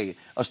went away.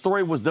 A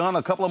story was done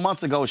a couple of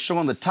months ago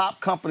showing the top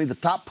companies, the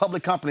top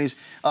public companies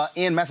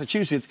in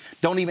Massachusetts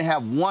don't even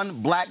have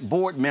one black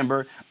board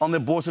member on their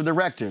boards of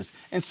directors.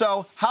 And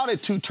so how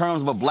did 2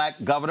 terms of a black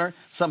governor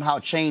somehow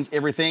change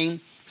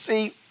everything?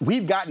 See,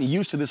 we've gotten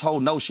used to this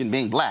whole notion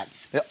being black,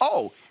 that,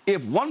 oh,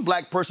 if one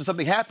black person,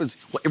 something happens,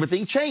 well,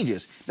 everything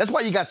changes. That's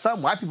why you got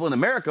some white people in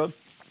America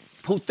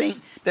who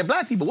think that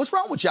black people, what's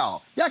wrong with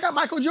y'all? Y'all got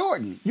Michael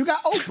Jordan. You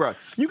got Oprah.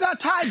 You got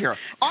Tiger.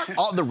 Aren't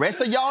all the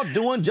rest of y'all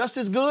doing just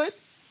as good?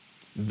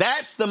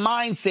 That's the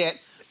mindset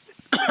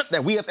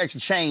that we have to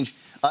actually change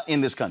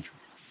in this country.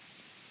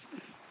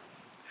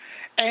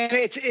 And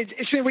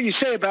it's what you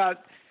say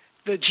about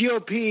the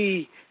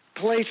GOP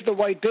plays to the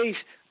white base.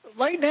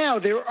 Right now,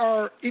 there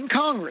are, in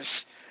Congress,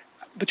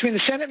 between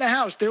the Senate and the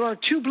House, there are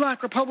 2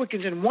 black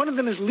Republicans, and one of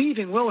them is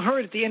leaving, Will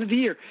Hurd, at the end of the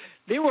year.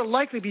 There will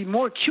likely be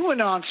more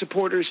QAnon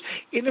supporters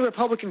in the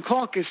Republican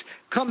caucus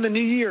come the new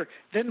year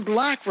than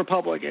black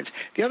Republicans.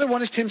 The other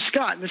one is Tim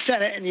Scott in the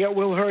Senate, and yet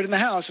Will Hurd in the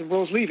House, and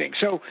Will's leaving.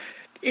 So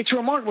it's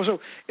remarkable. So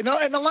in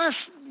the last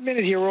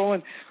minute here,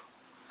 Roland,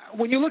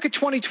 when you look at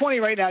 2020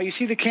 right now, you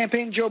see the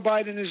campaign Joe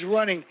Biden is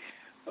running.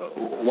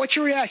 What's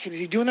your reaction? Is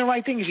he doing the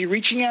right thing? Is he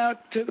reaching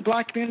out to the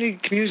black community,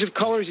 communities of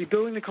color? Is he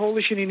building the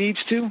coalition he needs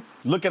to?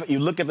 You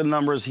look at the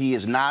numbers. He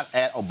is not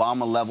at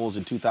Obama levels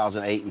in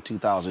 2008 and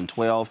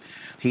 2012.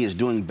 He is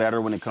doing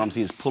better when it comes.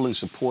 He is pulling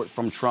support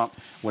from Trump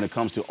when it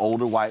comes to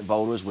older white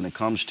voters, when it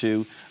comes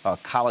to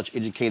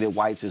college-educated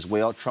whites as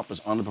well. Trump is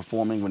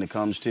underperforming when it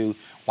comes to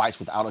whites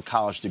without a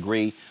college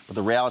degree. But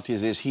the reality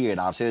is this here, and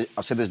I've said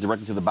this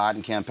directly to the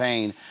Biden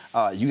campaign,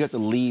 you have to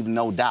leave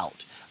no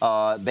doubt.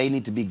 They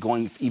need to be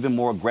going even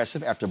more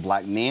aggressive after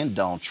black men.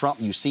 Donald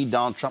Trump, you see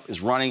Donald Trump is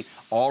running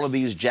all of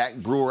these Jack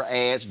Brewer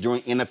ads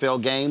during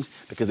NFL games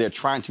because they're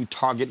trying to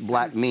target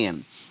black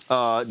men.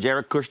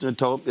 Jared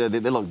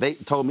Kushner they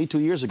told me 2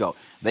 years ago,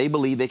 they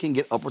believe they can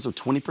get upwards of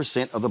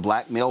 20% of the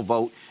black male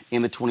vote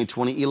in the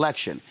 2020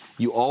 election.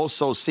 You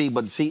also see,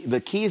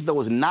 the key though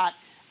is not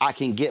I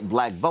can get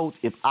black votes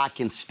if I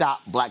can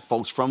stop black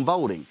folks from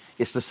voting.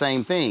 It's the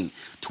same thing.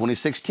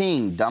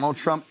 2016, Donald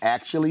Trump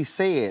actually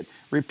said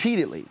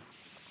repeatedly,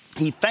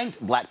 he thanked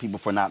black people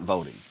for not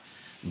voting.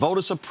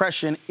 Voter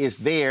suppression is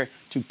there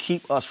to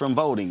keep us from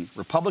voting.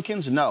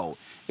 Republicans know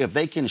if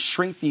they can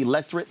shrink the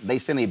electorate, they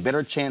stand a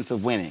better chance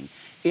of winning.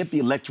 If the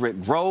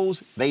electorate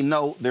grows, they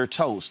know they're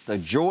toast. The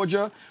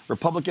Georgia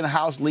Republican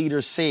House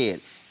leader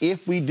said,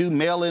 if we do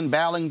mail-in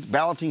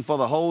balloting for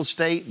the whole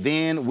state,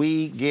 then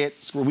we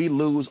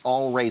lose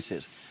all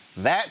races.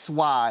 That's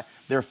why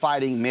they're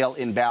fighting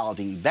mail-in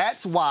balloting.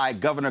 That's why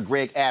Governor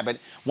Greg Abbott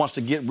wants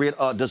to get rid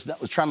of,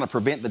 trying to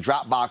prevent the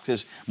drop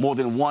boxes more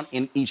than one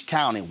in each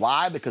county.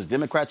 Why? Because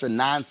Democrats are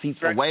 9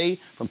 seats away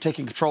from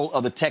taking control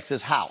of the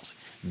Texas House.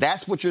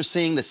 That's what you're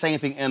seeing, the same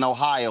thing in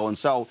Ohio. And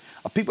so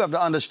people have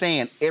to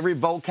understand every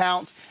vote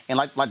counts. And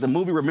like the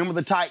movie Remember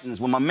the Titans,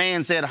 when my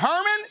man said,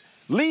 Herman,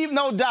 leave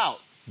no doubt,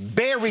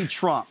 bury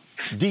Trump,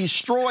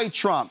 destroy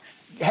Trump,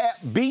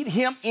 beat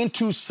him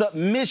into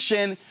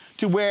submission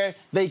to where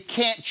they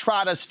can't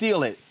try to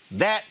steal it.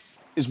 That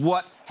is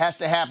what has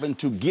to happen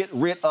to get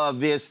rid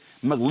of this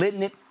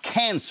malignant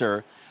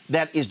cancer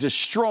that is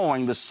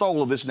destroying the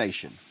soul of this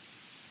nation.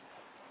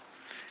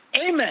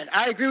 Amen.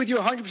 I agree with you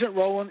 100%,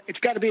 Roland. It's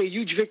got to be a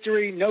huge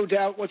victory, no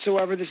doubt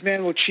whatsoever. This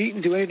man will cheat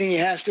and do anything he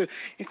has to,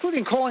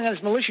 including calling on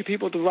his militia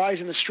people to rise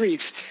in the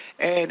streets.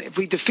 And if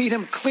we defeat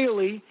him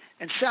clearly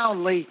and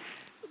soundly,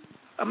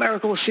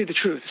 America will see the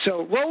truth.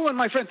 So, Roland,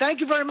 my friend,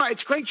 thank you very much.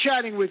 It's great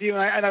chatting with you,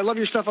 and I love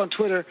your stuff on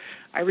Twitter.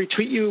 I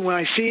retweet you when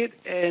I see it,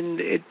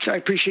 and I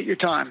appreciate your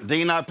time.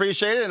 Dean, I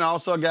appreciate it, and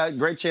also got a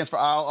great chance for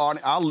our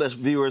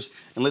viewers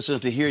and listeners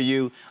to hear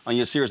you on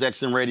your Sirius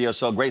XM radio.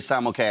 So, great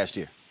simulcast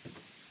here.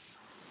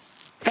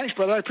 Thanks,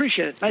 brother. I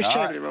appreciate it. Nice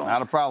chatting with you, Roland.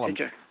 Not a problem.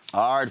 Take care.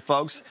 All right,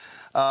 folks.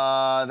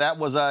 That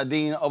was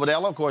Dean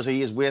Obedello. Of course,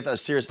 he is with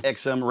Sirius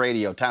XM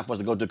Radio. Time for us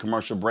to go to a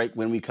commercial break.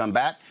 When we come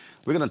back,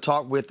 we're going to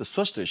talk with the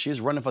sister.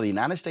 She's running for the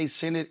United States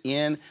Senate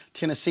in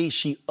Tennessee.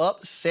 She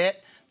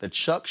upset the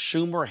Chuck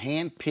Schumer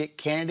hand-picked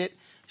candidate.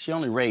 She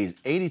only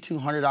raised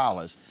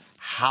 $8,200.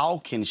 How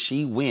can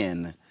she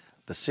win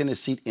the Senate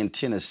seat in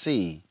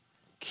Tennessee?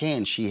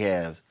 Can she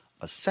have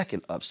a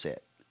second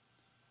upset?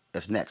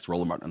 That's next.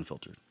 Roland Martin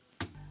Unfiltered.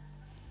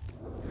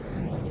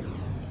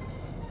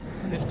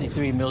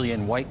 53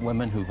 million white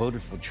women who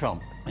voted for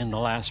Trump in the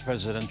last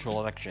presidential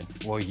election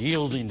were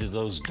yielding to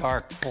those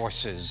dark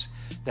forces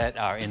that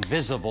are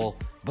invisible,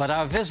 but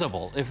are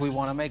visible if we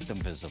want to make them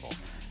visible.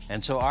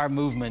 And so our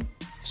movement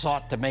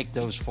sought to make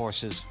those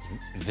forces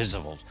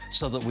visible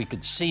so that we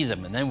could see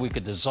them and then we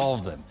could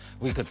dissolve them.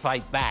 We could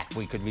fight back,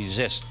 we could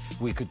resist,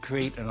 we could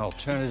create an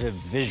alternative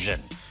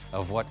vision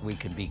of what we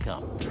can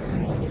become.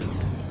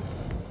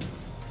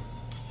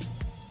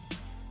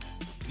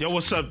 Yo,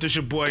 what's up? This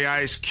your boy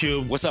Ice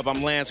Cube. What's up?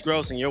 I'm Lance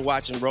Gross, and you're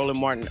watching Roland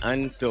Martin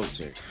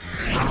Unfiltered.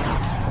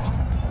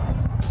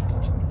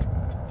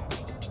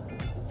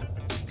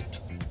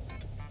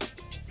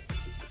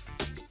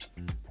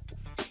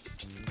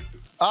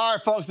 All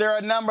right, folks, there are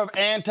a number of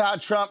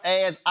anti-Trump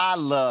ads. I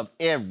love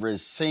every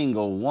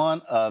single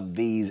one of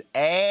these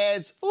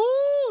ads.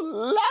 Ooh,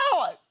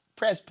 Lord.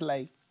 Press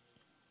play.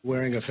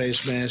 Wearing a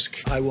face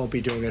mask, I won't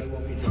be doing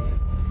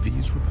it.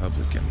 These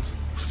Republicans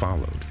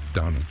followed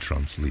Donald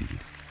Trump's lead.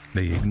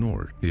 They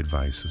ignored the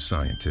advice of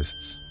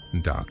scientists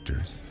and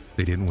doctors.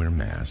 They didn't wear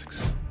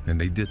masks, and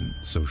they didn't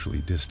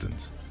socially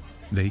distance.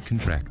 They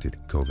contracted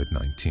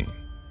COVID-19.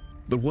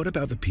 But what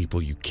about the people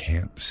you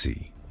can't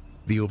see?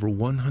 The over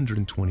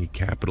 120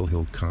 Capitol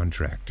Hill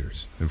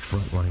contractors and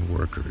frontline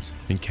workers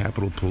and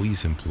Capitol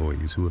Police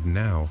employees who have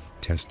now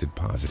tested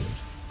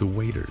positive. The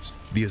waiters,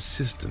 the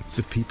assistants,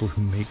 the people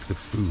who make the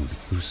food,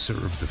 who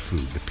serve the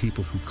food, the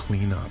people who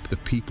clean up, the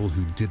people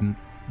who didn't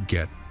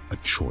get a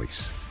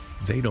choice.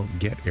 They don't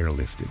get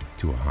airlifted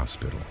to a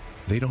hospital.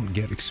 They don't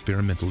get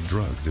experimental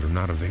drugs that are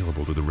not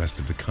available to the rest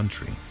of the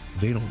country.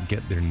 They don't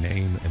get their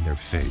name and their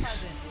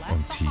face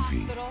on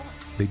TV.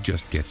 They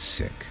just get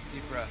sick.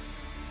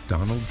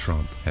 Donald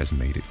Trump has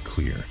made it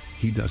clear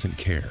He doesn't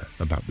care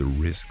about the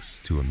risks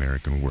to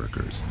American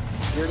workers.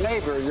 Your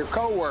neighbor, your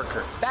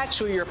co-worker, that's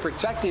who you're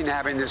protecting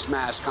having this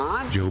mask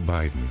on. Joe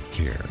Biden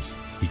cares.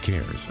 He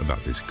cares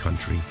about this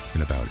country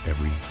and about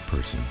every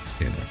person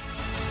in it.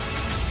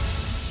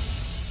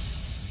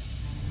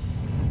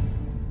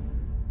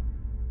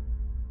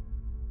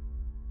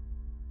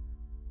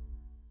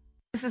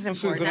 This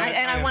is important.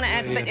 I want to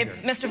add, but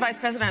Mr. Vice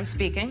President, I'm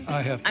speaking.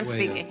 I'm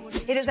speaking.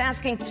 It is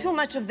asking too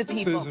much of the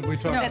people. Susan, we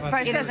talked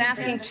about it is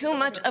asking too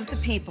much of the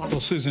people. Well,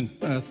 Susan,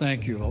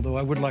 thank you. Although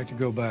I would like to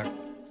go back.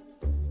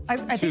 I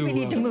think we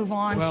need to move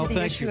on well, to the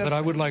thank issue you, of but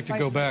I would like to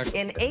go back.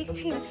 In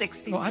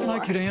 1864. Well, I'd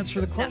like you to answer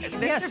the question.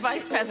 Mr.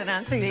 Vice President,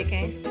 I'm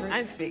speaking.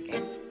 I'm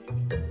speaking.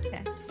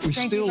 We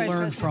still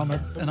learn from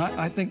it, and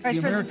I think the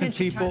American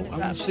people, I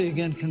want to say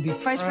again, can be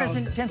proud Vice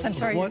President Pence, I'm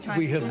sorry, of what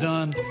we have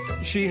done.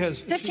 She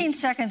has 15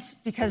 seconds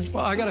because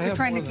I got to have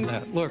trying more to than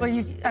keep, that. Look,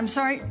 well, I'm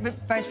sorry, but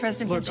Vice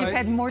President Pence, you've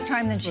had more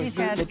time than she's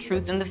had. The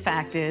truth and the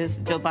fact is,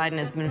 Joe Biden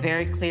has been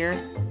very clear.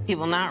 He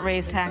will not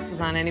raise taxes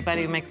on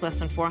anybody who makes less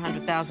than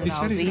 $400,000 he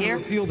said he's a year.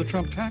 going to repeal the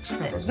Trump tax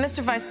cuts. Mr.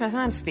 Vice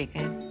President, I'm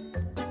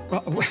speaking.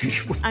 Well, wait.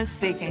 I'm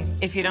speaking.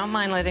 If you don't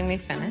mind letting me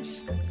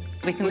finish,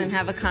 we can then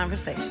have a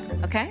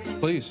conversation. Okay?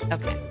 Please.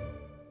 Okay.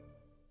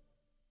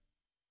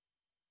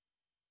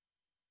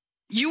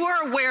 You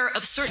are aware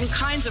of certain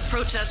kinds of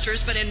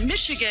protesters, but in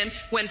Michigan,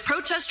 when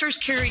protesters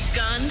carry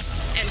guns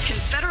and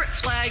Confederate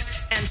flags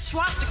and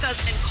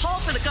swastikas and call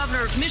for the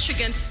governor of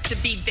Michigan to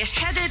be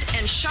beheaded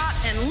and shot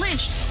and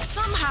lynched,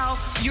 somehow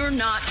you're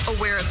not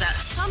aware of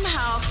that.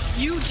 Somehow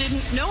you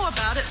didn't know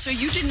about it, so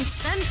you didn't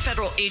send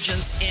federal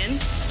agents in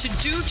to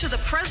do to the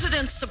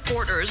president's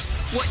supporters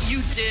what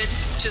you did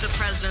to the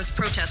president's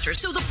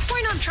protesters. So the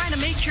point I'm trying to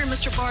make here,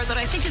 Mr. Barr, that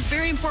I think is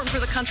very important for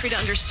the country to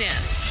understand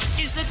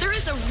is that there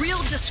is a real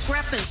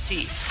discrepancy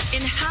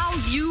in how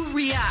you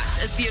react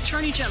as the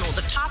Attorney General,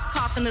 the top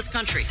cop in this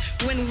country,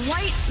 when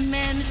white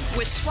men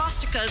with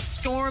swastikas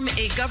storm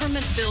a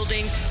government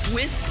building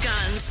with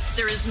guns.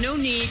 There is no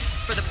need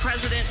for the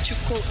president to,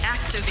 quote,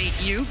 activate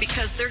you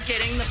because they're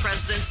getting the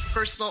president's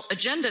personal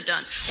agenda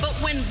done. But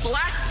when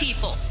black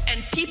people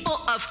and people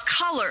of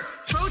color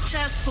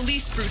protest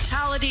police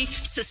brutality,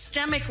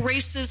 systemic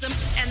racism,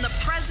 and the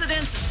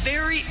president's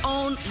very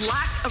own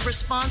lack of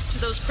response to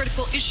those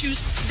critical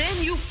issues,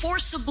 then you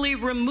forcibly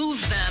remove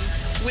them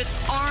with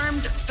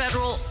armed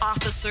federal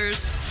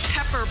officers,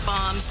 pepper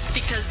bombs,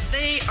 because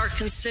they are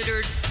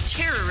considered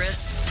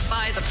terrorists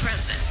by the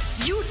president.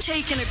 You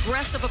take an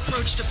aggressive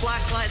approach to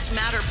Black Lives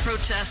Matter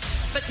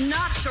protests, but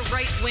not to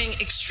right-wing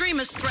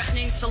extremists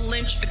threatening to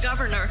lynch a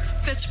governor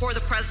if it's for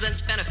the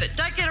president's benefit.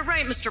 Did I get it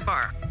right, Mr.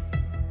 Barr?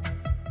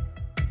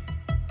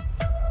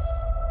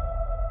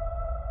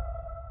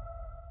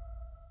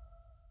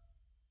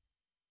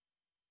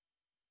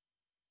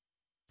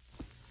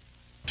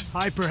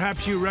 Hi,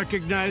 perhaps you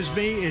recognize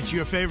me. It's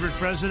your favorite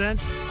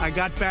president. I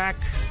got back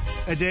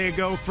a day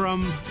ago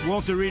from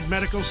Walter Reed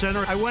Medical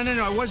Center. I went in,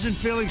 I wasn't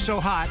feeling so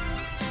hot.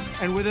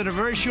 And within a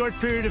very short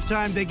period of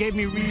time, they gave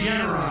me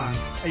Regeneron.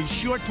 A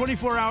short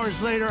 24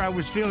 hours later, I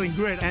was feeling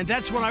great. And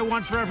that's what I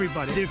want for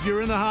everybody. If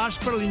you're in the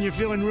hospital and you're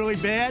feeling really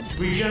bad,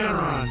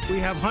 Regeneron. We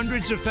have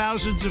hundreds of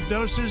thousands of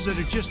doses that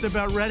are just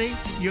about ready.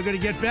 You're going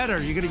to get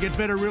better. You're going to get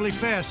better really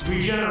fast.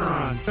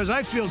 Regeneron. Because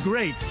I feel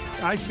great.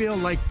 I feel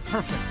like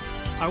perfect.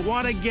 I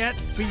want to get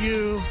for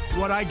you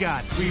what I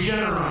got.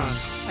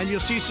 Regeneron. And you'll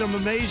see some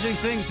amazing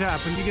things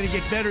happen. You're going to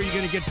get better. You're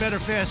going to get better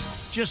fast,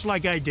 just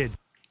like I did.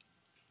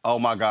 Oh,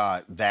 my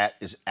God. That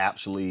is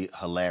absolutely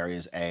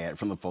hilarious ad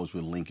from the folks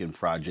with Lincoln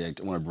Project.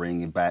 I want to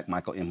bring back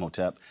Michael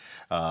Imhotep,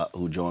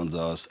 who joins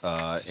us,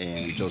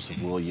 and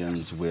Joseph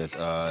Williams with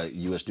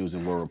U.S. News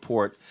and World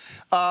Report.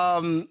 I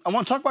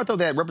want to talk about, though,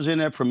 that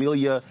Representative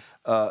Pramila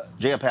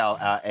Jayapal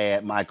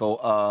ad,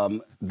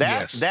 Michael.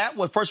 That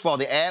was, first of all,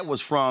 the ad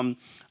was from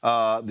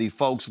the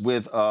folks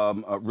with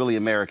Really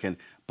American.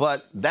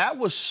 But that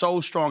was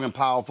so strong and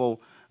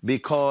powerful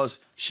because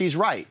she's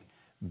right.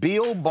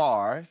 Bill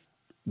Barr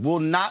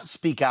will not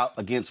speak out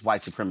against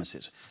white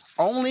supremacists.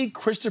 Only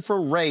Christopher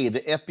Wray,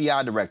 the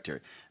FBI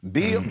director.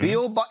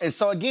 Bill Barr, and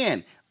so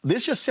again,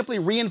 this just simply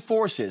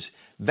reinforces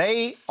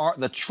the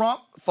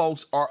Trump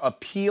folks are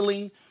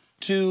appealing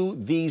to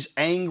these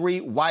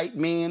angry white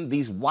men,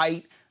 these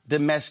white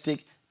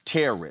domestic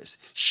terrorists.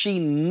 She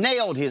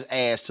nailed his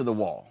ass to the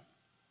wall.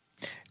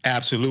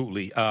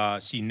 Absolutely.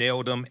 She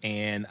nailed him,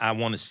 and I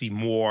want to see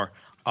more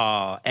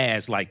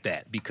ads like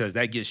that because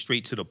that gets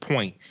straight to the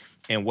point.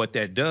 And what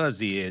that does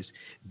is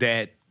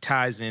that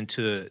ties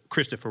into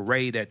Christopher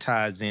Wray, that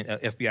ties in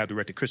FBI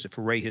Director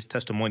Christopher Wray, his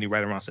testimony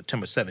right around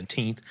September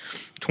 17th,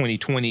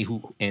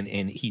 2020,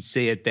 and he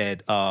said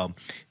that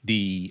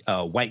the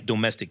white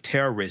domestic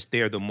terrorists,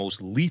 they're the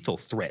most lethal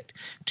threat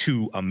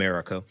to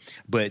America.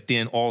 But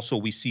then also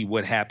we see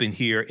what happened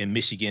here in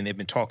Michigan. They've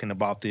been talking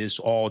about this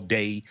all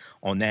day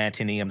on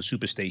 910 a.m., the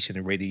Superstation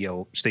and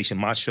radio station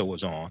my show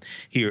is on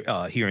here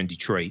in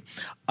Detroit.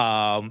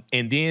 And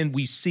then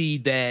we see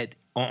that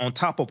on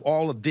top of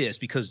all of this,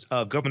 because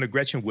Governor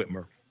Gretchen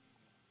Whitmer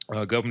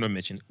Governor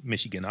of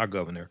Michigan, our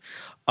governor,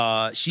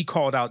 she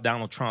called out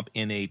Donald Trump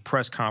in a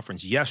press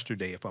conference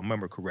yesterday, if I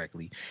remember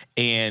correctly,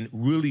 and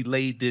really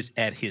laid this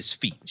at his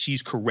feet.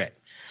 She's correct.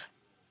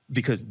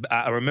 Because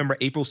I remember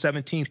April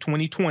 17th,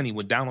 2020,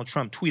 when Donald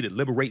Trump tweeted,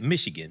 "Liberate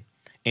Michigan,"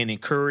 and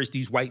encouraged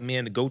these white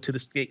men to go to the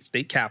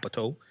state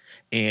capitol,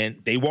 and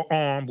they were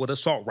armed with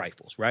assault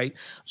rifles, right?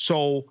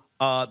 So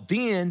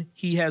then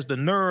he has the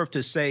nerve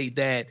to say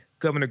that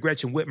Governor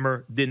Gretchen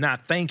Whitmer did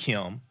not thank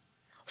him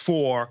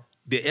for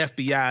the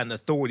FBI and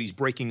authorities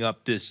breaking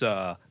up this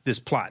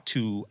plot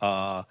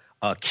to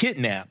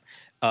kidnap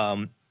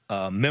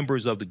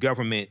members of the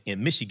government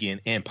in Michigan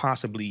and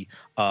possibly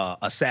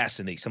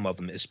assassinate some of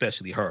them,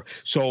 especially her.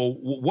 So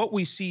what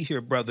we see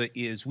here, brother,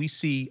 is we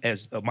see,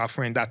 as my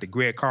friend Dr.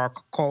 Greg Carr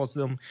calls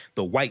them,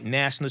 the white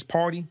nationalist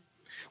party.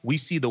 We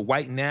see the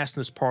white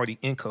nationalist party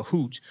in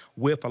cahoots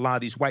with a lot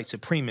of these white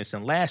supremacists.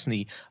 And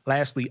lastly,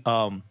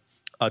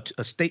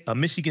 a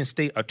Michigan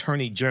State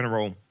Attorney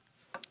General,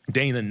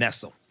 Dana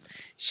Nessel.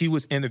 She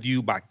was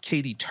interviewed by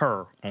Katie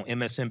Tur on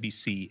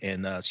MSNBC,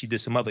 and she did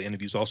some other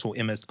interviews, also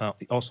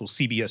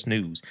CBS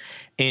News.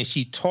 And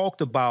she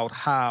talked about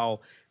how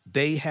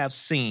they have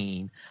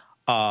seen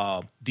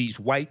these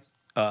white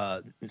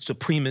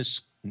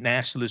supremacist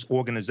nationalist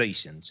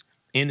organizations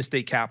in the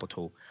state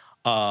capitol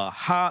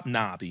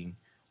hobnobbing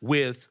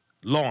with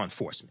law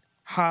enforcement,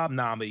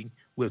 hobnobbing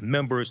with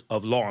members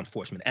of law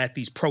enforcement at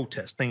these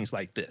protests, things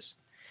like this.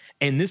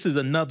 And this is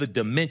another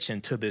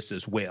dimension to this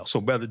as well. So,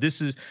 brother,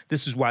 this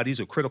is why these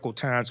are critical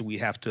times, and we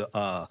have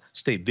to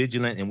stay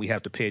vigilant, and we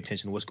have to pay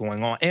attention to what's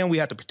going on, and we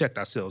have to protect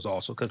ourselves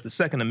also, because the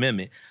Second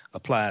Amendment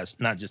applies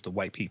not just to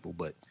white people,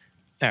 but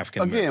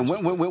African Americans.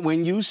 Again,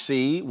 when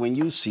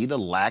you see the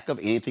lack of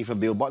anything from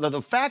Bill Barr,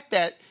 the fact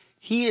that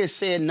he has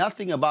said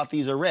nothing about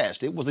these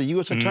arrests, it was a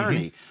U.S.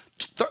 attorney,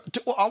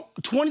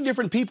 20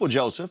 different people,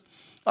 Joseph,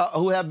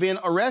 who have been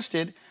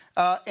arrested,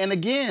 and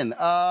again,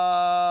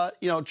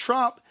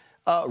 Trump.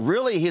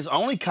 Really, his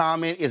only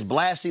comment is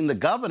blasting the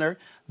governor.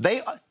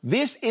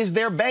 This is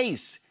their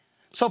base.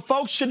 So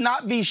folks should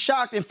not be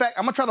shocked. In fact,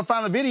 I'm going to try to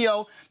find the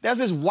video. There's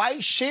this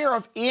white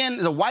sheriff in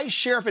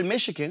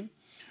Michigan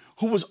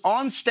who was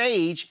on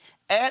stage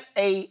at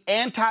a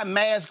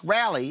anti-mask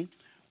rally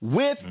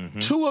with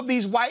two of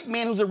these white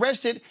men who's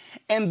arrested.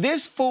 And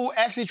this fool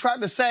actually tried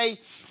to say,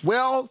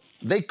 well,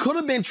 they could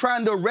have been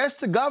trying to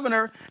arrest the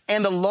governor,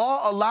 and the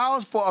law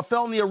allows for a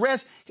felony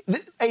arrest.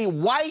 A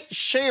white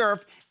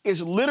sheriff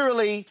is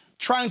literally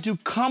trying to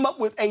come up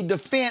with a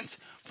defense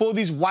for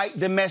these white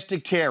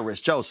domestic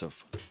terrorists.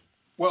 Joseph.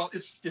 Well,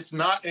 it's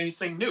not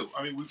anything new.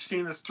 I mean, we've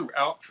seen this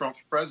throughout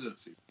Trump's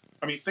presidency.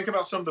 I mean, think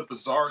about some of the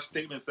bizarre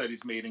statements that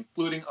he's made,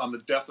 including on the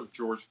death of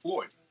George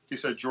Floyd. He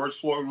said George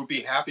Floyd would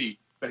be happy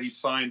that he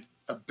signed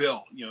a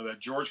bill, that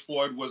George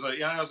Floyd was it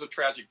was a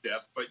tragic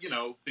death, but,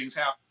 things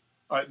happen.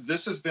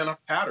 This has been a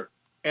pattern.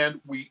 And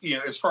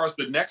as far as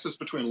the nexus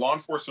between law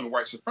enforcement and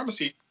white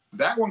supremacy,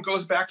 that one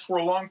goes back for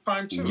a long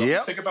time, too.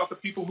 Yep. Think about the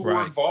people who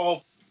were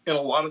involved in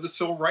a lot of the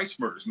civil rights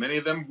murders. Many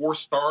of them wore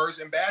stars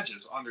and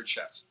badges on their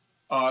chests.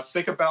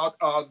 Think about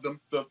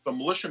the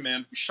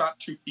militiamen who shot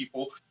two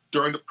people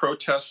during the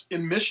protests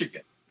in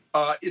Michigan.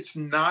 It's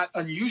not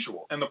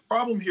unusual. And the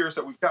problem here is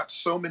that we've got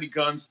so many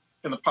guns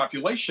in the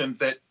population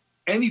that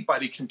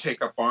anybody can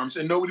take up arms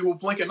and nobody will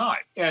blink an eye.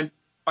 And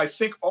I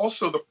think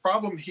also the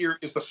problem here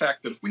is the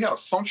fact that if we had a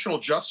functional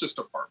Justice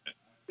Department,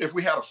 if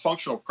we had a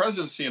functional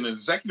presidency and an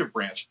executive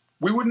branch,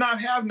 we would not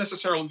have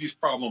necessarily these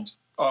problems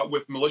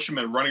with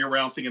militiamen running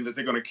around thinking that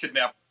they're going to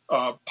kidnap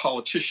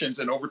politicians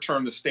and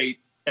overturn the state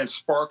and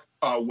spark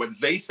what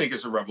they think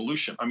is a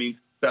revolution. I mean,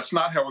 that's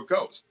not how it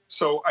goes.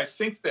 So I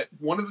think that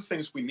one of the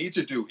things we need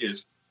to do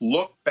is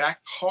look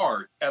back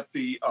hard at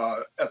the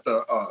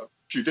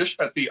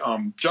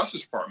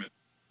Justice Department,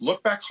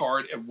 look back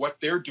hard at what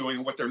they're doing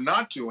and what they're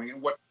not doing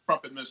and what the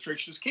Trump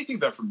administration is keeping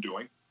them from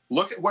doing.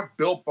 Look at what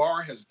Bill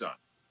Barr has done.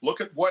 Look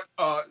at what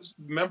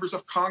members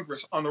of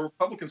Congress on the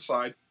Republican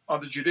side, on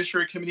the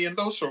Judiciary Committee, and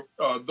those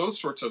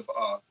sorts of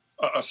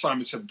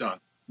assignments have done.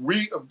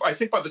 I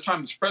think by the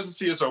time this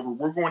presidency is over,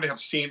 we're going to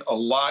have seen a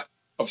lot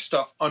of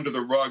stuff under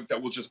the rug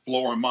that will just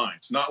blow our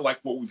minds. Not like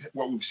what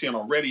we've seen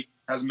already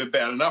hasn't been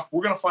bad enough.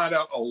 We're going to find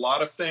out a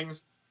lot of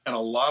things and a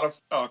lot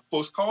of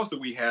close calls that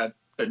we had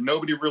that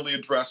nobody really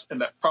addressed,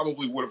 and that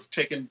probably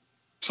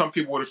some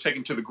people would have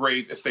taken to the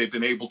grave if they'd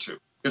been able to.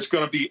 It's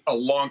going to be a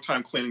long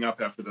time cleaning up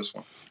after this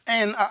one.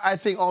 And I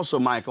think also,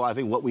 Michael,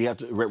 what we have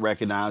to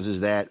recognize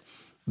is that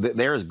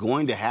there is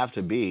going to have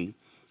to be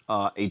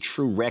a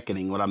true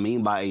reckoning. What I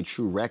mean by a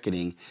true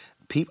reckoning,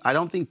 I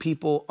don't think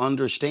people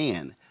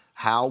understand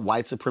how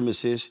white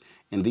supremacists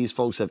and these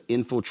folks have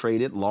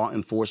infiltrated law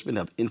enforcement,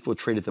 have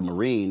infiltrated the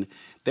Marine.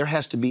 There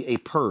has to be a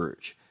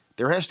purge.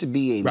 There has to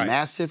be a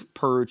massive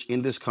purge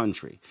in this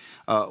country.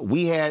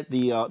 We had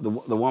the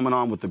woman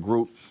on with the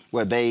group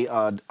where they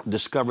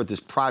discovered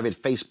this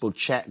private Facebook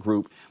chat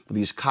group where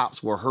these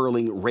cops were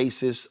hurling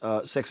racist,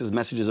 sexist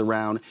messages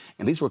around.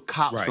 And these were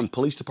cops from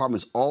police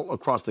departments all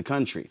across the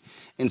country.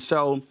 And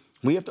so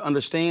We have to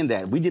understand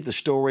that. We did the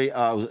story,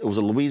 it was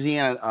a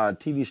Louisiana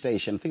TV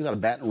station, I think it was out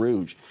of Baton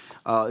Rouge.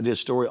 Did a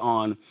story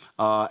on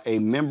a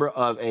member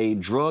of a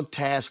drug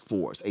task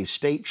force, a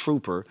state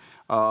trooper,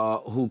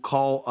 who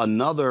called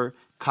another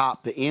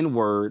cop the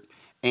N-word,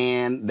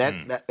 and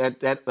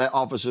that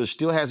officer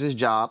still has his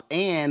job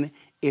and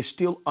is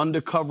still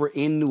undercover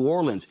in New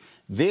Orleans.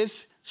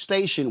 This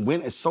station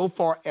went so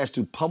far as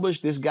to publish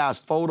this guy's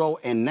photo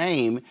and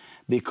name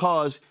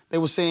because they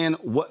were saying,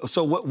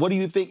 what do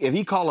you think? If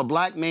he called a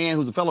black man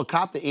who's a fellow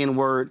cop the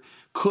N-word,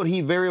 could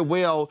he very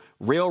well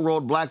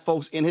railroad black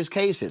folks in his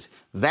cases?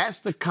 That's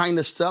the kind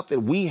of stuff that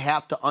we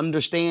have to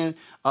understand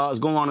is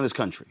going on in this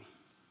country.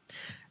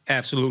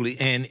 Absolutely.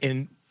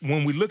 And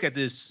when we look at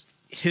this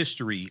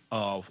history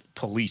of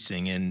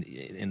policing, and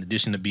in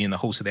addition to being the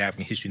host of the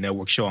African History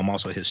Network show, I'm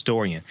also a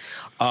historian.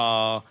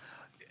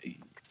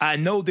 I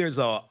know there's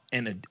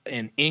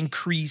an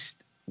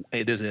increased,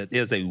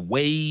 there's a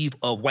wave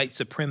of white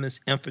supremacists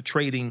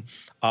infiltrating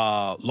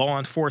law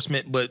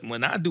enforcement, but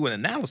when I do an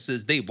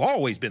analysis, they've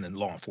always been in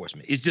law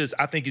enforcement. It's just,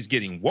 I think it's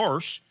getting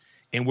worse,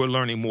 and we're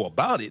learning more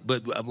about it.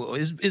 But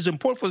it's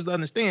important for us to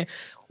understand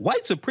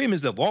white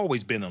supremacists have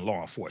always been in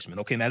law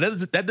enforcement. Okay, now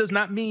that does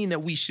not mean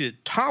that we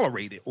should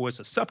tolerate it or it's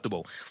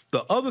acceptable.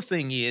 The other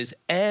thing is,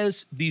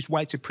 as these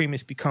white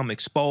supremacists become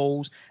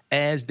exposed,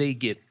 as they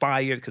get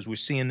fired, because we're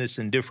seeing this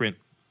in different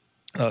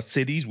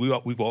cities.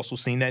 We've also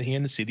seen that here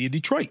in the city of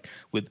Detroit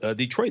with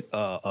Detroit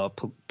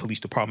Police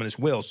Department as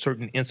well,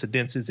 certain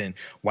incidences and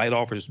white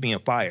officers being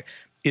fired.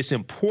 It's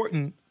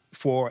important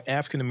for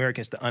African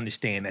Americans to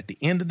understand at the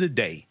end of the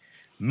day,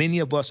 many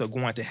of us are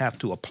going to have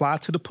to apply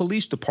to the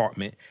police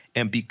department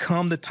and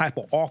become the type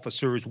of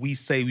officers we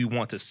say we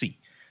want to see.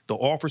 The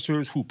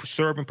officers who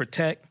serve and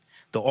protect,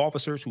 the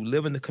officers who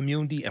live in the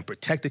community and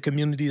protect the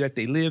community that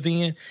they live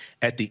in.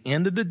 At the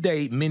end of the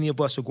day, many of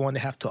us are going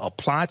to have to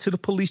apply to the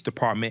police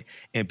department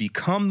and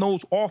become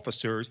those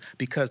officers,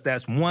 because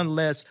that's one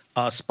less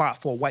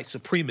spot for white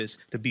supremacists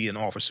to be an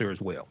officer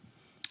as well.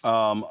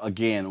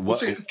 Again,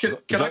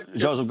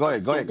 Joseph, go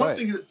ahead. One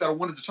thing that I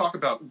wanted to talk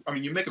about, I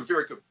mean, you make a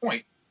very good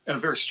point and a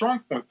very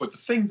strong point, but the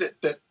thing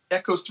that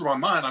echoes through my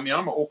mind, I mean,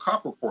 I'm an old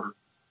cop reporter.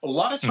 A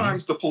lot of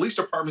times the police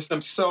departments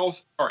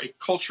themselves are a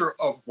culture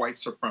of white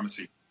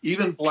supremacy.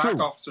 Even black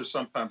officers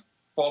sometimes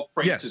fall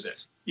prey to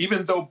this.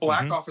 Even though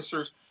black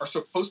officers are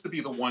supposed to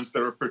be the ones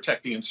that are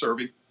protecting and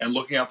serving and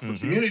looking out for the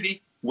community,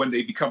 when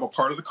they become a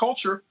part of the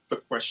culture, the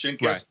question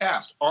gets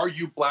asked, are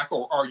you black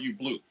or are you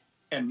blue?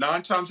 And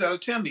 9 times out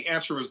of 10, the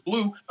answer is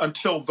blue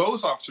until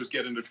those officers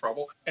get into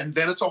trouble, and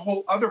then it's a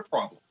whole other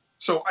problem.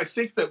 So I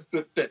think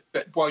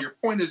that while your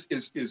point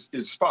is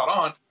spot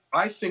on,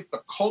 I think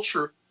the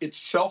culture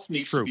itself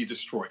needs to be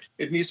destroyed.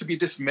 It needs to be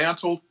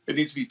dismantled. It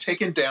needs to be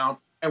taken down.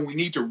 And we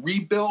need to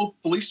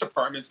rebuild police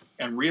departments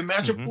and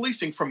reimagine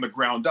policing from the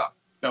ground up.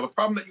 Now, the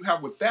problem that you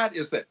have with that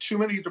is that too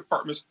many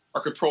departments are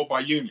controlled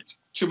by unions.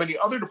 Too many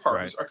other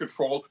departments are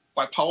controlled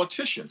by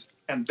politicians.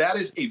 And that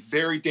is a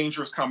very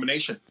dangerous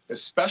combination,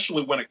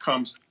 especially when it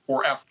comes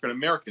for African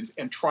Americans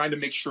and trying to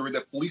make sure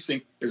that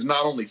policing is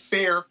not only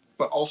fair,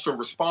 but also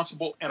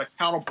responsible and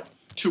accountable.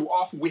 Too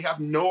often we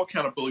have no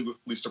accountability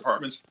with police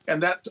departments.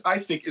 And that, I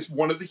think, is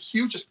one of the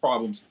hugest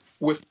problems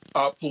with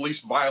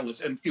police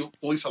violence and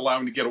police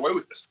allowing to get away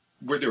with this,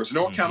 where there is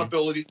no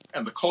accountability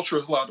and the culture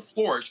is allowed to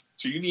flourish.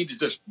 So you need to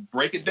just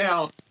break it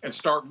down and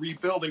start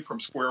rebuilding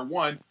from square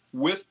one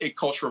with a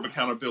culture of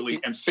accountability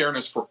and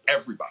fairness for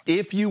everybody.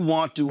 If you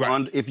want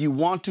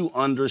to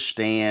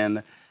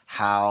understand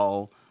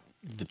how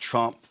the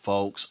Trump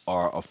folks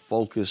are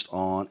focused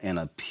on and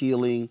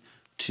appealing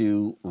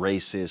to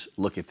racists,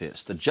 look at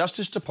this. The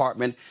Justice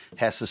Department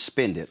has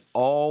suspended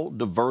all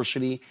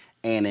diversity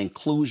and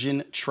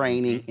inclusion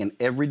training in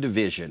every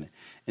division,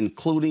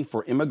 including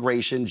for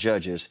immigration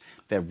judges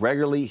that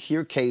regularly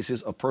hear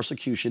cases of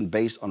persecution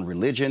based on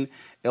religion,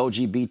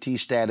 LGBT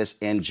status,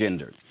 and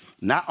gender.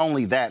 Not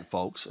only that,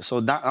 folks,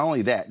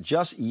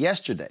 just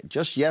yesterday,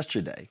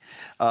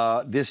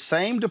 this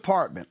same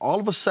department all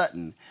of a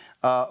sudden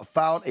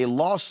filed a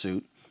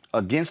lawsuit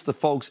against the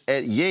folks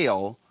at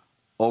Yale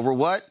over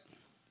what?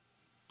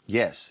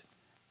 Yes,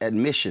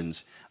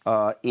 admissions.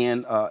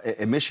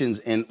 Admissions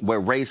in where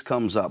race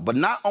comes up. But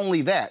not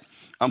only that,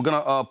 I'm going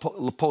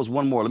to post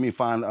one more. Let me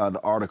find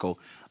the article.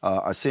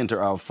 I sent to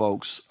our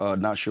folks.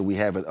 Not sure we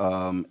have it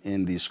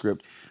in the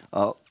script.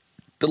 The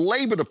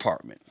Labor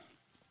Department.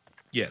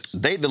 Yes.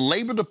 The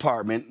Labor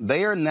Department,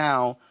 they are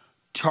now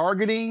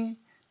targeting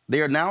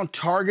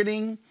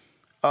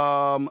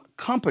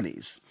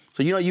companies.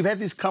 So, you know, you've had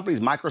these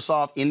companies,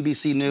 Microsoft,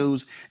 NBC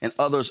News, and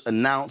others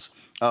announce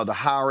the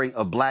hiring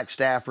of black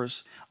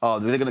staffers.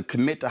 They're going to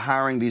commit to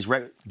hiring these.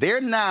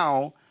 They're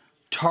now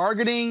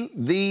targeting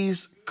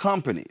these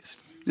companies.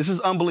 This is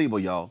unbelievable,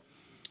 y'all.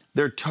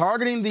 They're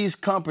targeting these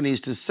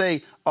companies to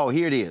say, oh,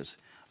 here it is,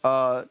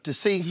 to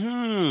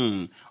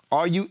say,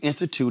 are you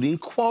instituting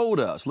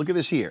quotas? Look at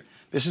this here.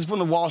 This is from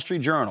the Wall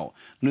Street Journal.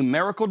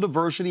 Numerical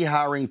diversity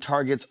hiring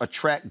targets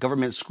attract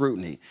government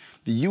scrutiny.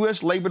 The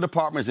U.S. Labor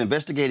Department is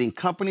investigating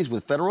companies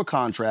with federal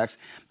contracts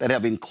that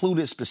have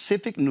included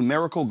specific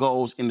numerical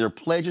goals in their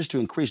pledges to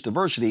increase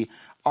diversity,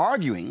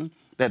 arguing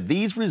that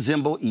these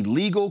resemble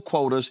illegal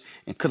quotas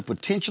and could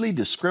potentially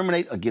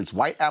discriminate against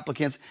white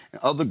applicants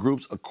and other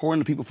groups,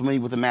 according to people familiar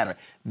with the matter.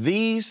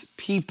 These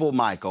people,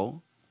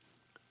 Michael,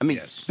 I mean,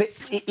 yes.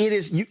 it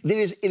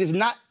is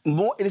not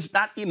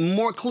even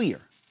more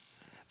clear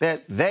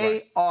that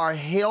they are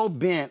hell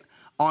bent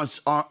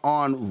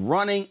on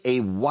running a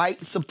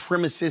white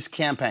supremacist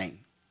campaign.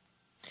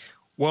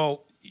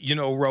 Well, you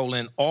know,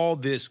 Roland, all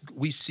this,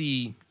 we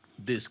see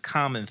this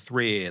common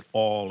thread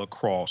all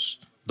across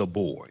the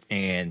board.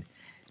 And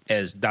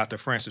as Dr.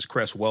 Frances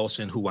Cress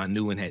Welsing, who I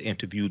knew and had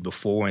interviewed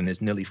before, and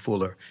as Nellie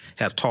Fuller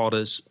have taught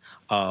us,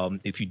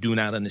 if you do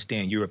not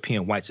understand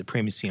European white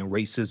supremacy and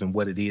racism,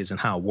 what it is and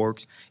how it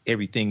works,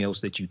 everything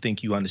else that you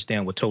think you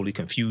understand will totally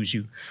confuse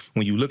you.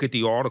 When you look at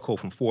the article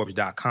from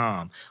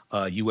Forbes.com,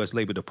 U.S.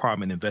 Labor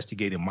Department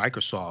investigating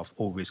Microsoft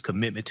over its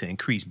commitment to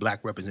increase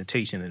black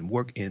representation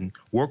in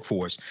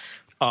workforce,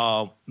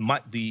 there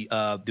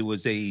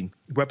was a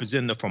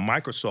representative from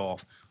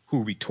Microsoft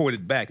who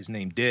retorted back. His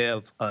name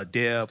Dev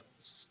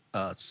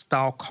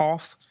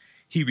Stalkoff.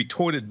 He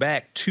retorted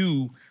back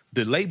to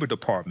the Labor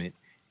Department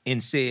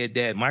and said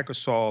that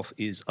Microsoft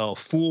is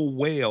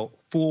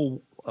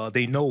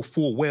they know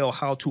full well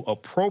how to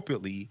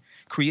appropriately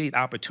create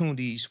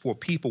opportunities for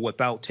people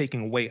without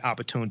taking away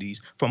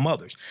opportunities from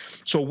others.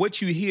 So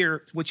what you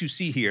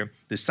see here,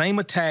 the same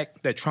attack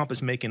that Trump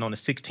is making on the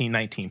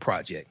 1619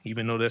 project,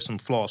 even though there's some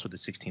flaws with the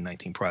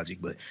 1619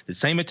 project, but the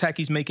same attack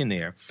he's making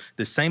there,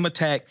 the same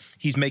attack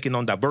he's making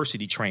on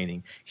diversity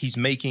training, he's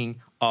making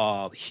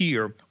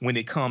here when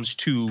it comes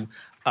to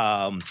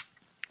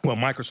what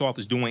Microsoft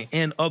is doing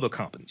and other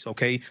companies,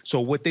 okay?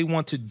 So what they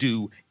want to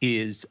do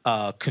is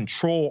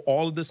control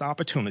all of this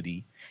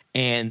opportunity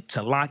and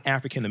to lock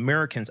African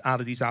Americans out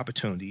of these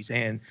opportunities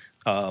and,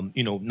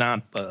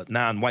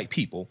 non-white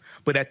people.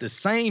 But at the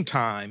same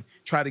time,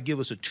 try to give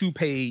us a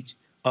 2-page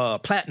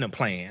platinum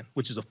plan,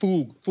 which is a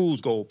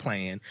fool's gold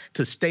plan,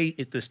 to stay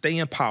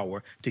in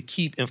power, to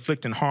keep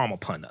inflicting harm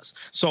upon us.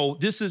 So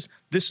this is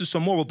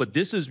some more, but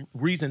this is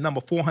reason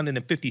number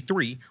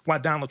 453 why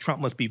Donald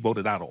Trump must be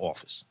voted out of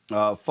office.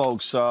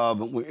 Folks,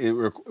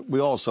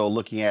 we're also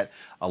looking at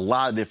a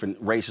lot of different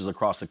races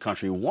across the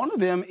country. One of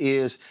them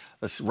is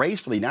a race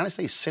for the United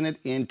States Senate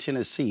in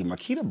Tennessee.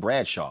 Marquita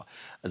Bradshaw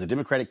is a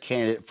Democratic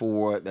candidate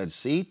for that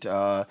seat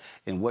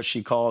in what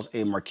she calls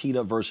a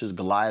Marquita versus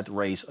Goliath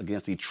race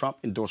against the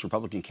Trump-endorsed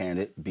Republican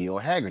candidate Bill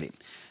Hagerty.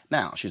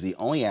 Now, she's the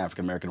only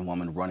African-American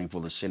woman running for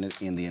the Senate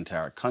in the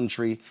entire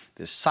country.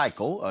 This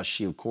cycle,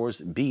 she, of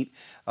course, beat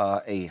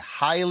a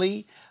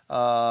highly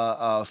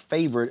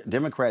favored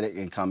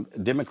Democratic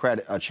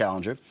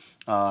challenger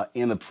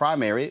in the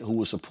primary, who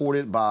was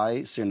supported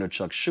by Senator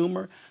Chuck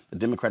Schumer, the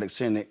Democratic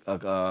Senate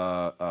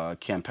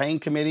campaign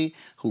committee,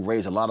 who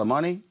raised a lot of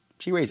money.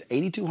 She raised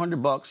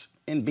 $8,200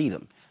 and beat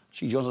him.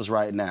 She joins us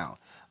right now.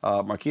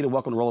 Marquita,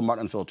 welcome to Roland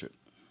Martin Unfiltered.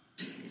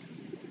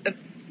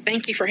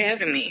 Thank you for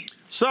having me.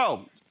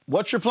 So,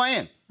 what's your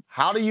plan?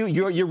 How do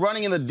you're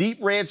running in the deep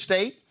red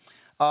state.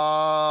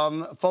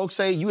 Folks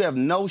say you have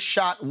no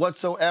shot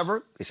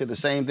whatsoever. They said the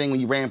same thing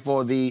when you ran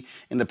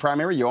in the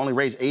primary. You only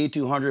raised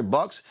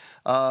 $8,200,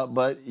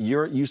 but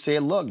you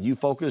said, look, you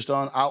focused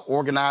on out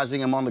organizing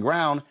them on the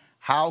ground.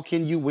 How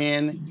can you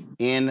win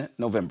in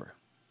November?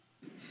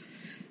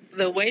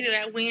 The way that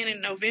I win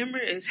in November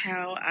is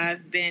how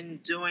I've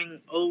been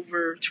doing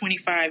over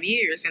 25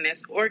 years, and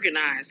that's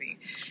organizing.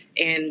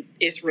 And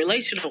it's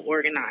relational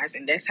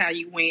organizing. That's how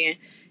you win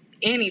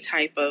any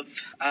type of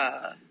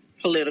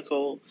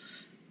political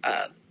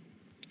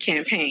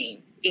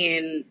campaign.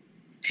 In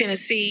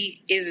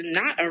Tennessee is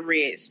not a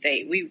red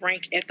state. We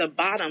rank at the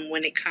bottom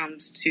when it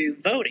comes to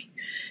voting.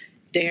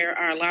 There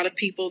are a lot of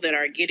people that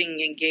are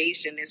getting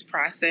engaged in this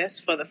process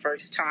for the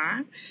first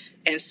time,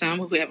 and some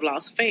who have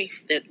lost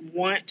faith that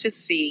want to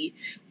see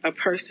a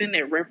person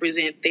that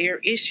represents their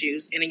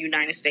issues in a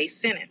United States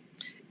Senate.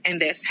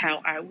 And that's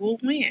how I will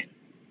win.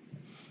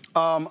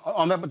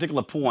 On that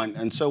particular point,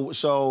 and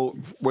so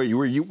what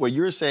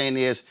you're saying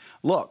is,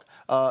 look,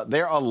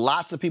 there are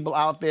lots of people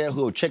out there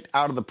who have checked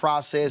out of the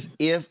process.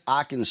 If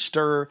I can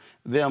stir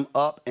them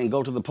up and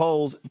go to the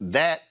polls,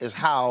 that is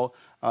how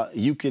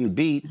you can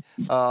beat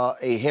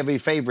a heavy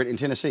favorite in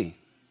Tennessee.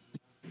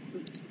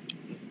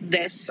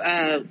 That's,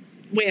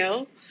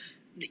 well,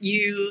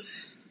 you,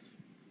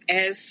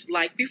 as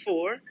like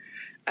before,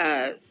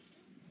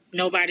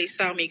 nobody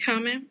saw me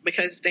coming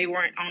because they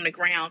weren't on the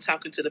ground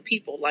talking to the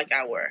people like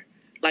I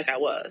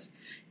was.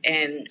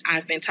 And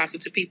I've been talking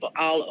to people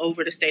all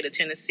over the state of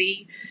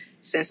Tennessee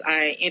since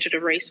I entered the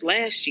race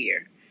last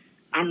year.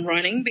 I'm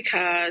running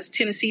because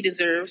Tennessee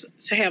deserves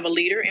to have a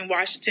leader in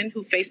Washington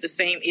who faces the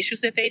same issues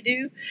that they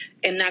do,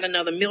 and not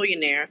another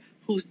millionaire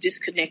who's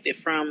disconnected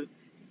from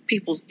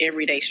people's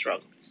everyday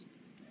struggles.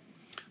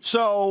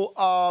 So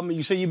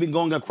you say you've been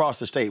going across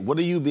the state. What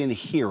have you been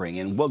hearing,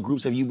 and what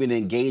groups have you been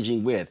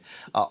engaging with?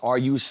 Are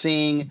you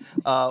seeing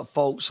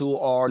folks who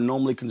are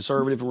normally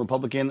conservative and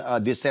Republican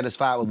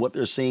dissatisfied with what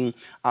they're seeing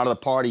out of the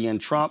party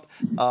and Trump?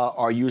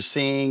 Are you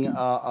seeing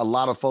a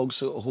lot of folks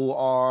who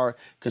are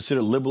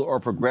considered liberal or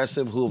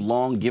progressive who have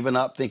long given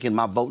up, thinking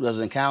my vote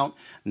doesn't count,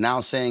 now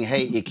saying,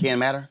 hey, it can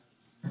matter?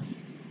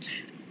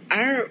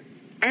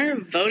 Our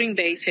voting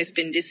base has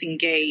been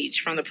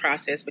disengaged from the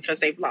process because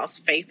they've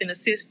lost faith in the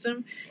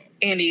system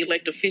and the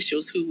elected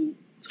officials who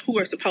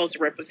are supposed to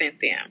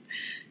represent them,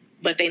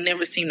 but they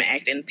never seem to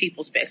act in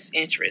people's best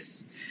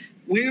interests.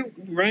 We're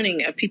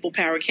running a people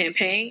power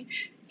campaign,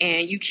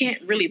 and you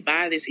can't really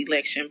buy this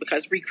election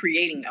because we're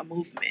creating a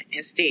movement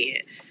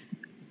instead.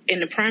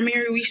 In the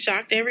primary, we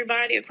shocked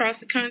everybody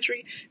across the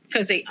country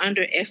because they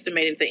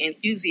underestimated the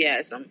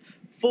enthusiasm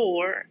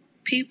for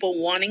people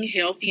wanting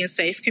healthy and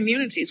safe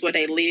communities where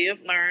they live,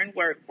 learn,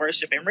 work,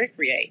 worship, and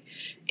recreate.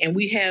 And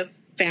we have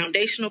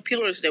foundational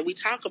pillars that we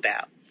talk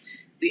about.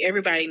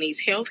 Everybody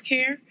needs health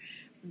care.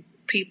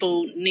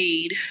 People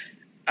need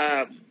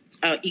an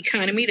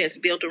economy that's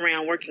built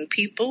around working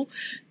people,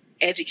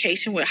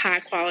 education with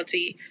high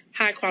quality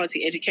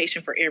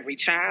education for every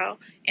child,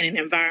 and an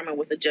environment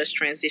with a just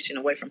transition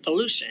away from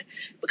pollution.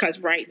 Because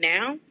right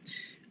now,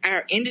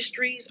 our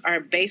industries are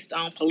based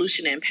on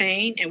pollution and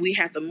pain, and we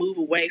have to move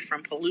away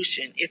from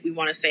pollution if we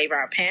want to save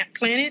our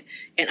planet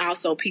and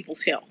also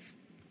people's health.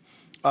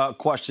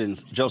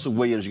 Questions. Joseph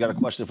Williams, you got a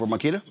question for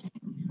Makita?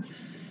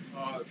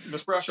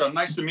 Ms. Bradshaw,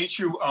 nice to meet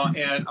you.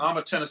 And I'm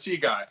a Tennessee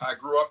guy. I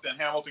grew up in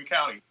Hamilton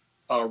County,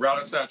 right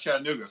outside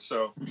Chattanooga.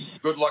 So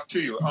good luck to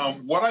you.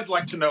 What I'd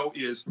like to know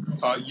is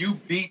you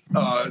beat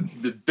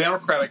the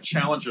Democratic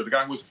challenger,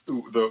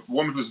 the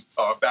woman who's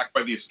backed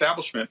by the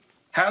establishment.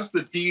 Has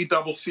the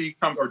DCCC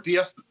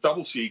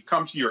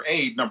come to your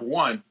aid, number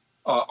one?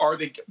 Are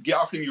they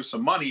offering you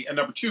some money? And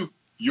number two,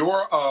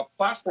 your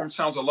platform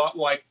sounds a lot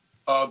like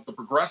the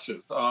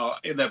progressives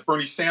in that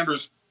Bernie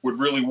Sanders would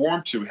really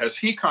warm to. Has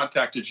he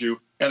contacted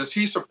you, and is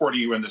he supporting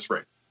you in this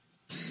race?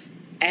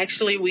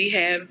 Actually, we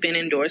have been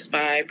endorsed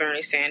by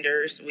Bernie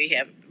Sanders. We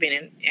have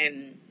been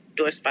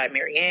endorsed by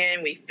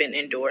Marianne. We've been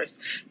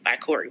endorsed by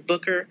Cory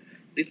Booker.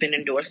 We've been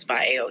endorsed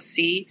by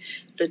AOC.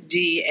 The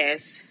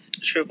DSCCC,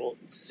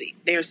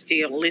 they're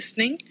still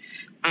listening,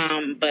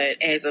 but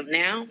as of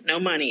now, no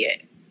money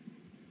yet.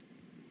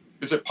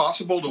 Is it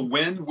possible to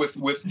win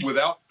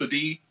without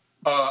the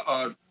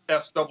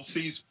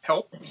DSCC's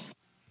help?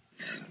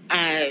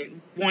 I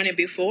won it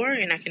before,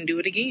 and I can do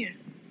it again.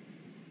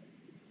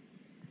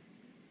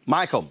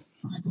 Michael,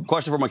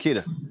 question for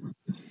Makita.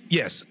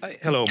 Yes.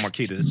 Hello,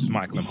 Makita. This is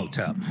Michael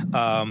Imhotep.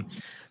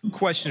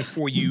 Question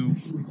for you.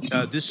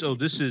 This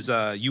is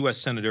U.S.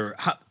 Senator.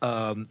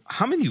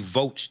 How many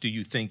votes do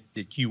you think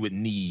that you would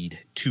need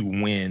to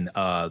win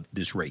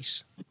this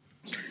race?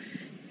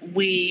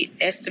 We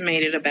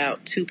estimated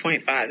about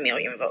 2.5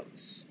 million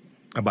votes.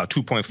 About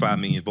 2.5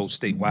 million votes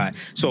statewide.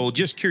 So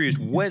just curious,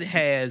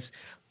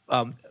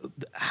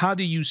 how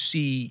do you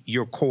see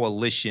your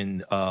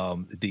coalition,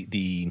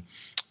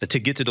 to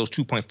get to those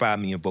 2.5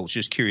 million votes?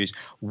 Just curious,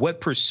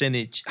 what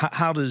percentage,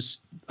 how does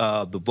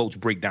the votes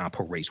break down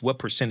per race? What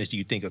percentage do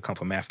you think will come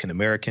from African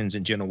Americans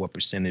in general? What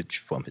percentage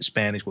from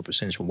Hispanics? What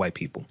percentage from white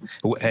people?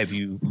 Have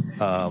you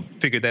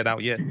figured that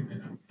out yet?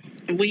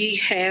 We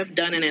have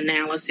done an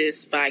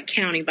analysis by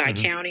county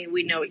county.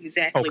 We know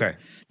exactly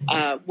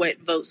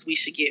what votes we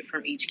should get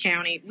from each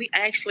county.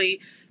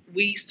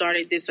 We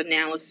started this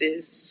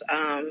analysis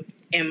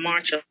in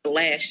March of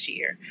last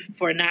year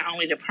for not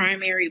only the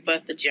primary,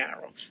 but the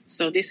general.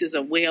 So this is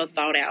a well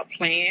thought out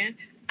plan.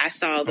 I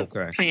saw the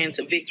plan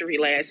to victory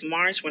last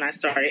March when I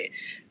started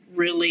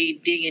really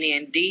digging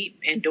in deep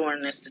and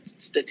doing a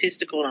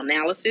statistical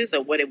analysis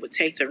of what it would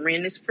take to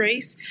win this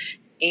race.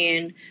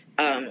 And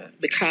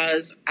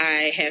because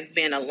I have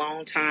been a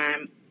long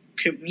time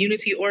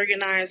community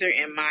organizer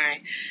in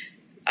my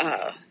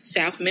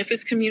South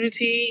Memphis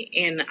community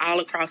and all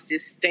across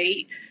this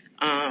state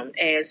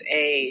as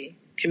a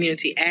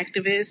community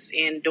activist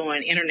and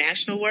doing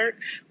international work,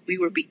 we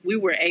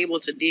were able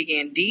to dig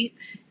in deep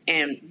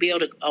and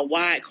build a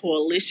wide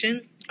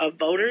coalition of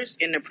voters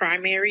in the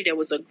primary. There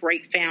was a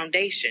great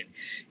foundation.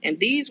 And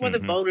these were the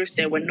voters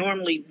that would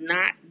normally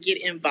not get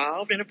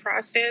involved in the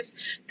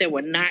process, that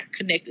were not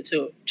connected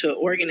to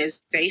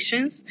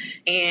organizations,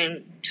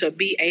 and to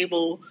be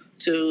able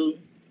to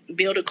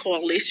build a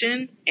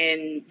coalition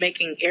and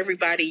making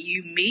everybody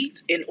you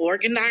meet an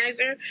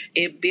organizer,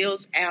 it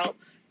builds out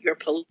your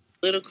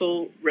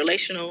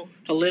relational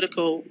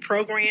political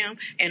program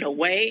in a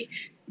way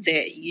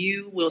that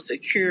you will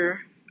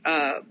secure,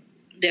 that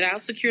I'll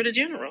secure the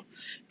general.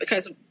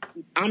 Because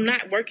I'm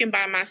not working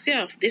by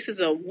myself. This is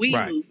a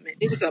movement.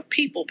 This is a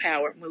people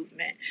power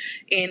movement.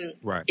 And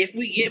if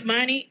we get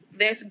money,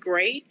 that's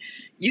great.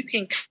 You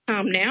can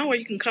come now or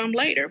you can come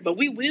later, but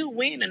we will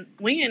win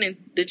in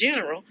the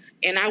general,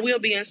 and I will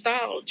be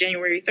installed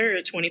January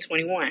 3rd,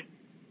 2021.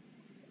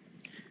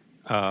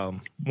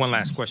 One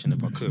last question,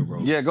 if I could,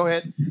 Rose. Yeah, go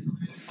ahead.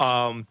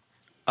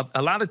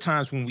 a lot of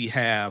times when we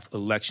have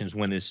elections,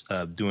 when it's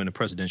during the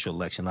presidential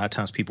election, a lot of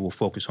times people will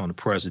focus on the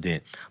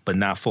president, but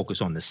not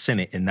focus on the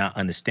Senate and not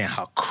understand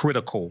how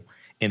critical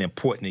and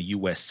important the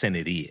U.S.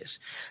 Senate is.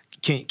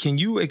 Can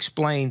you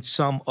explain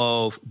some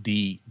of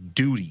the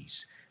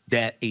duties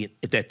that the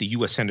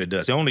U.S. Senator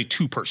does? There are only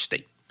 2 per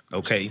state,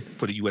 okay,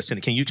 for the U.S.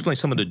 Senate. Can you explain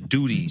some of the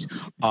duties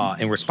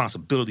and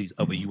responsibilities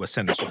of a U.S.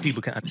 Senator so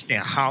people can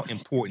understand how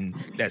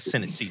important that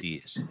Senate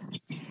seat is?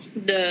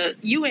 The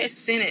U.S.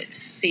 Senate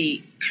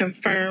seat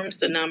confirms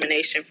the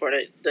nomination for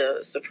the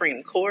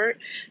Supreme Court.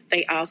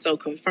 They also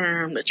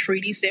confirm the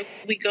treaties that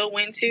we go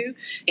into,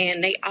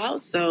 and they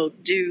also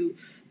do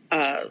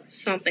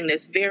something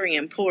that's very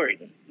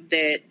important,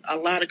 that a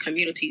lot of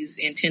communities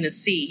in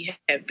Tennessee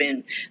have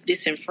been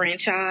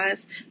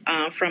disenfranchised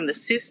from the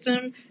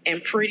system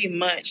and pretty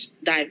much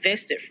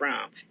divested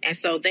from. And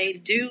so they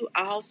do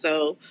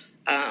also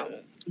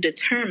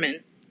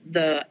determine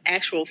the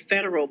actual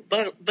federal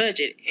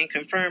budget and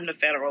confirm the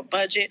federal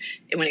budget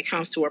when it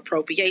comes to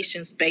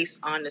appropriations based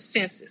on the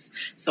census.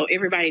 So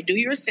everybody do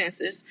your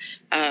census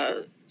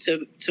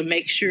to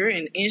make sure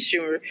and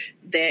ensure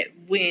that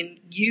when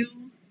you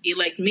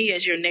elect me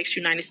as your next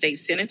United States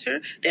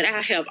Senator, that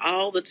I have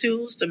all the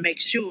tools to make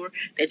sure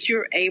that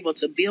you're able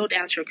to build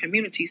out your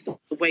communities the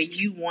way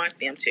you want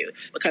them to.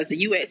 Because the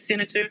U.S.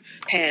 Senator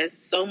has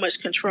so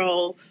much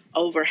control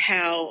over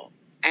how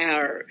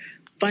our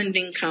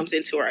funding comes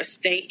into our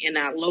state and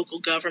our local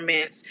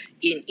governments,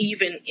 and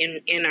even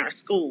in our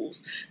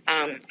schools.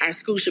 Our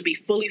schools should be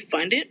fully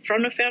funded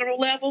from the federal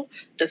level,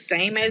 the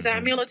same as our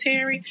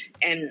military.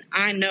 And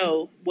I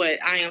know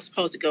what I am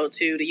supposed to go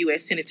to the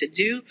U.S. Senate to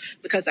do,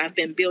 because I've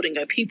been building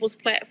a people's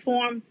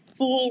platform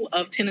full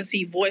of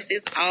Tennessee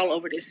voices all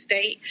over this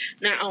state,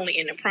 not only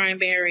in the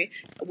primary.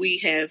 We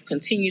have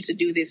continued to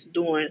do this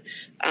during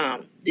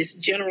this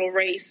general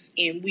race,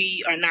 and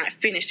we are not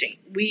finishing.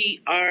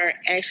 We are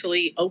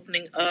actually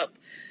opening up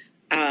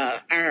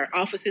our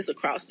offices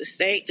across the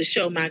state to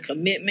show my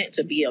commitment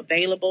to be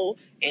available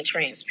and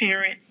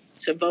transparent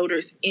to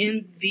voters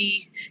in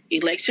the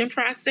election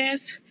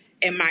process,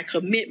 and my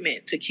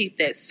commitment to keep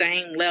that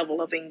same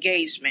level of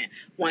engagement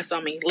once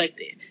I'm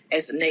elected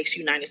as the next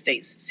United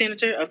States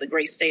Senator of the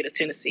great state of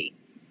Tennessee.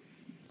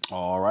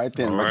 All right,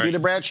 then.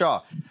 Marquita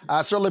Bradshaw,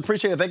 I certainly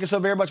appreciate it. Thank you so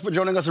very much for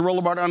joining us at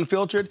Roland Martin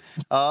Unfiltered.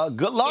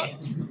 Good luck.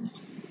 Yes.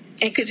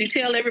 And could you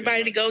tell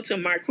everybody to go to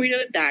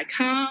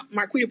marquita.com,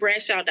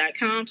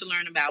 marquitabradshaw.com, to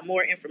learn about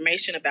more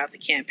information about the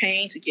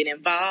campaign, to get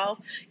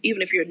involved.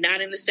 Even if you're not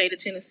in the state of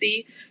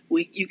Tennessee,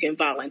 you can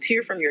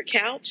volunteer from your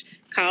couch,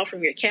 call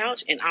from your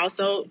couch, and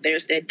also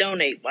there's that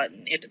donate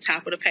button at the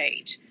top of the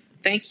page.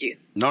 Thank you.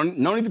 No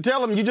need to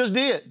tell them. You just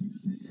did.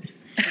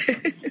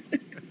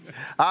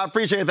 I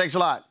appreciate it. Thanks a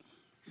lot.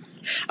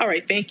 All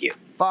right. Thank you.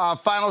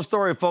 Final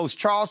story, folks.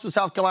 Charleston,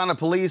 South Carolina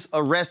police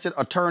arrested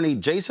attorney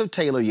Jason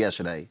Taylor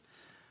yesterday,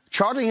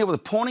 charging him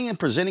with pointing and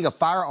presenting a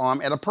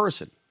firearm at a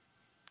person.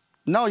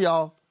 No,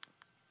 y'all,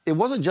 it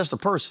wasn't just a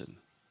person,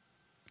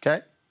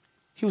 okay?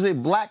 He was a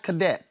black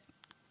cadet,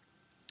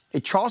 a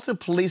Charleston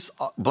police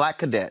black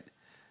cadet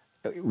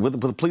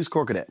with a police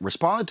corps cadet,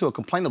 responded to a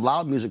complaint of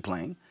loud music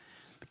playing.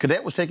 The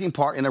cadet was taking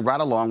part in a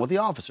ride-along with the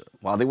officer.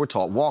 While they were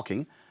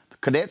walking, the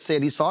cadet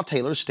said he saw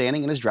Taylor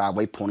standing in his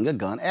driveway pointing a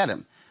gun at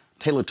him.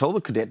 Taylor told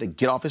the cadet to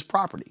get off his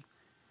property.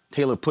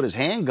 Taylor put his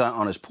handgun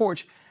on his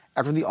porch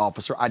after the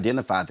officer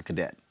identified the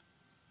cadet.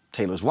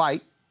 Taylor's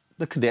white,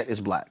 the cadet is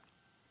black.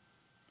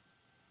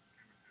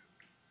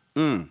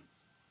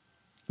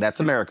 That's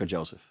America,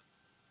 Joseph.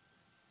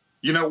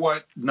 You know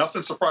what?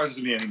 Nothing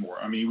surprises me anymore.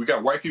 I mean, we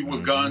got white people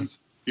with guns,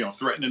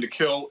 threatening to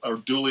kill a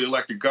duly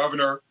elected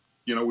governor.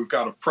 We've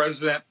got a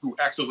president who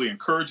actively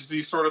encourages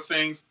these sort of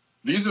things.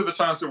 These are the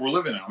times that we're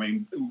living in. I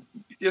mean,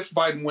 if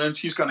Biden wins,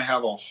 he's going to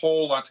have a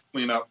whole lot to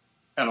clean up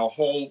and a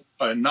whole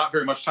not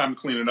very much time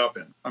to clean it up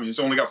in. I mean, he's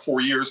only got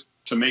 4 years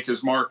to make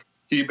his mark.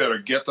 He better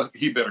get the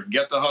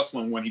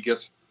hustling when he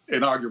gets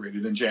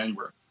inaugurated in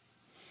January.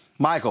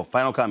 Michael,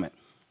 final comment.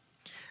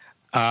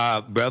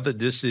 Brother,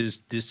 this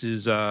is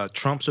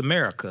Trump's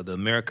America. The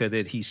America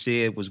that he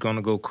said was going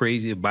to go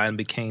crazy if Biden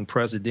became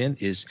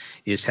president is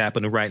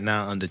happening right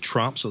now under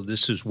Trump. So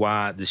this is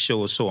why the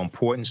show is so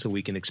important, so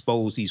we can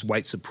expose these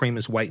white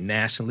supremacists, white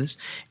nationalists,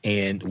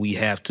 and we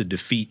have to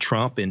defeat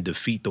Trump and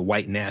defeat the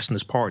white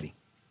nationalist party.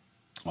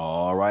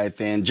 All right,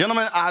 then.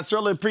 Gentlemen, I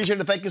certainly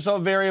appreciate it. Thank you so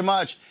very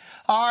much.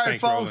 All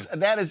right, Thanks, folks,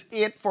 Roland. That is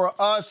it for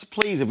us.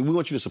 Please, if we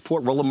want you to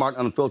support Roland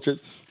Martin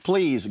Unfiltered,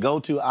 please go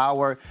to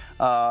our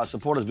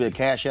supporters via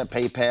Cash App,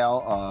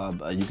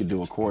 PayPal. You can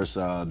do, of course,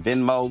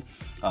 Venmo,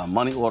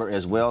 money order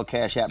as well.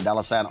 Cash App,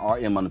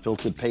 $RM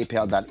Unfiltered,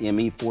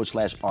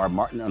 PayPal.me/R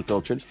Martin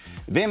Unfiltered,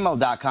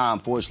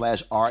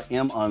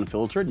 Venmo.com/RM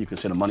Unfiltered. You can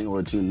send a money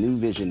order to New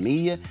Vision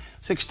Media,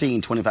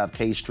 1625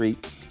 K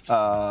Street.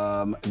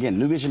 Again,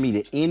 New Vision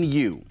Media,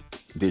 NU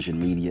Vision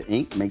Media,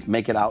 Inc.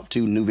 Make it out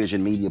to New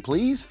Vision Media,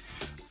 please.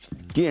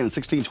 Again,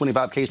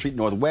 1625 K Street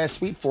Northwest,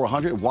 Suite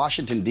 400,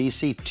 Washington,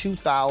 D.C.,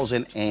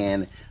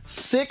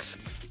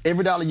 2006.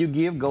 Every dollar you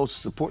give goes to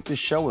support this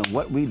show and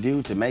what we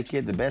do to make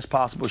it the best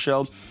possible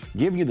show,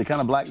 giving you the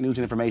kind of black news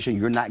and information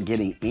you're not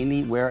getting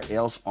anywhere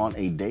else on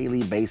a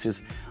daily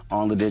basis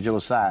on the digital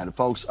side.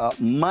 Folks,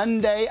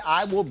 Monday,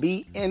 I will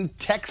be in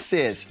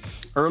Texas.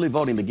 Early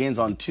voting begins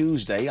on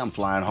Tuesday. I'm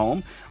flying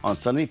home on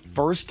Sunday.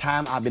 First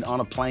time I've been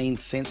on a plane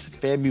since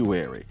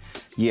February.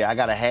 Yeah, I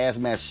got a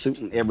hazmat suit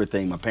and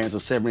everything. My parents are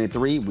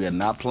 73. We are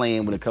not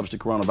playing when it comes to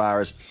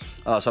coronavirus.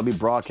 So I'll be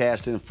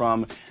broadcasting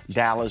from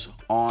Dallas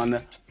on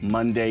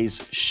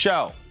Monday's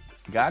show.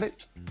 Got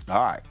it?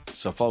 All right.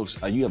 So, folks,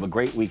 you have a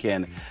great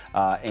weekend,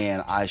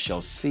 and I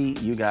shall see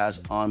you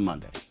guys on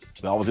Monday.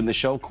 We're always in the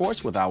show, of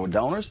course, with our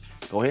donors.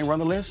 Go ahead and run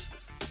the list.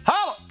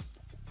 Holla!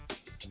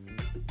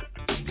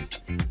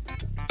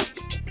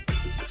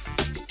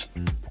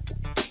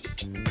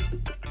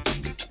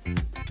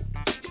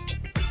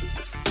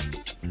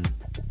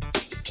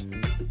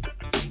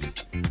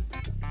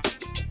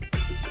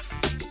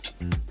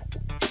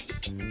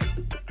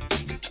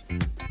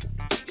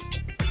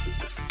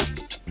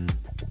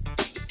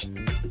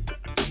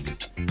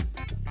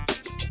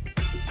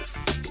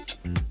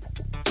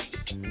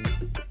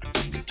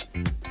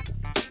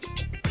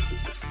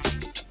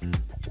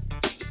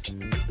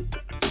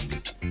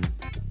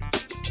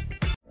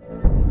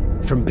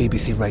 From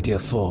BBC Radio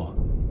 4,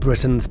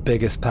 Britain's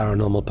biggest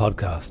paranormal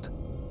podcast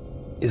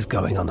is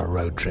going on a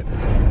road trip.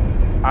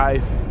 I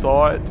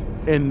thought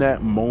in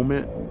that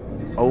moment,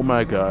 oh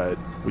my God,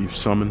 we've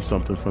summoned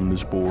something from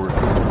this board.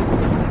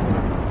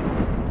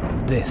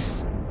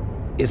 This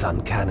is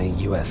Uncanny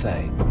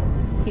USA.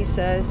 He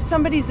says,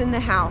 somebody's in the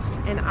house,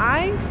 and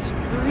I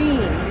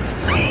screamed.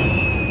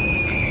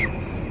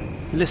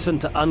 Listen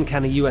to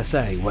Uncanny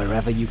USA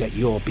wherever you get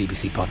your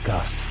BBC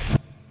podcasts,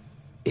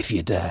 if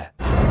you dare.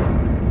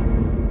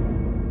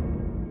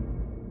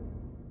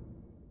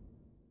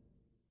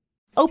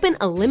 Open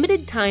a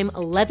limited-time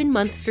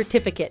 11-month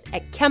certificate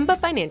at Kemba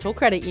Financial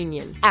Credit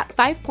Union. At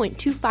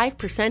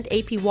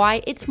 5.25%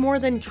 APY, it's more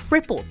than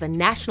triple the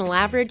national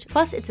average,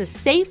 plus it's a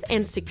safe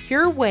and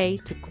secure way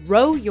to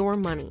grow your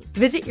money.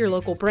 Visit your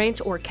local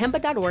branch or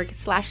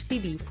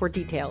kemba.org/CD for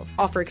details.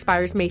 Offer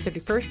expires May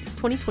 31st,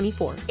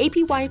 2024.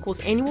 APY equals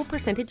annual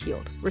percentage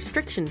yield.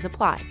 Restrictions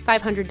apply.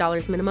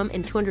 $500 minimum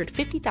and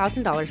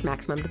 $250,000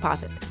 maximum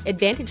deposit.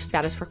 Advantage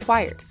status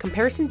required.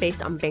 Comparison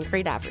based on bank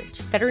rate average.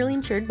 Federally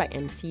insured by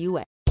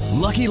NCUA.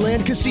 Lucky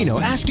Land Casino,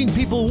 asking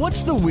people,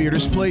 what's the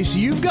weirdest place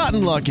you've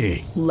gotten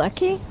lucky?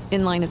 Lucky?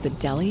 In line at the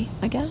deli,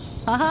 I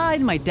guess? Aha,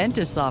 in my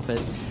dentist's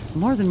office.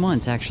 More than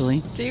once,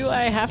 actually. Do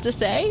I have to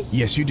say?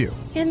 Yes, you do.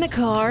 In the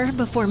car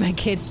before my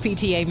kids'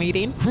 PTA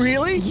meeting.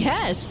 Really?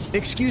 Yes.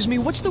 Excuse me,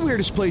 what's the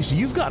weirdest place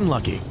you've gotten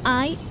lucky?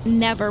 I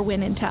never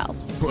win and tell.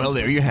 Well,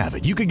 there you have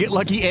it. You can get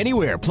lucky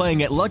anywhere,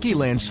 playing at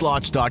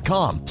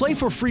LuckyLandSlots.com. Play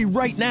for free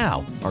right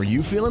now. Are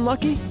you feeling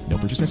lucky? No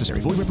purchase necessary.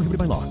 Void where prohibited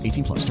by law.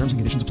 18+. Terms and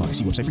conditions apply.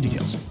 See website for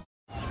details.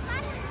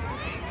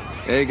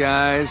 Hey,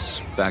 guys.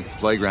 Back at the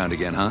playground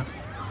again, huh?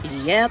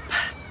 Yep.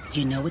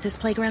 You know what this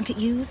playground could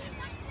use?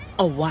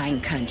 A wine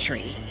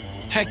country.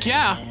 Heck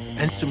yeah.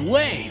 And some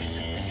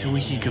waves so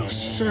we could go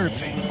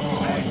surfing.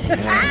 Oh,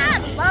 yeah.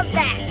 Love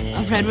that.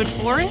 A redwood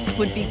forest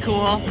would be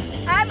cool.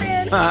 I'm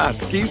in.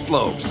 Ski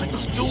slopes.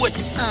 Let's do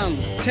it.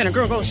 Can a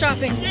girl go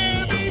shopping?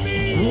 Yeah,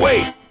 baby.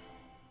 Wait.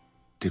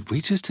 Did we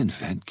just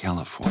invent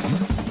California?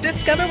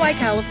 Discover why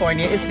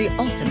California is the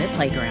ultimate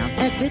playground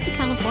at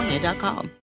visitcalifornia.com.